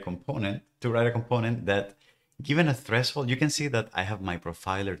to get a component, to write a component that, given a threshold, you can see that I have my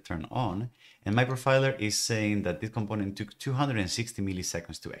profiler turned on, and my profiler is saying that this component took 260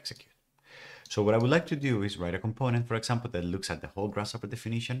 milliseconds to execute. So what I would like to do is write a component, for example, that looks at the whole Grasshopper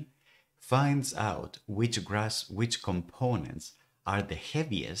definition, finds out which components are the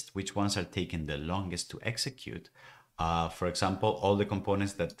heaviest, which ones are taking the longest to execute. For example, all the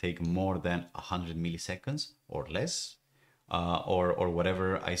components that take more than 100 milliseconds or less, or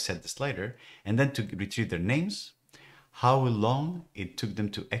whatever I set the slider, and then to retrieve their names, how long it took them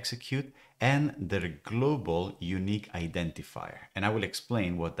to execute, and their global unique identifier. And I will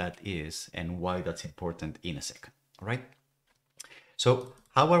explain what that is and why that's important in a second. All right. So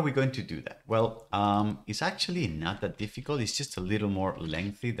how are we going to do that? Well, it's actually not that difficult. It's just a little more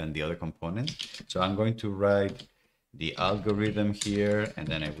lengthy than the other components. So I'm going to write the algorithm here, and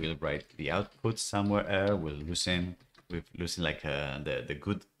then I will write the output somewhere. We've loosened like the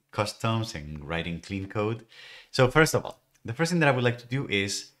good customs and writing clean code. So first of all, the first thing that I would like to do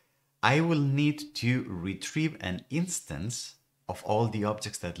is I will need to retrieve an instance of all the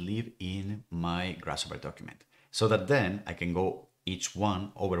objects that live in my Grasshopper document, so that then I can go each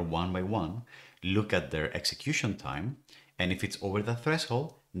one over one by one, look at their execution time, and if it's over the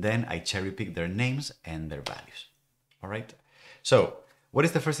threshold, then I cherry pick their names and their values. All right. So what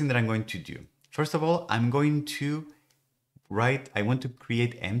is the first thing that I'm going to do? First of all, I'm going to I want to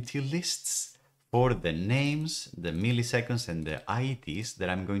create empty lists for the names, the milliseconds, and the IDs that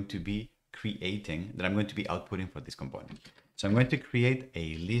I'm going to be creating, that I'm going to be outputting for this component. So I'm going to create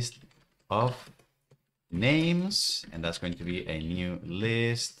a list of names, and that's going to be a new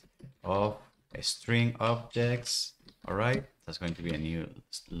list of string objects. All right, that's going to be a new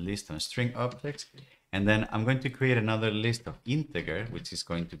list of string objects. And then I'm going to create another list of integer, which is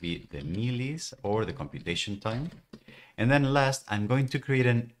going to be the millis or the computation time. And then last, I'm going to create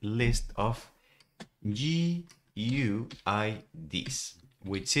a list of GUIDs,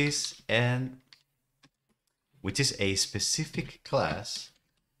 which is a specific class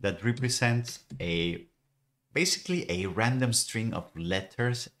that represents basically a random string of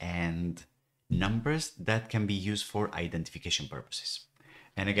letters and numbers that can be used for identification purposes.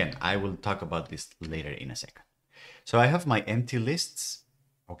 And again, I will talk about this later in a second. So I have my empty lists,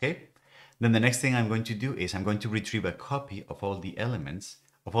 okay? Then the next thing I'm going to do is I'm going to retrieve a copy of all the elements,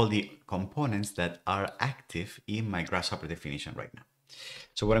 of all the components that are active in my Grasshopper definition right now.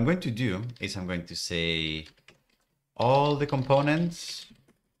 So what I'm going to do is I'm going to say all the components,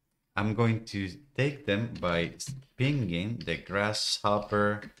 I'm going to take them by pinging the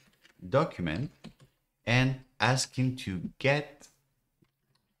Grasshopper document and asking to get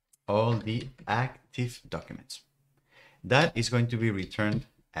all the active documents. That is going to be returned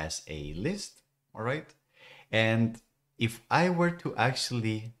as a list, all right? And if I were to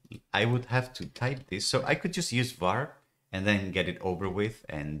actually, I would have to type this. So I could just use var and then get it over with.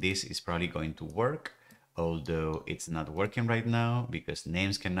 And this is probably going to work, although it's not working right now because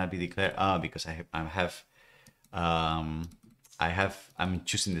names cannot be declared. Because I'm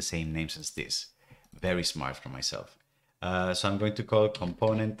choosing the same names as this. Very smart for myself. So I'm going to call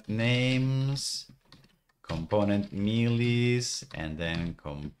component names, component millis, and then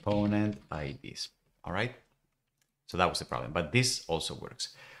component IDs. All right. So that was the problem, but this also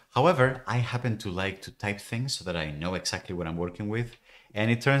works. However, I happen to like to type things so that I know exactly what I'm working with.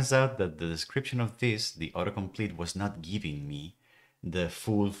 And it turns out that the description of this, the autocomplete, was not giving me the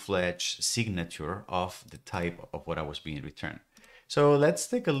full-fledged signature of the type of what I was being returned. So let's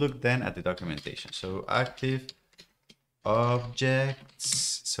take a look then at the documentation. So active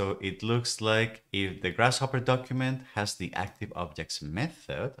objects. So it looks like if the Grasshopper document has the active objects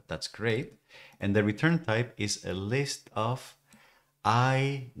method, that's great. And the return type is a list of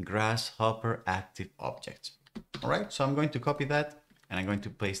Grasshopper active objects. All right, so I'm going to copy that and I'm going to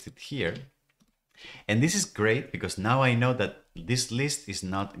paste it here. And this is great because now I know that this list is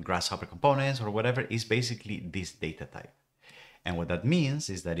not Grasshopper components or whatever, it's basically this data type. And what that means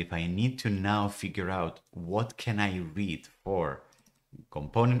is that if I need to now figure out what can I read for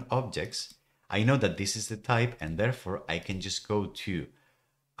component objects, I know that this is the type, and therefore I can just go to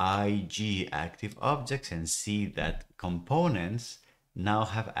IG active objects and see that components now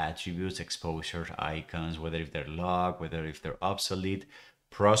have attributes, exposure, icons, whether if they're log, whether if they're obsolete,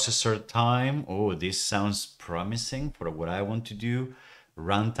 processor time. Oh, this sounds promising for what I want to do.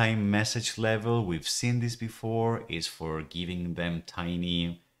 Runtime message level, we've seen this before, is for giving them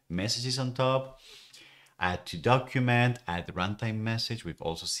tiny messages on top. Add to document, add runtime message. We've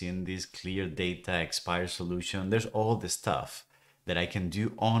also seen this clear data, expire solution. There's all the stuff that I can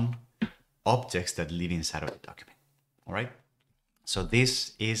do on objects that live inside of the document. All right. So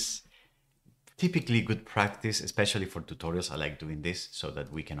this is typically good practice, especially for tutorials. I like doing this so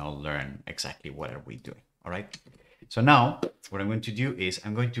that we can all learn exactly what are we doing. All right. So now what I'm going to do is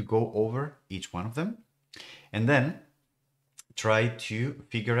I'm going to go over each one of them and then try to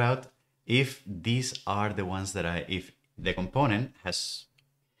figure out if these are the ones that if the component has,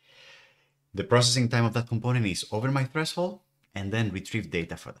 the processing time of that component is over my threshold, and then retrieve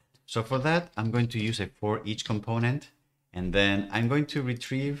data for that. So for that, I'm going to use a for each component, and then I'm going to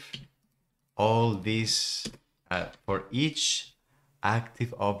retrieve all these for each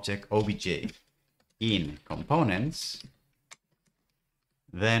active object obj in components.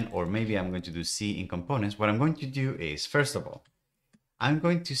 Then, or maybe I'm going to do C in components. What I'm going to do is, first of all, I'm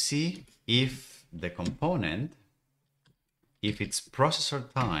going to see if the component, if it's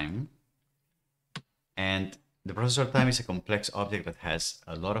processor time, and the processor time is a complex object that has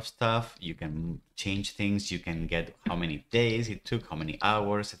a lot of stuff. You can change things. You can get how many days it took, how many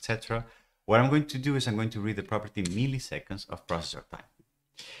hours, etc. what I'm going to do is I'm going to read the property milliseconds of processor time.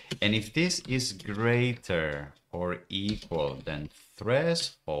 And if this is greater or equal than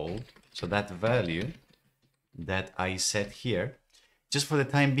threshold, so that value that I set here, just for the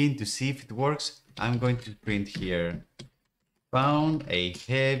time being to see if it works, I'm going to print here, found a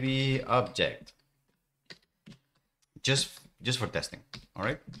heavy object, just for testing, all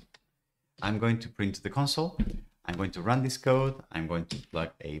right? I'm going to print to the console. I'm going to run this code. I'm going to plug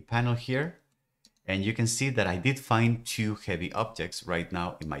a panel here. And you can see that I did find two heavy objects right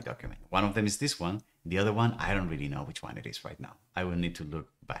now in my document. One of them is this one. The other one, I don't really know which one it is right now. I will need to look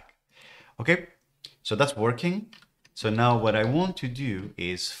back. Okay, so that's working. So now what I want to do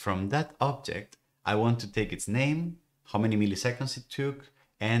is from that object, I want to take its name, how many milliseconds it took,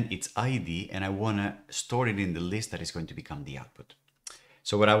 and its ID, and I want to store it in the list that is going to become the output.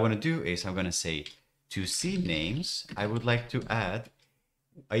 So what I want to do is I'm going to say to C names, I would like to add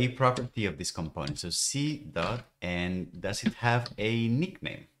a property of this component. So C dot, and does it have a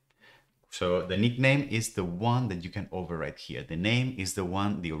nickname? So the nickname is the one that you can override here. The name is the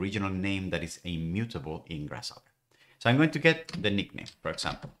one, the original name that is immutable in Grasshopper. So I'm going to get the nickname, for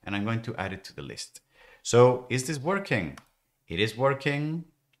example, and I'm going to add it to the list. So is this working? It is working.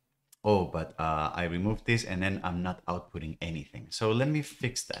 Oh, but I removed this and then I'm not outputting anything. So let me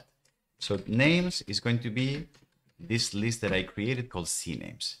fix that. So names is going to be this list that I created called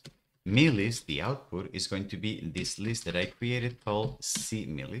CNames. Millis, the output, is going to be this list that I created called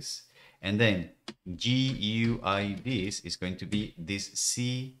CMillis. And then GUIDs is going to be this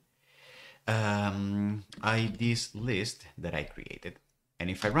CIDs list that I created. And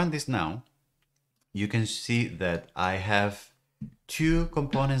if I run this now, you can see that I have two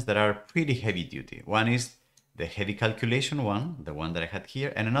components that are pretty heavy duty. One is the heavy calculation one, the one that I had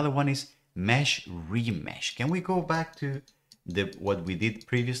here, and another one is mesh remesh. Can we go back to what we did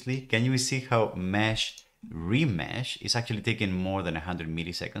previously? Can you see how mesh remesh is actually taking more than 100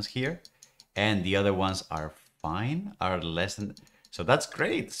 milliseconds here, and the other ones are fine, are less than. So that's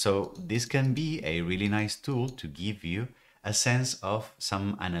great. So this can be a really nice tool to give you a sense of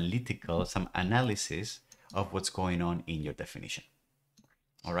some analysis of what's going on in your definition.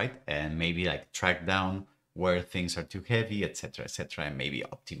 All right, and maybe like track down where things are too heavy, etc., and maybe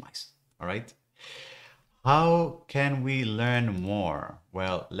optimize. All right, how can we learn more?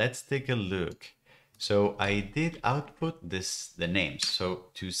 Well, let's take a look. So I did output the names. So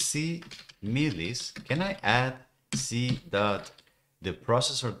to C millis, can I add C dot the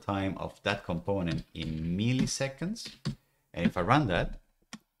processor time of that component in milliseconds? And if I run that,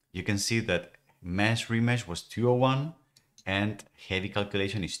 you can see that mesh remesh was 201 and heavy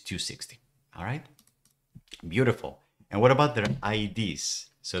calculation is 260. All right, beautiful. And what about their IDs?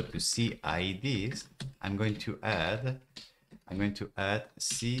 So to see IDs, I'm going to add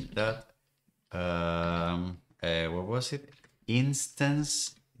C dot what was it?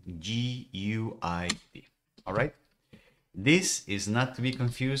 Instance GUID. All right, this is not to be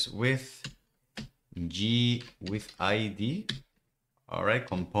confused with ID. All right,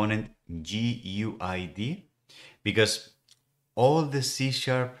 component GUID, because all the C#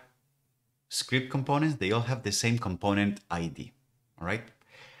 script components, they all have the same component ID. All right.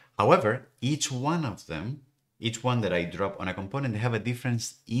 However, each one of them, each one that I drop on a component, they have a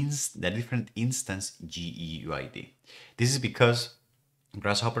different instance GUID. This is because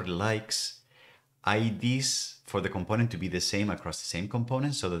Grasshopper likes IDs for the component to be the same across the same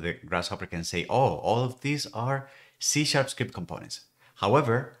component, so that the Grasshopper can say, oh, all of these are C# script components.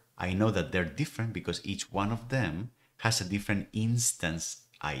 However, I know that they're different because each one of them has a different instance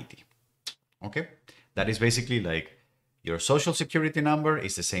ID. Okay, that is basically like your social security number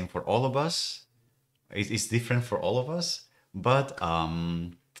is the same for all of us. It's different for all of us, but our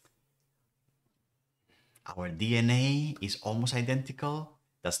DNA is almost identical.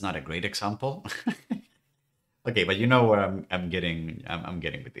 That's not a great example. Okay, but you know where I'm getting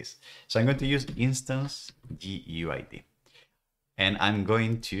with this. So I'm going to use instance GUID, and I'm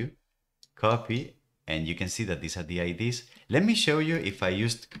going to copy, and you can see that these are the IDs. Let me show you if I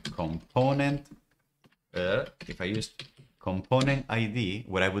used component. Component ID,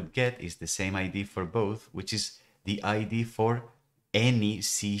 what I would get is the same ID for both, which is the ID for any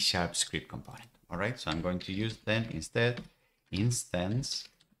C# script component. All right, so I'm going to use then instead instance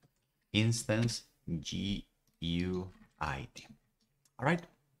GUID. All right,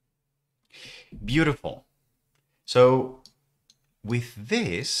 beautiful. So with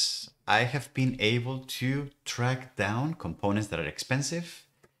this, I have been able to track down components that are expensive,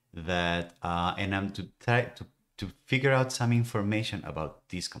 that and I'm to try to figure out some information about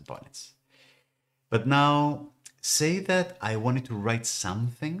these components. But now, say that I wanted to write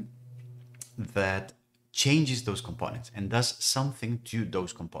something that changes those components and does something to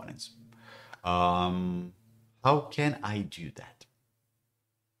those components. How can I do that?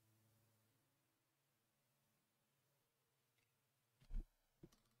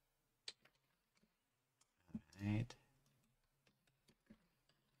 Right.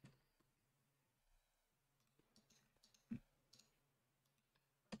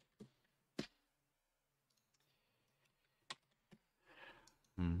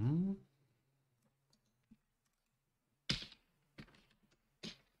 Mm-hmm.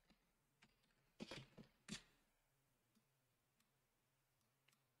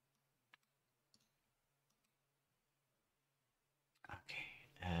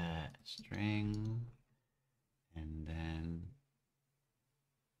 Okay, string, and then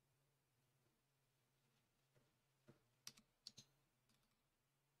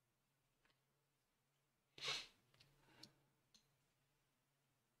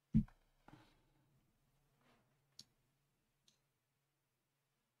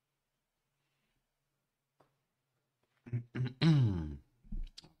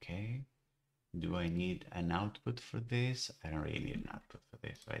okay. Do I need an output for this? I don't really need an output for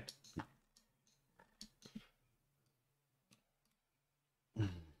this, right? No.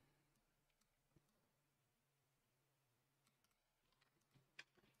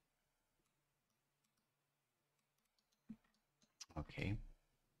 Okay.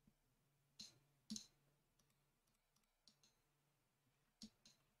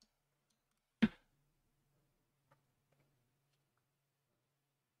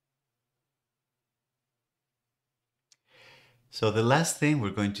 So the last thing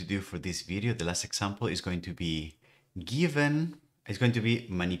we're going to do for this video, the last example is going to be it's going to be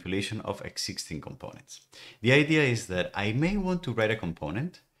manipulation of existing components. The idea is that I may want to write a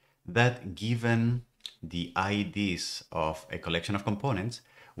component that, given the IDs of a collection of components,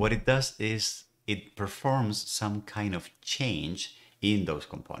 what it does is it performs some kind of change in those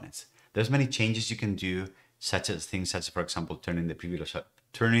components. There's many changes you can do, such as things such as, for example, turning the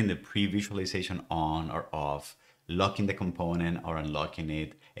pre-visualization on or off, locking the component or unlocking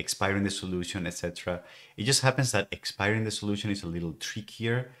it, expiring the solution, etc. It just happens that expiring the solution is a little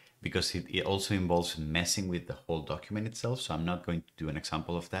trickier because it also involves messing with the whole document itself. So I'm not going to do an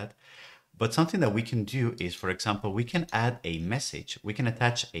example of that. But something that we can do is, for example, we can add a message. We can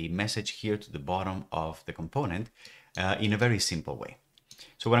attach a message here to the bottom of the component in a very simple way.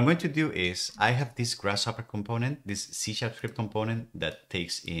 So what I'm going to do is I have this Grasshopper component, this C# script component that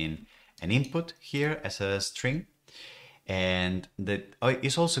takes in an input here as a string. And that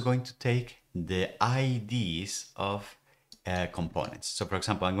is also going to take the IDs of components. So for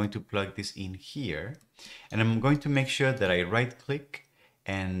example, I'm going to plug this in here and I'm going to make sure that I right click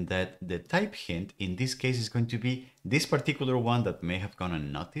and that the type hint in this case is going to be this particular one that may have gone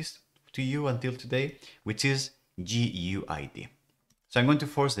unnoticed to you until today, which is GUID. So I'm going to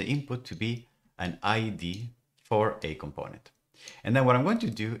force the input to be an ID for a component. And then what I'm going to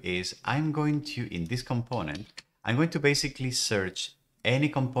do is I'm going to, in this component, I'm going to basically search any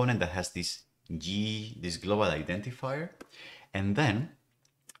component that has this this global identifier, and then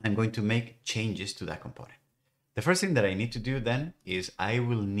I'm going to make changes to that component. The first thing that I need to do then is I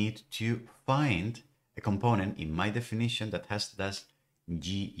will need to find a component in my definition that has this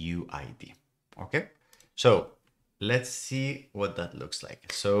GUID. Okay, so let's see what that looks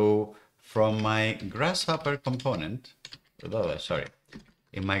like. So from my Grasshopper component,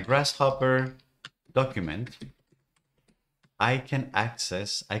 in my Grasshopper document, I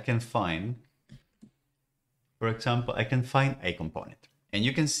can find, for example, I can find a component. And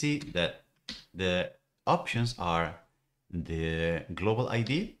you can see that the options are the global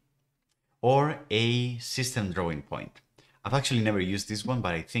ID or a system drawing point. I've actually never used this one,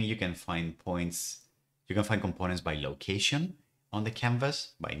 but I think you can find points, you can find components by location on the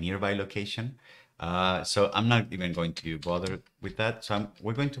canvas, by nearby location. So I'm not even going to bother with that. So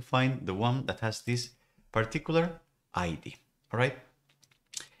we're going to find the one that has this particular ID. All right.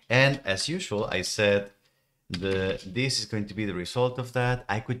 And as usual, I said this is going to be the result of that.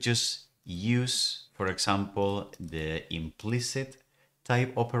 I could just use, for example, the implicit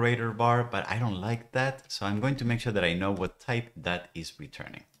type operator bar, but I don't like that. So I'm going to make sure that I know what type that is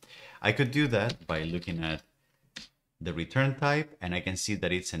returning. I could do that by looking at the return type, and I can see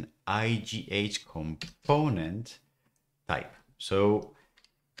that it's an IGH component type. So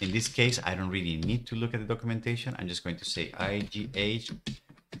in this case, I don't really need to look at the documentation. I'm just going to say IGH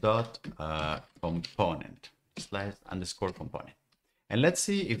dot component / component. And let's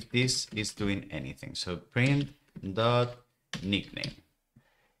see if this is doing anything. So print dot nickname.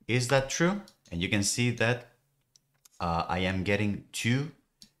 Is that true? And you can see that I am getting two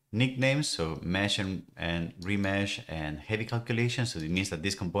nicknames, so mesh and remesh and heavy calculation. So it means that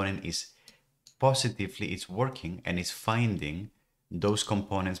this component is positively, it's working and it's finding those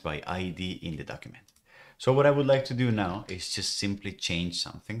components by ID in the document. So what I would like to do now is just simply change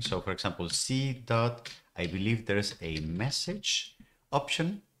something. So for example, C dot, I believe there's a message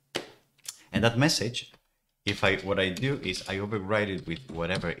option, and that message, what I do is I override it with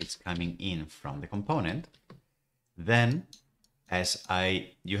whatever is coming in from the component. Then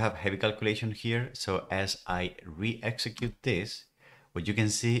you have heavy calculation here. So as I re-execute this, what you can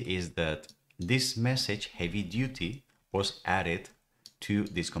see is that this message, heavy duty, was added to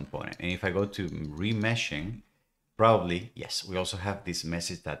this component. And if I go to remeshing, probably, yes, we also have this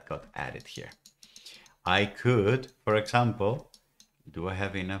message that got added here. I could, for example, do I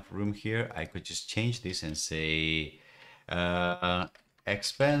have enough room here? I could just change this and say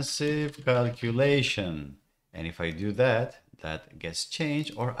expensive calculation. And if I do that, that gets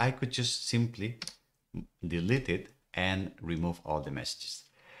changed, or I could just simply delete it and remove all the messages.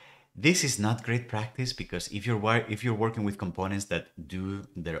 This is not great practice because if you're working with components that do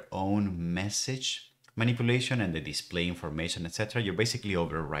their own message manipulation and they display information, etc., you're basically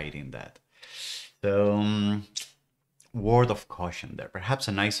overriding that. So word of caution there. Perhaps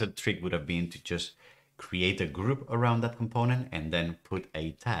a nicer trick would have been to just create a group around that component and then put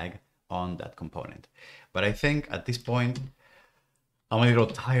a tag on that component. But I think at this point, I'm a little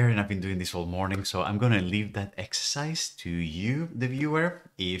tired and I've been doing this all morning, so I'm going to leave that exercise to you, the viewer.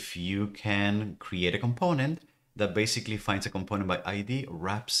 If you can create a component that basically finds a component by ID,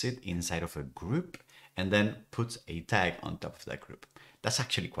 wraps it inside of a group, and then puts a tag on top of that group. That's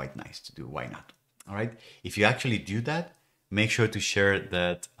actually quite nice to do. Why not? All right. If you actually do that, make sure to share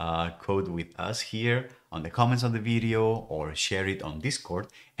that code with us here on the comments on the video, or share it on Discord,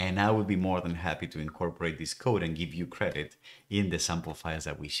 and I will be more than happy to incorporate this code and give you credit in the sample files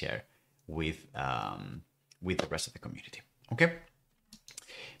that we share with the rest of the community. Okay,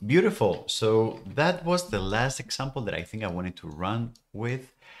 beautiful. So that was the last example that I think I wanted to run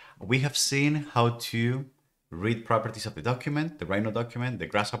with. We have seen how to read properties of the document, the Rhino document, the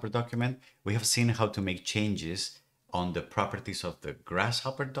Grasshopper document. We have seen how to make changes on the properties of the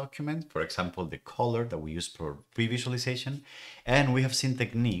Grasshopper document, for example, the color that we use for pre-visualization. And we have seen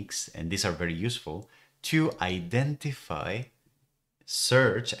techniques, and these are very useful, to identify,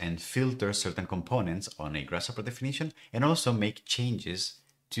 search, and filter certain components on a Grasshopper definition, and also make changes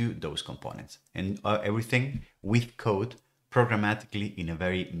to those components. And everything with code programmatically in a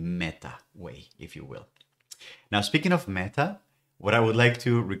very meta way, if you will. Now, speaking of meta, what I would like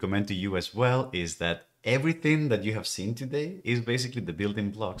to recommend to you as well is that everything that you have seen today is basically the building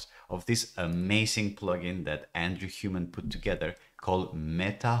blocks of this amazing plugin that Andrew Human put together called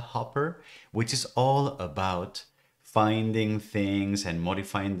Meta Hopper, which is all about finding things and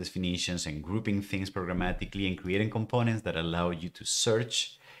modifying definitions and grouping things programmatically and creating components that allow you to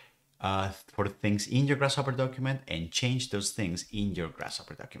search for things in your Grasshopper document and change those things in your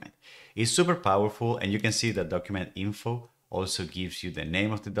Grasshopper document. It's super powerful, and you can see that document info also gives you the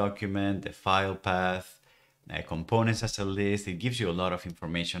name of the document, the file path, components as a list. It gives you a lot of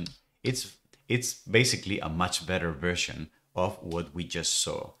information. It's basically a much better version of what we just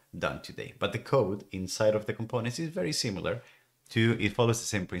saw done today. But the code inside of the components is very similar to, it follows the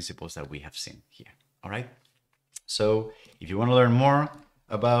same principles that we have seen here. All right. So if you want to learn more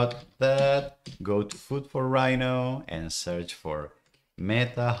about that, go to Food for Rhino and search for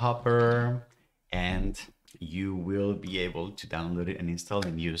Meta Hopper, and you will be able to download it and install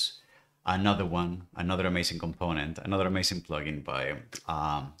and use another amazing component, another amazing plugin by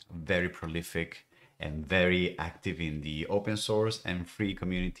very prolific and very active in the open source and free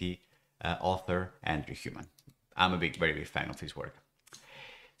community author, Andrew Human. I'm a very big fan of his work.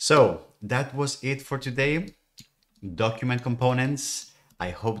 So that was it for today. Document components. I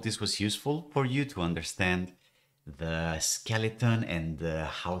hope this was useful for you to understand the skeleton and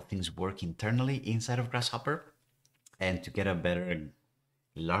how things work internally inside of Grasshopper, and to get a better,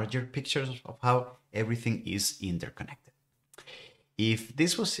 larger picture of how everything is interconnected. If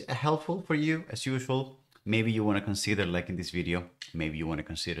this was helpful for you, as usual, maybe you want to consider liking this video, maybe you want to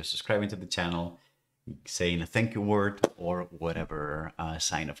consider subscribing to the channel, saying a thank you word, or whatever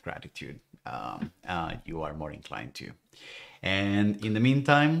sign of gratitude you are more inclined to. And in the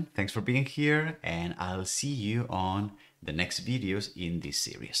meantime, thanks for being here, and I'll see you on the next videos in this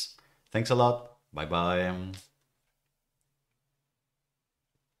series. Thanks a lot. Bye-bye.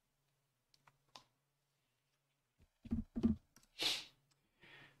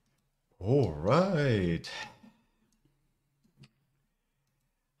 All right.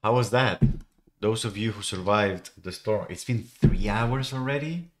 How was that? Those of you who survived the storm. It's been 3 hours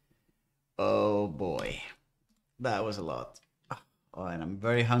already. Oh boy, that was a lot. Oh, and I'm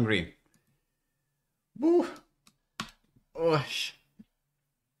very hungry. Woo. Oh.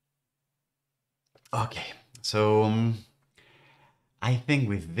 Okay, so I think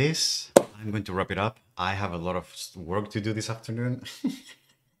with this, I'm going to wrap it up. I have a lot of work to do this afternoon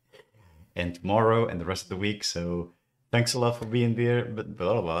and tomorrow and the rest of the week. So thanks a lot for being there, but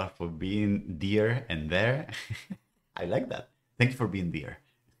blah, blah, blah, for being dear and there. I like that. Thank you for being there.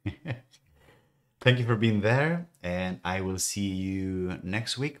 Thank you for being there, and I will see you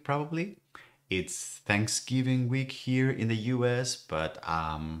next week probably. It's Thanksgiving week here in the US, but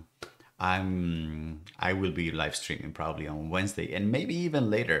I will be live streaming probably on Wednesday and maybe even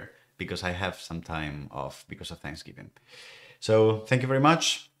later because I have some time off because of Thanksgiving. So thank you very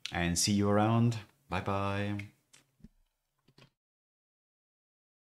much and see you around. Bye bye.